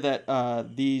appear that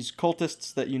these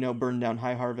cultists that you know burned down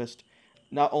High Harvest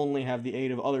not only have the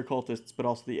aid of other cultists, but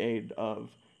also the aid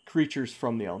of creatures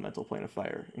from the elemental plane of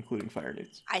fire, including fire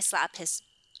newts. I slap his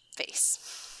face.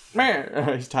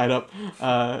 He's tied up. He's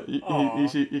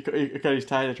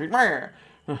tied to a tree.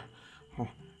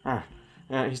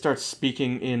 He starts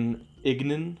speaking in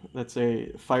Ignan. That's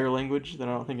a fire language that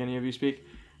I don't think any of you speak.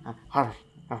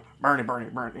 Bernie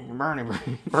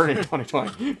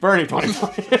 2020. Bernie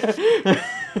 2020.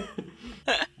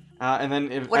 And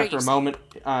then after a moment,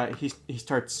 he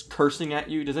starts cursing at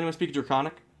you. Does anyone speak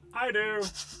Draconic? I do.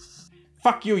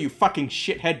 Fuck you, you fucking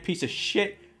shithead piece of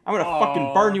shit. I'm gonna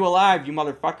fucking burn you alive, you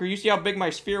motherfucker. You see how big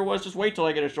my sphere was? Just wait till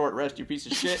I get a short rest, you piece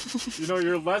of shit. You know,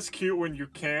 you're less cute when you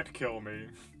can't kill me.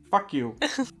 Fuck you.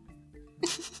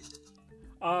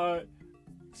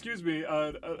 Excuse me,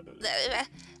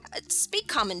 Speak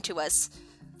common to us.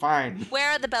 Fine.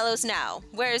 Where are the bellows now?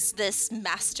 Where's this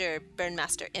Burnmaster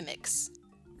Imix?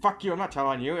 Fuck you, I'm not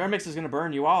telling you. Imix is gonna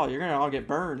burn you all. You're gonna all get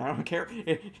burned. I don't care.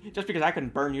 Just because I can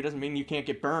burn you doesn't mean you can't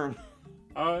get burned.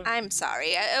 I'm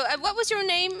sorry. What was your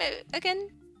name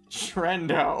again?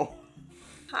 Trendo.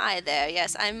 Hi there.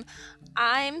 Yes, I'm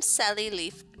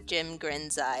Sally Jim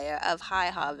Grinzire of High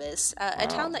Harvest, a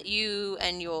town that you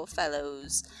and your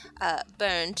fellows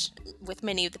burned with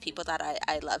many of the people that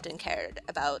I loved and cared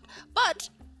about. But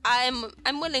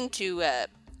I'm willing to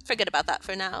forget about that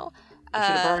for now. I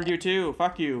should have burned you too.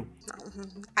 Fuck you.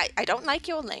 I don't like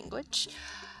your language.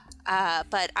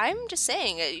 But I'm just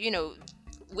saying,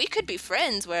 we could be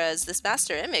friends, whereas this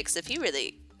Master Imix, if he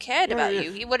really cared about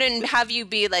you, he wouldn't have you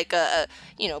be like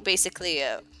basically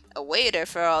a waiter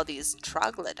for all these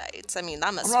troglodytes. I mean,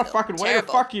 that must I'm not a fucking waiter.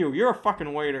 terrible. Fuck you. You're a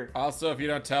fucking waiter. Also, if you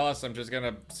don't tell us, I'm just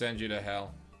gonna send you to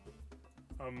hell.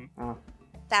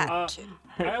 That too.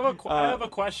 I have a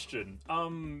question.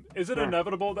 Is it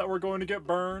inevitable that we're going to get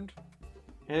burned?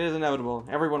 It is inevitable.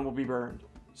 Everyone will be burned.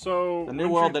 So The new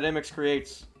world that Imix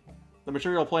creates, the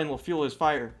material plane will fuel his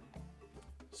fire.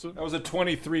 So That was a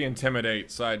 23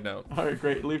 intimidate, side note. Alright,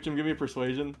 great. Leaf Jim, give me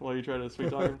persuasion while you try to sweet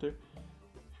talk him too.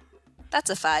 That's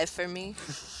a 5 for me.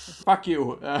 Fuck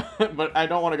you. But I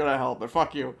don't want to go to hell, but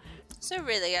fuck you. So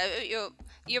really,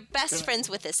 you're best friends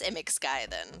with this Imix guy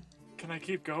then? can I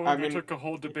keep going? I I mean- took a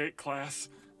whole debate class.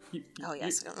 Oh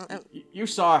yes. You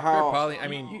saw Here, how... Polly, I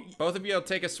mean, both of you will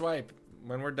take a swipe.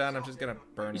 When we're done, I'm just gonna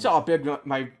burn You him. saw how big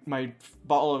my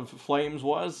ball of flames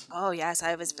was? Oh yes,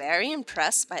 I was very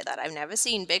impressed by that. I've never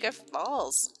seen bigger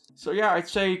balls. So yeah, I'd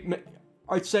say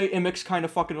Imix kind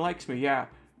of fucking likes me, yeah.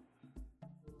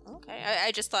 Okay,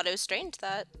 I just thought it was strange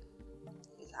that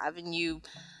having you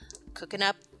cooking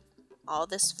up all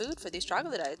this food for these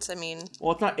troglodytes. I mean,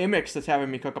 Well, it's not Imix that's having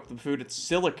me cook up the food, it's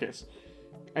Silicus.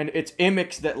 And it's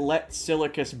Imix that let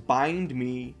Silicus bind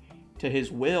me to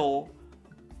his will.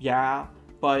 Yeah,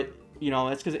 but,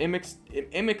 that's because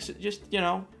Imix just,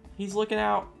 he's looking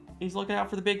out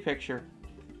for the big picture.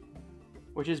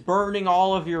 Which is burning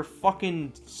all of your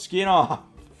fucking skin off.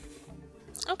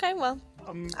 okay, well,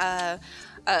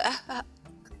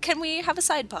 can we have a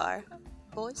sidebar,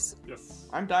 boys? Yes.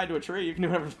 I'm tied to a tree, you can do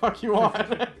whatever the fuck you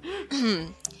want.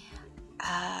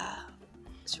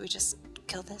 Should we just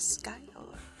kill this guy or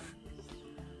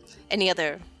any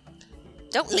other?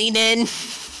 Don't lean in.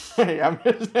 Hey,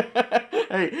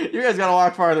 hey, you guys gotta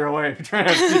walk farther away. I'm trying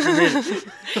to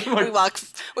speak for me.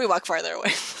 we walk farther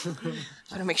away. I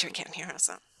want to make sure he can't hear us.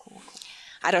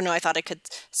 I don't know. I thought I could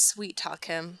sweet talk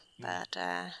him, but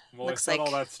Well, looks I said like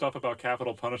all that stuff about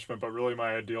capital punishment, but really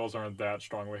my ideals aren't that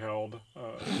strongly held.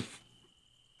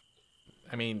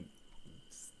 I mean,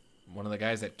 one of the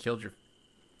guys that killed your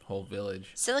whole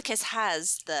village. Silicus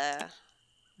has the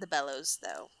bellows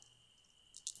though.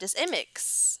 Does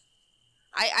Imix?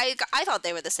 I thought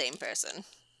they were the same person.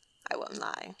 I won't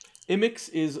lie. Imix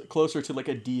is closer to like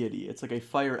a deity. It's like a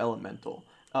fire elemental.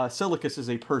 Silicus is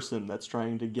a person that's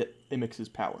trying to get Imix's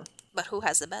power. But who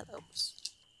has the bellows?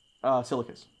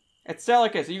 Silicus. It's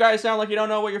Silicus. You guys sound like you don't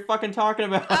know what you're fucking talking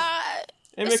about.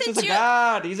 Imix since is a you're-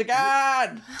 god. He's a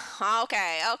god.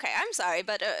 Okay. I'm sorry,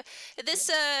 but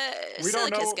this We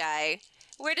don't Silicus know- guy,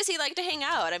 where does he like to hang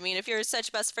out? I mean, if you're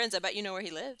such best friends, I bet you know where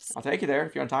he lives. I'll take you there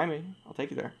if you untie me. I'll take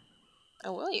you there.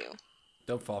 Oh, will you?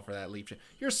 Don't fall for that leap.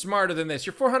 You're smarter than this.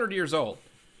 You're 400 years old.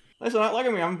 Listen, look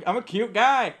at me. I'm a cute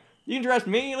guy. You can trust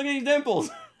me. Look at these dimples.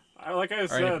 Like I All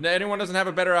said, right, if anyone doesn't have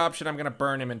a better option, I'm gonna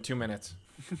burn him in 2 minutes.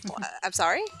 I'm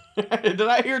sorry? Did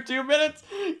I hear 2 minutes?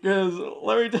 Because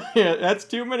let me tell you, that's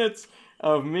 2 minutes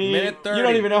of me. Minute 30. You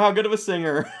don't even know how good of a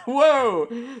singer. Whoa!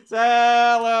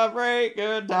 Celebrate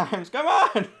good times. Come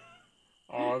on.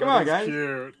 oh, Come on, that is guys.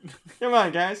 cute. Come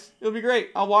on, guys. It'll be great.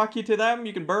 I'll walk you to them.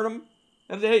 You can burn them.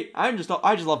 And hey, I just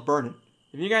love burning.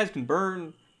 If you guys can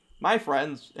burn my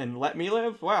friends and let me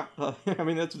live, wow. I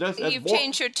mean, that's You've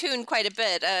changed your tune quite a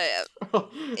bit.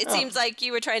 It seems like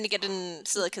you were trying to get in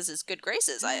Silicus's good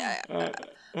graces. I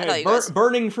thought you guys...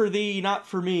 burning for thee, not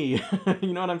for me.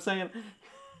 You know what I'm saying?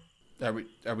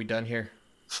 Are we done here?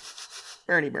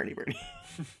 Bernie.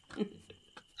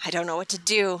 I don't know what to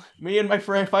do. Me and my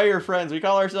fire friends, we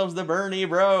call ourselves the Bernie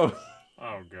Bros.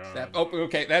 Oh god.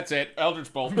 Okay, that's it.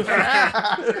 Eldritch Bolt.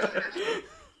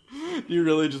 You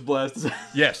really just blasted.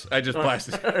 Yes, I just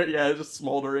blasted. Yeah, just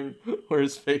smoldering where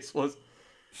his face was.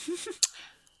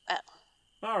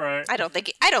 All right. I don't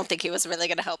think he was really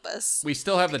going to help us. We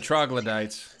still have the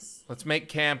troglodytes. Let's make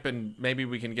camp and maybe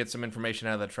we can get some information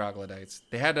out of the troglodytes.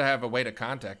 They had to have a way to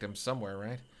contact him somewhere,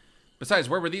 right? Besides,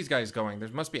 where were these guys going? There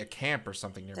must be a camp or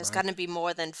something nearby. There's got to be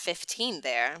more than 15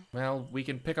 there. Well, we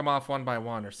can pick them off one by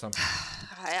one or something.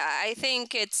 I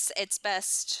think it's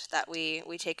best that we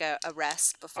take a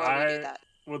rest before we do that.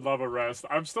 Would love a rest.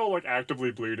 I'm still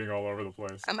actively bleeding all over the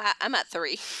place. I'm at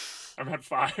 3. I'm at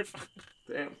 5.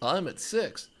 Damn. I'm at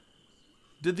 6.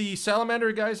 Did the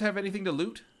salamander guys have anything to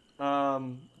loot?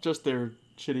 Just their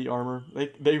shitty armor.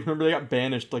 They remember they got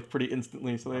banished like pretty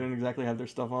instantly, so they didn't exactly have their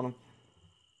stuff on them.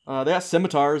 They got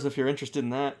scimitars if you're interested in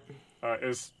that.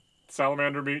 Is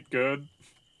salamander meat good?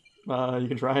 You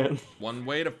can try it. One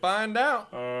way to find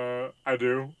out. I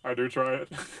do try it.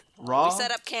 Raw. We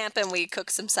set up camp and we cook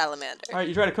some salamander. All right,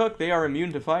 you try to cook. They are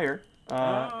immune to fire.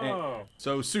 And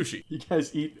So sushi. you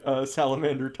guys eat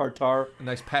salamander tartare. A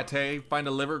nice pate. Find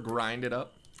a liver, grind it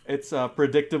up. It's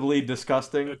predictably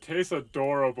disgusting. It tastes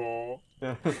adorable.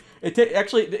 Yeah. It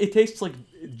tastes like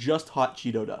just hot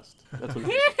Cheeto dust. That's what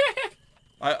it tastes.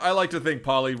 I like to think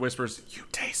Polly whispers, "You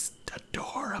taste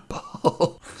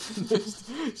adorable." Just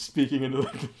speaking into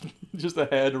just a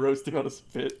head roasting on a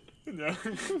spit. Yeah.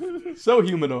 So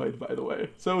humanoid, by the way.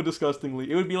 So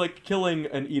disgustingly. It would be like killing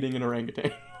and eating an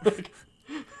orangutan. Like,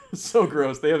 so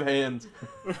gross. They have hands.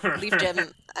 Leaf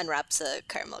Jim unwraps a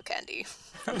caramel candy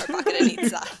from her pocket and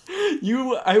eats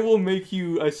that. I will make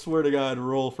you, I swear to God,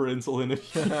 roll for insulin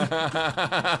if you...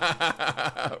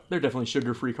 They're definitely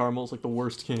sugar-free caramels, like the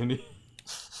worst candy.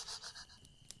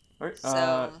 All right.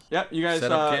 So- Yeah, you guys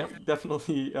Set up camp?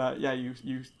 definitely.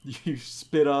 You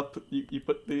spit up. You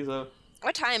put these.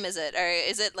 What time is it? Or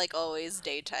is it like always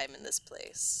daytime in this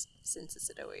place since it's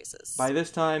an oasis? By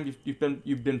this time,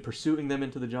 you've been pursuing them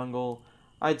into the jungle.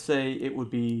 I'd say it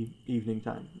would be evening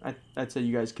time. I'd say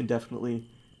you guys can definitely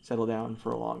settle down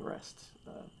for a long rest.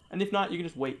 And if not, you can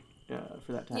just wait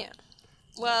for that time. Yeah.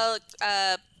 Well,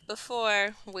 before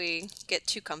we get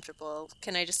too comfortable,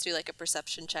 can I just do like a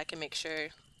perception check and make sure?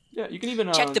 Yeah, you can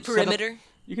even Check the set up- perimeter.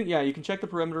 you can check the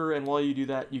perimeter, and while you do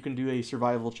that, you can do a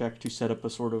survival check to set up a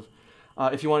sort of,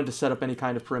 if you wanted to set up any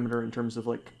kind of perimeter in terms of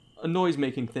like a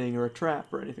noise-making thing or a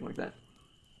trap or anything like that.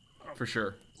 For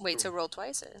sure. Wait, so roll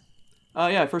twice or?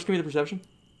 Yeah, first give me the perception.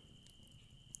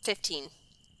 15.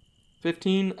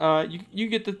 15. You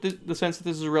get the sense that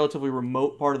this is a relatively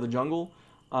remote part of the jungle,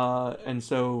 and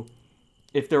so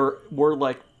if there were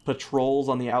like patrols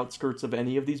on the outskirts of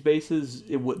any of these bases,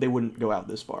 they wouldn't go out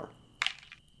this far.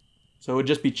 So it would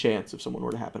just be chance if someone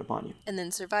were to happen upon you. And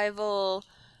then survival,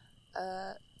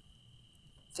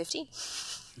 15.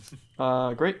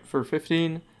 Great. For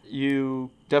 15,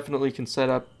 you definitely can set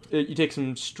up. You take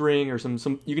some string or some.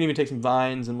 You can even take some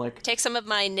vines and like. Take some of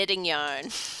my knitting yarn.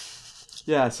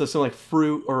 Yeah, so some like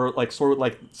fruit or like sort of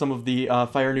like some of the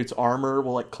fire newt's armor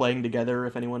will like clang together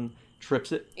if anyone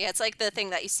trips it. Yeah, it's like the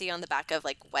thing that you see on the back of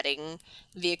like wedding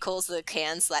vehicles, the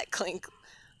cans that clink.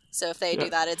 So if they do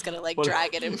that, it's gonna like Well,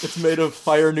 drag it in. It's made of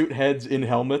fire newt heads in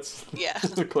helmets. Yeah.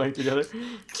 Clang together.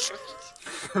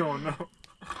 Oh no.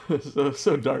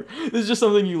 So dark. This is just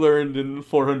something you learned in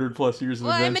 400 plus years of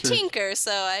Well, I'm a adventure. tinker,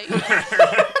 so I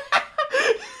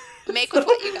make with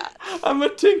what you got. I'm a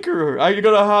tinkerer. I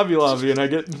go to Hobby Lobby and I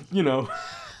get,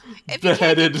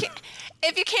 beheaded.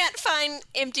 If you can't find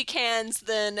empty cans,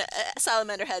 then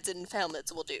salamander heads and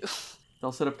helmets will do.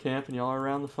 Y'all set up camp and y'all are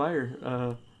around the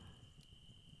fire.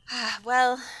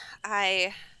 Well,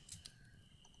 I'm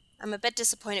a bit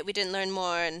disappointed we didn't learn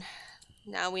more, and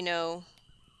now we know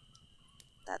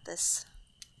that this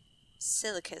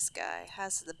Silicus guy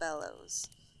has the bellows,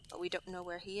 but we don't know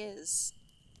where he is.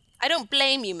 I don't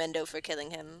blame you, Mendo, for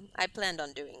killing him. I planned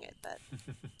on doing it, but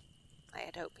I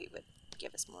had hoped he would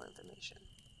give us more information.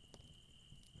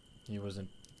 He wasn't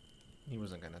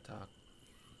gonna talk.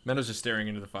 Mendo's just staring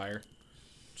into the fire,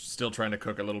 still trying to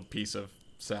cook a little piece of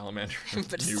salamander.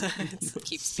 But Newt. it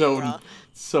keeps being raw.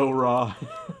 So raw.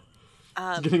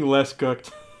 It's getting less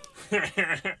cooked.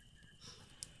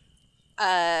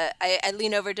 I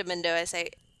lean over to Mendo. I say,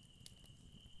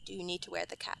 "Do you need to wear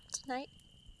the cap tonight?"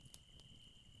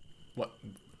 What?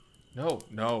 No.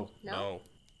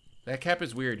 That cap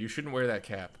is weird. You shouldn't wear that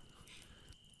cap.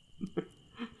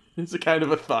 It's a kind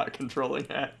of a thought-controlling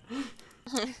hat.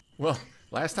 Well,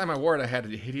 last time I wore it, I had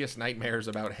hideous nightmares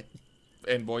about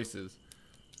and voices.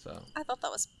 So I thought that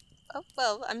was... Oh,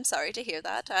 well, I'm sorry to hear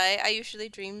that. I usually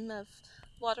dream of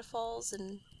waterfalls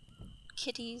and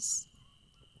kitties.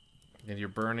 in your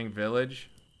burning village.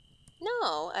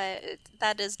 No,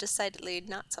 that is decidedly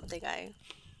not something I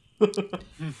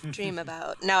dream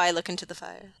about. Now I look into the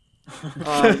fire.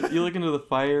 You look into the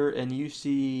fire and you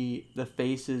see the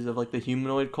faces of like the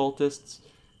humanoid cultists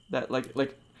that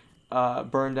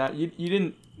burned out. You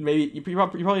didn't you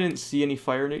probably didn't see any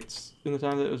fire newts in the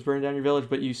time that it was burned down your village,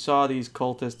 but you saw these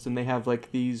cultists and they have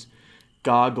like these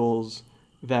goggles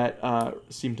that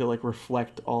seem to like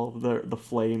reflect all of the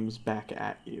flames back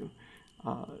at you,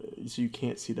 so you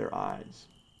can't see their eyes.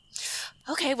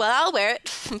 Okay, well, I'll wear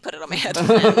it and put it on my head,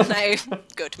 and I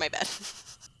go to my bed.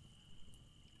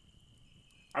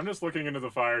 I'm just looking into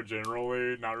the fire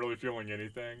generally, not really feeling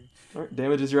anything. All right,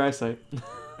 damages your eyesight.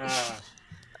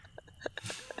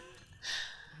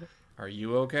 Are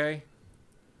you okay?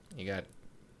 You got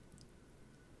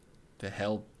the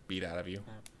hell beat out of you.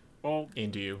 Well,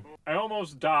 Into you. I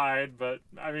almost died, but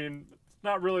I mean, it's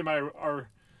not really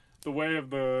the way of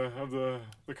the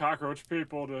cockroach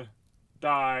people to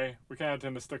die. We kind of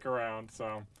tend to stick around,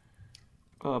 so.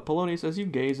 Polonius, as you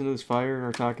gaze into this fire and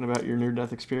are talking about your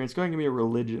near-death experience, go ahead and give me a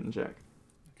religion check.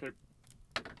 Okay.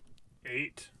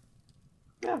 8.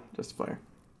 Yeah, just fire.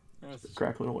 Yes.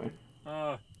 Crackling away.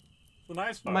 It's a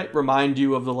nice fire. Might remind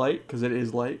you of the light, because it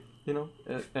is light, you know,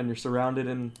 and you're surrounded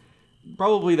in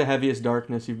probably the heaviest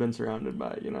darkness you've been surrounded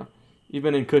by, you know. You've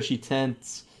been in cushy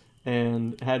tents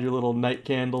and had your little night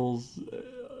candles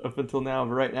up until now,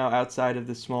 but right now outside of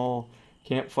this small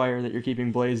campfire that you're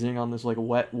keeping blazing on this like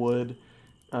wet wood,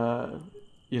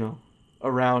 you know,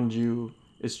 around you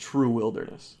is true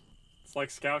wilderness. It's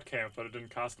like scout camp, but it didn't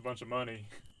cost a bunch of money.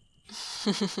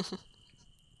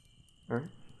 Alright,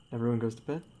 everyone goes to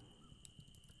bed.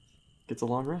 Gets a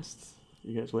long rest.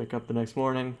 You guys wake up the next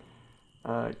morning.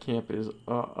 Camp is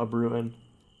a brewing,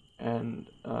 and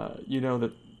you know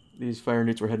that these fire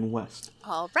newts were heading west.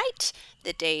 All right,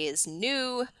 the day is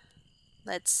new.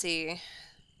 Let's see.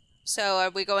 So are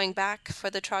we going back for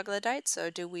the troglodytes, or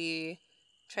do we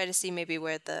try to see maybe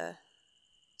where the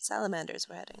salamanders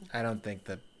were heading? I don't think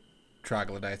the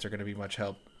troglodytes are going to be much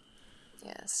help.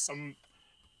 Yes.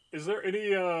 Is there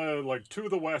any like to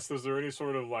the west? Is there any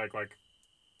sort of like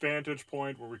vantage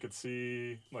point where we could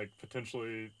see like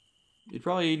potentially? You'd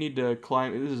probably need to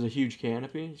climb. This is a huge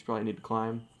canopy. You probably need to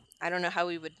climb. I don't know how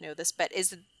we would know this, but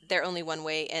is there only one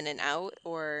way in and out,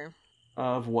 or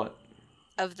Of what?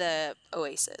 of the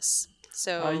oasis?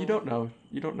 So You don't know.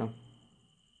 You don't know.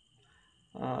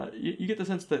 You get the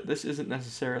sense that this isn't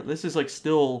necessarily. This is like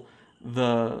still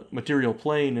the material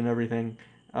plane and everything.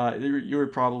 You were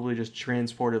probably just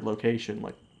transported location,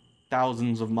 like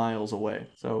thousands of miles away.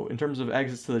 So in terms of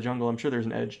exits to the jungle, I'm sure there's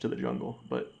an edge to the jungle,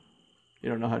 but you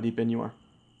don't know how deep in you are.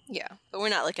 Yeah, but we're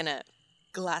not like in a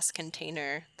glass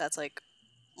container that's like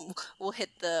we'll hit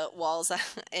the walls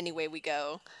any way we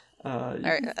go.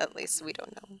 Or at least we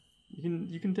don't know.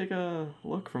 You can take a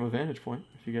look from a vantage point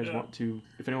if you guys want to.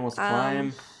 If anyone wants to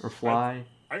climb or fly.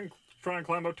 I can try and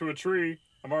climb up to a tree.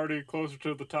 I'm already closer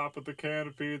to the top of the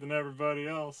canopy than everybody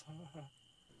else.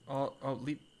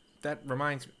 That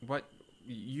reminds me. What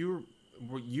you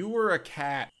were a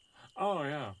cat. Oh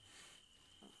yeah.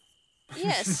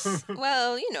 Yes.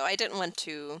 Well, I didn't want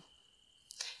to.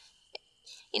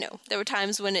 There were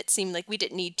times when it seemed like we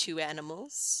didn't need two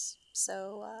animals.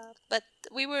 So, but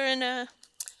we were in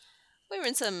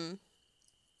some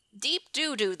deep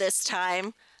doo-doo this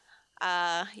time.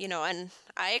 And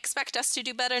I expect us to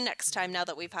do better next time now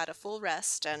that we've had a full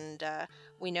rest and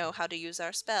we know how to use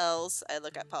our spells. I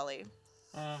look at Polly.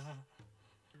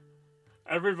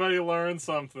 Everybody learned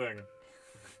something.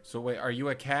 So wait, are you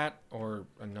a cat or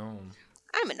a gnome?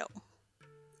 I'm a gnome.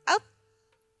 I'll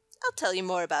tell you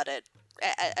more about it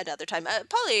another time.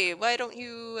 Polly, why don't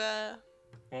you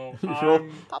Well,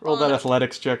 roll that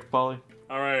athletics check, Polly.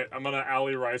 All right, I'm gonna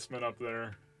Allie Reisman up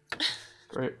there.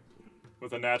 Great.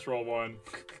 With a natural 1.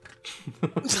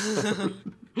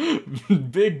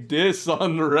 Big diss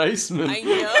on Reisman. I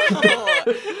know.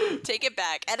 Take it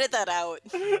back. Edit that out.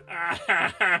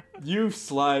 Your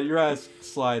ass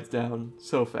slides down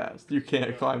so fast. You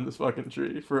can't climb this fucking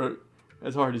tree for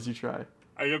as hard as you try.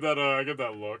 I get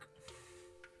that look.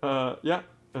 Yeah,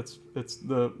 it's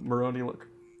the Moroni look.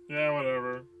 Yeah,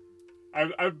 whatever.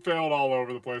 I've failed all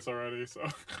over the place already, so.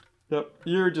 Yep,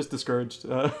 you're just discouraged.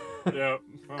 Yeah.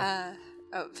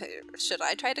 Should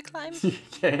I try to climb? You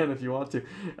can if you want to.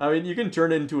 I mean, you can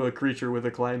turn into a creature with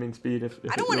a climbing speed if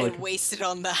I don't want to waste it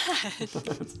on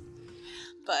that.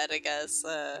 But I guess,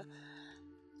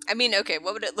 okay,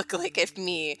 what would it look like if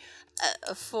me,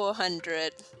 a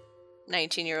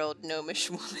 419-year-old gnomish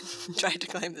woman, tried to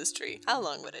climb this tree? How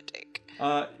long would it take?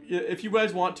 If you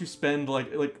guys want to spend,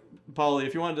 like Polly,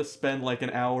 if you wanted to spend, like, an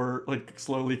hour, like,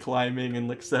 slowly climbing and,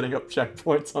 like, setting up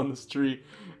checkpoints on this tree,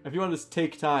 if you want to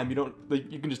take time, you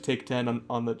can just take 10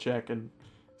 on the check and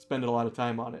spend a lot of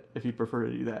time on it if you prefer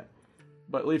to do that.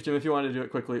 But Leaf Jim, if you wanted to do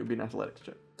it quickly, it would be an athletics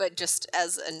check. But just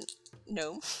as a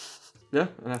gnome? Yeah,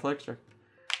 an athletics check.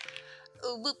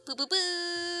 Ooh, boop, boop, boop,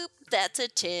 boop. That's a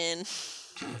 10.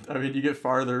 I mean, you get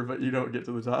farther, but you don't get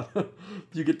to the top.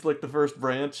 You get to, like, the first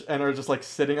branch and are just, like,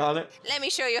 sitting on it. Let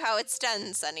me show you how it's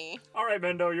done, Sonny. All right,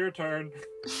 Mendo, your turn.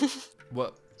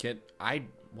 What?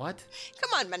 What?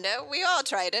 Come on, Mendo. We all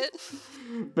tried it.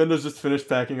 Mendo's just finished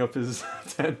packing up his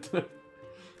tent.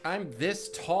 I'm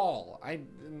this tall.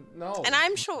 No. And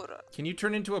I'm shorter. Can you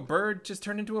turn into a bird? Just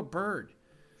turn into a bird.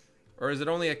 Or is it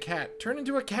only a cat? Turn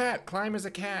into a cat. Climb as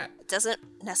a cat. It doesn't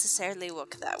necessarily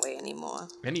look that way anymore.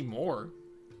 Anymore?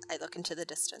 I look into the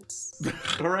distance.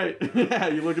 All right. Yeah,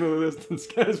 you look into the distance,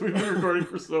 guys. We've been recording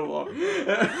for so long.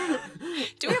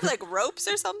 Do we have, like, ropes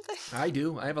or something? I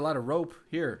do. I have a lot of rope.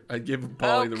 Here, I give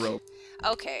Polly the rope.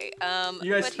 Okay,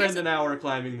 You guys spend an hour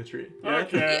climbing the tree. Yeah?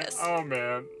 Okay. Yes. Oh,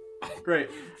 man. Great.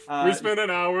 We spent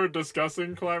an hour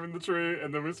discussing climbing the tree,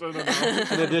 and then we spent an hour...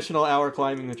 an additional hour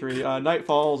climbing the tree. Night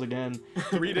falls again.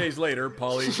 3 days later,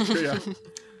 Polly. Yeah.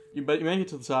 But you make it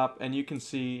to the top, and you can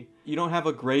see... You don't have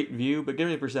a great view, but give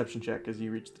me a perception check as you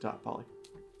reach the top, Polly.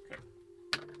 Okay.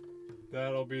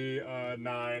 That'll be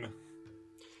 9.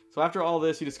 So after all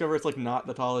this, you discover it's, like, not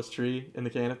the tallest tree in the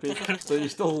canopy. So you're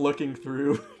still looking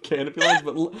through canopy lines,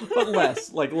 but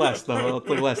less. Like, less, though. It's,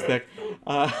 like, less thick.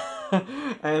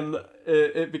 And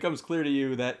it becomes clear to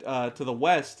you that to the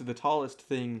west, the tallest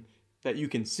thing that you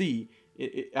can see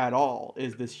at all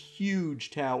is this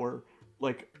huge tower,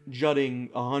 like, jutting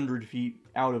 100 feet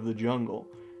out of the jungle.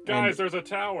 Guys, there's a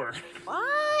tower.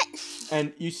 What?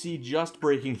 And you see just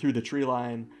breaking through the tree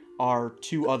line are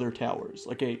 2 other towers,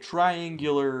 like a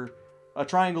triangle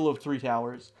of 3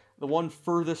 towers. The one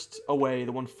furthest away,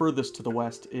 the one furthest to the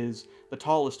west, is the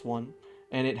tallest one,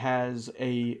 and it has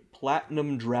a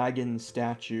platinum dragon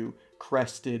statue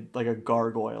crested like a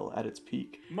gargoyle at its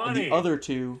peak. Money. And the other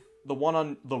 2, the one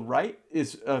on the right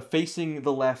is facing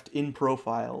the left in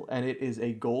profile, and it is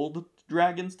a gold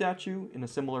dragon statue in a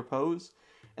similar pose,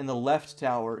 and the left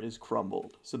tower is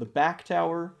crumbled. So the back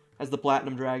tower has the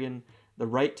platinum dragon, the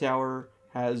right tower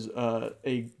has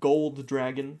a gold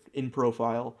dragon in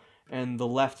profile, and the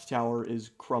left tower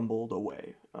is crumbled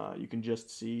away. You can just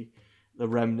see the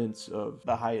remnants of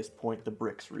the highest point the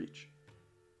bricks reach.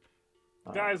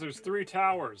 Guys, there's 3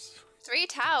 towers. 3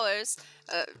 towers?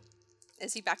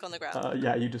 Is he back on the ground?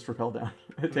 Yeah, you just rappel down.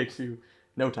 It takes you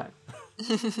no time.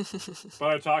 But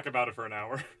I talk about it for an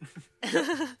hour.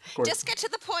 Just get to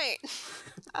the point.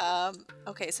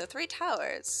 Okay, so 3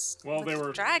 towers. Well, they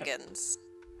were dragons.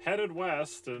 Headed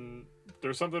west, and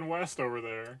there's something west over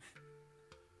there.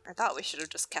 I thought we should have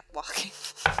just kept walking.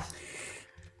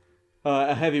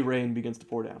 A heavy rain begins to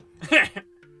pour down.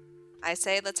 I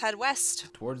say let's head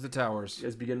west. Towards the towers. You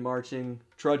guys begin marching,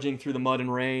 trudging through the mud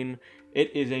and rain.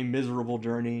 It is a miserable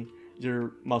journey.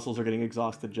 Your muscles are getting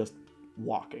exhausted just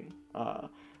walking.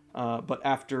 But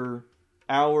after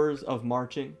hours of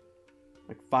marching,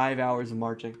 like 5 hours of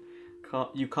marching,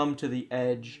 you come to the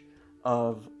edge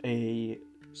of a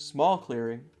small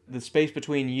clearing, the space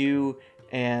between you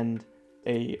and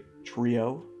a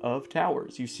trio of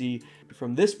towers. You see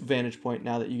from this vantage point,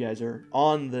 now that you guys are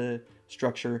on the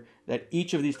structure, that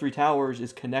each of these 3 towers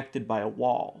is connected by a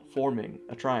wall, forming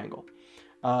a triangle.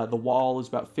 The wall is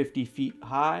about 50 feet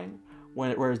high,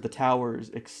 whereas the towers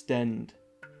extend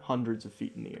hundreds of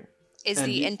feet in the air. Is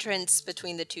the entrance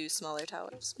between the 2 smaller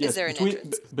towers? Yes, is there an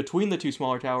entrance? Between the 2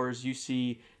 smaller towers, you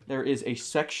see there is a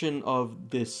section of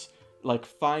this, like,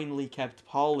 finely kept,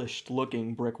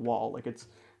 polished-looking brick wall. Like,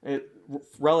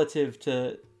 relative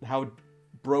to how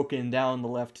broken down the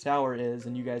left tower is,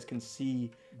 and you guys can see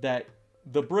that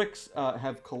the bricks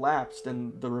have collapsed,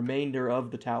 and the remainder of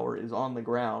the tower is on the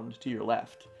ground to your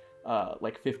left.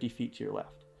 Like 50 feet to your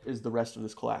left is the rest of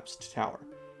this collapsed tower.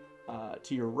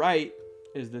 To your right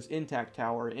is this intact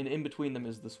tower, and in between them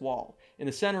is this wall. In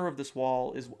the center of this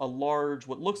wall is a large,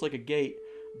 what looks like a gate,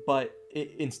 but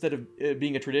instead of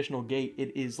being a traditional gate,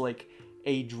 it is like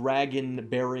a dragon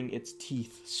bearing its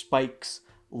teeth, spikes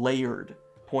layered,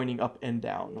 pointing up and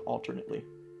down alternately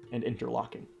and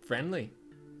interlocking. Friendly.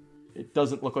 It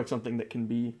doesn't look like something that can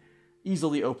be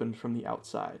easily opened from the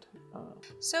outside.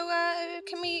 So,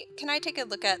 can I take a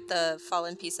look at the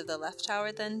fallen piece of the left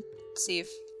tower then? See if...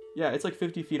 Yeah, it's like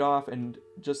 50 feet off, and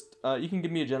just, you can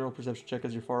give me a general perception check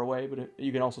as you're far away, but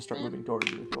you can also start moving towards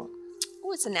it if you want.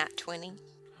 Oh, it's a nat 20.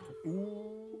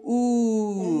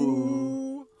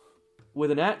 Ooh.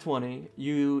 With a nat 20,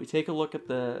 you take a look at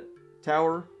the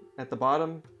tower at the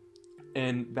bottom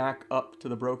and back up to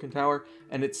the broken tower,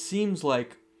 and it seems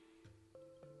like,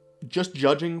 just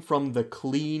judging from the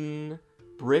clean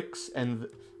bricks and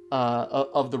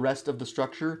of the rest of the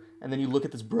structure, and then you look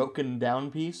at this broken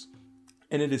down piece,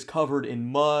 and it is covered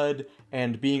in mud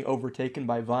and being overtaken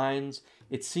by vines.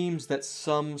 It seems that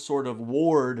some sort of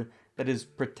ward that is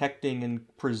protecting and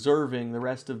preserving the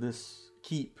rest of this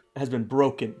keep has been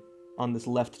broken on this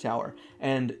left tower.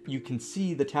 And you can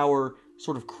see the tower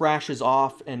sort of crashes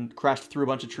off and crashed through a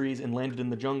bunch of trees and landed in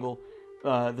the jungle.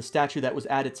 The statue that was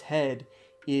at its head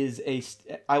is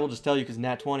I will just tell you because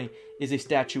Nat 20, is a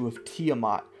statue of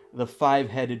Tiamat, the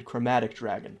 5-headed chromatic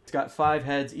dragon. It's got 5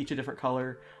 heads, each a different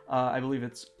color. I believe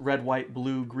it's red, white,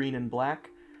 blue, green, and black.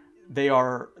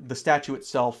 The statue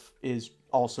itself is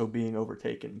also being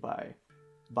overtaken by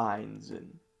vines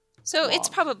and So it's logs.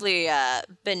 Probably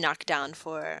been knocked down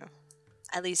for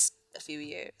at least a few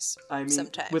years. I mean,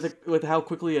 sometime. with how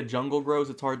quickly a jungle grows,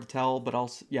 it's hard to tell, but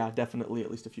also, yeah, definitely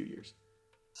at least a few years.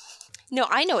 No,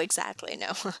 I know exactly.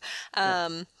 No.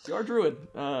 You are a druid,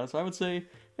 so I would say,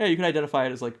 yeah, you can identify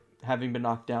it as like having been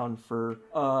knocked down for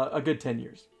a good 10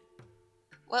 years.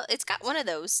 Well, it's got one of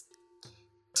those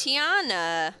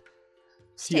Tiana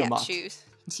Tiamat. statues.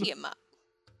 Tiamat.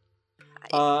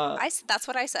 Uh, That's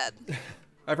what I said.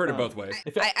 I've heard it both ways.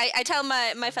 if I tell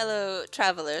my fellow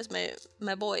travelers,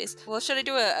 my boys, well, should I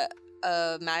do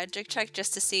a magic check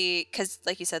just to see, because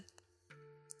like you said,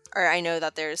 or I know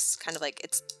that there's kind of like,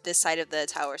 it's this side of the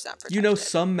tower's not protected. You know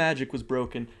some magic was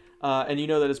broken, and you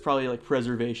know that it's probably like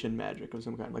preservation magic of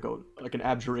some kind, like an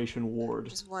abjuration ward.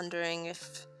 Just wondering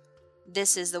if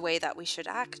this is the way that we should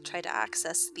try to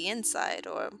access the inside,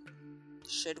 or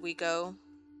should we go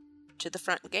to the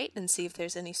front gate and see if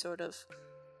there's any sort of...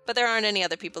 But there aren't any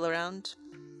other people around,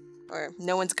 or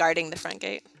no one's guarding the front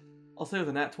gate. I'll say with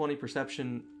a nat 20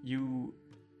 perception, you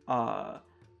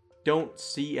don't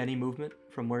see any movement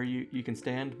from where you can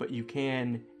stand, but you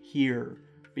can hear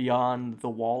beyond the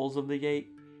walls of the gate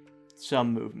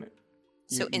some movement.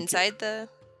 So inside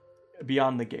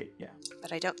Beyond the gate, yeah.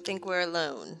 But I don't think we're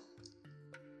alone.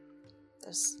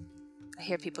 I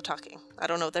hear people talking. I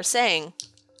don't know what they're saying.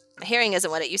 My hearing isn't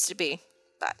what it used to be,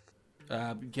 but...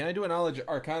 Can I do a knowledge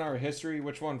arcana or history?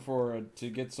 Which one to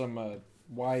get some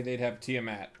why they'd have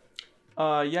Tiamat?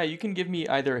 Yeah, you can give me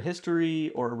either a history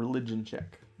or a religion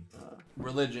check.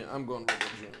 Religion. I'm going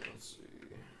religion. Let's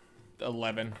see.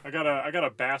 11. I got a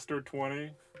bastard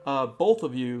 20. Both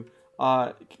of you,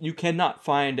 you cannot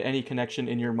find any connection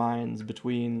in your minds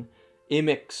between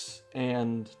Imix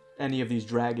and any of these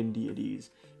dragon deities.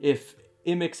 If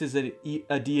Imix is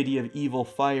a deity of evil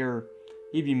fire,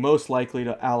 he'd be most likely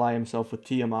to ally himself with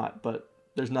Tiamat, but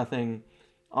there's nothing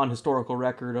on historical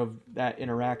record of that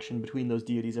interaction between those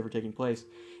deities ever taking place.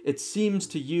 It seems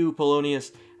to you,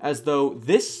 Polonius, as though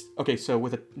this... Okay, so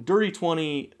with a dirty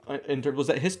 20, was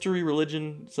that history,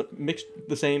 religion, mixed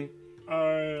the same?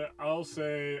 I'll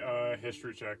say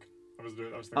history check. I was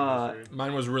thinking history.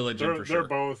 Mine was religion for sure.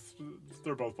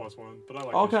 They're both +1, but I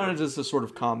like I'll history. count it as a sort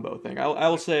of combo thing. I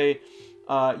will say,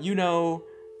 you know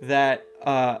that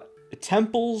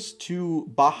temples to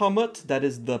Bahamut, that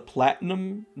is the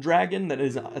platinum dragon that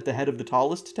is at the head of the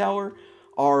tallest tower,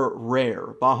 are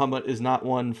rare. Bahamut is not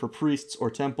one for priests or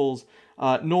temples,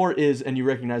 nor is, and you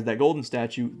recognize that golden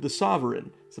statue, the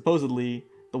sovereign, supposedly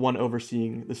the one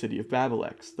overseeing the city of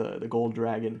Babelex, the gold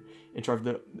dragon in charge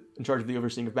of the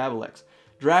overseeing of Babelex.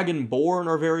 Dragonborn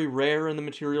are very rare in the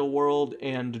material world,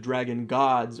 and dragon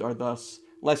gods are thus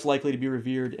less likely to be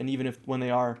revered, and even if when they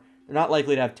are, they're not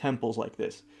likely to have temples like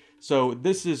this. So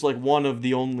this is like one of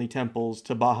the only temples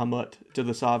to Bahamut, to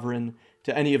the sovereign,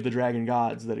 to any of the dragon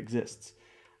gods that exists.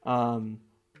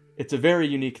 It's a very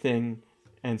unique thing,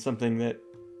 and something that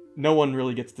no one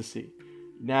really gets to see.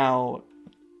 Now,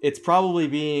 it's probably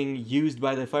being used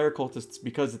by the fire cultists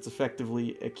because it's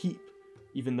effectively a keep,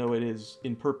 even though it is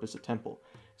in purpose a temple.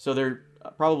 So they're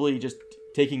probably just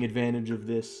taking advantage of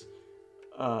this,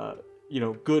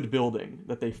 good building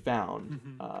that they found,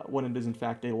 when it is in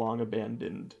fact a long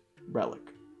abandoned relic.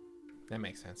 That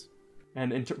makes sense.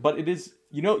 But it is,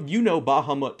 you know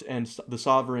Bahamut and the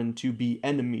Sovereign to be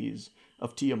enemies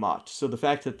of Tiamat. So the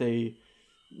fact that they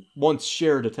once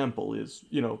shared a temple is,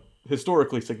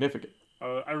 historically significant.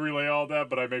 I relay all that,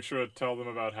 but I make sure to tell them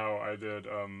about how I did.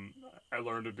 I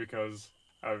learned it because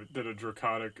I did a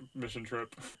draconic mission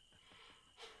trip.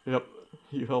 Yep,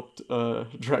 you helped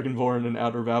Dragonborn and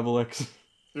Outer Babelex.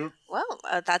 Yep. Well,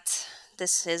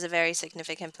 this is a very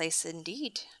significant place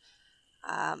indeed.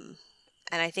 And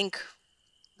I think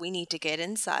we need to get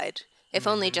inside, if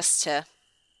only just to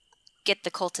get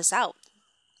the cultists out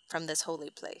from this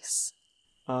holy place.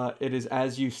 It is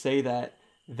as you say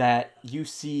that you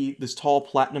see this tall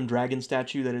platinum dragon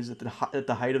statue that is at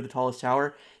the height of the tallest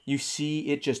tower. You see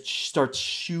it just starts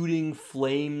shooting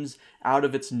flames out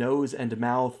of its nose and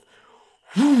mouth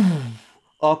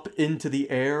up into the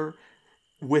air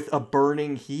with a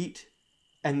burning heat,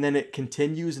 and then it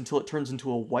continues until it turns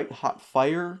into a white-hot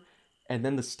fire, and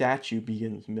then the statue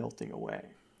begins melting away.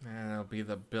 That'll be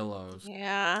the billows.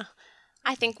 Yeah,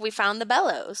 I think we found the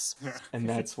bellows. And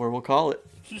that's where we'll call it.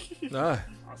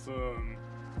 Awesome.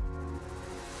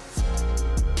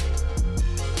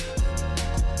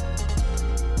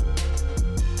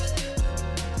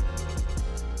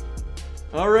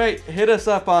 All right, hit us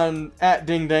up on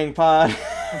 @DingDangPod.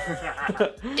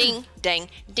 Ding, dang,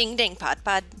 ding, dang, pod,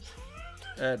 pod.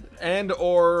 And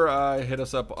or hit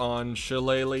us up on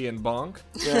Shillelagh and Bonk.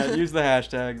 Yeah, use the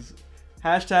hashtags.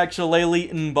 Hashtag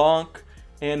Shillelagh and Bonk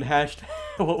and hashtag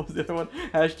what was the other one?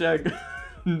 Hashtag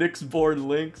Nixborn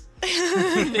Links.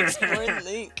 Nixborn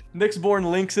link.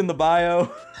 Nixborn Links in the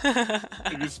bio.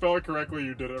 If you spell it correctly,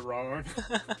 you did it wrong.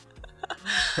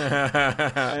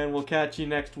 And we'll catch you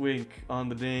next week on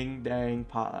the Ding Dang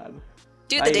Pod.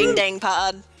 Do the Bye. ding dang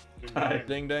pod.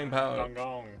 Ding dang power. Gong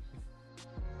gong.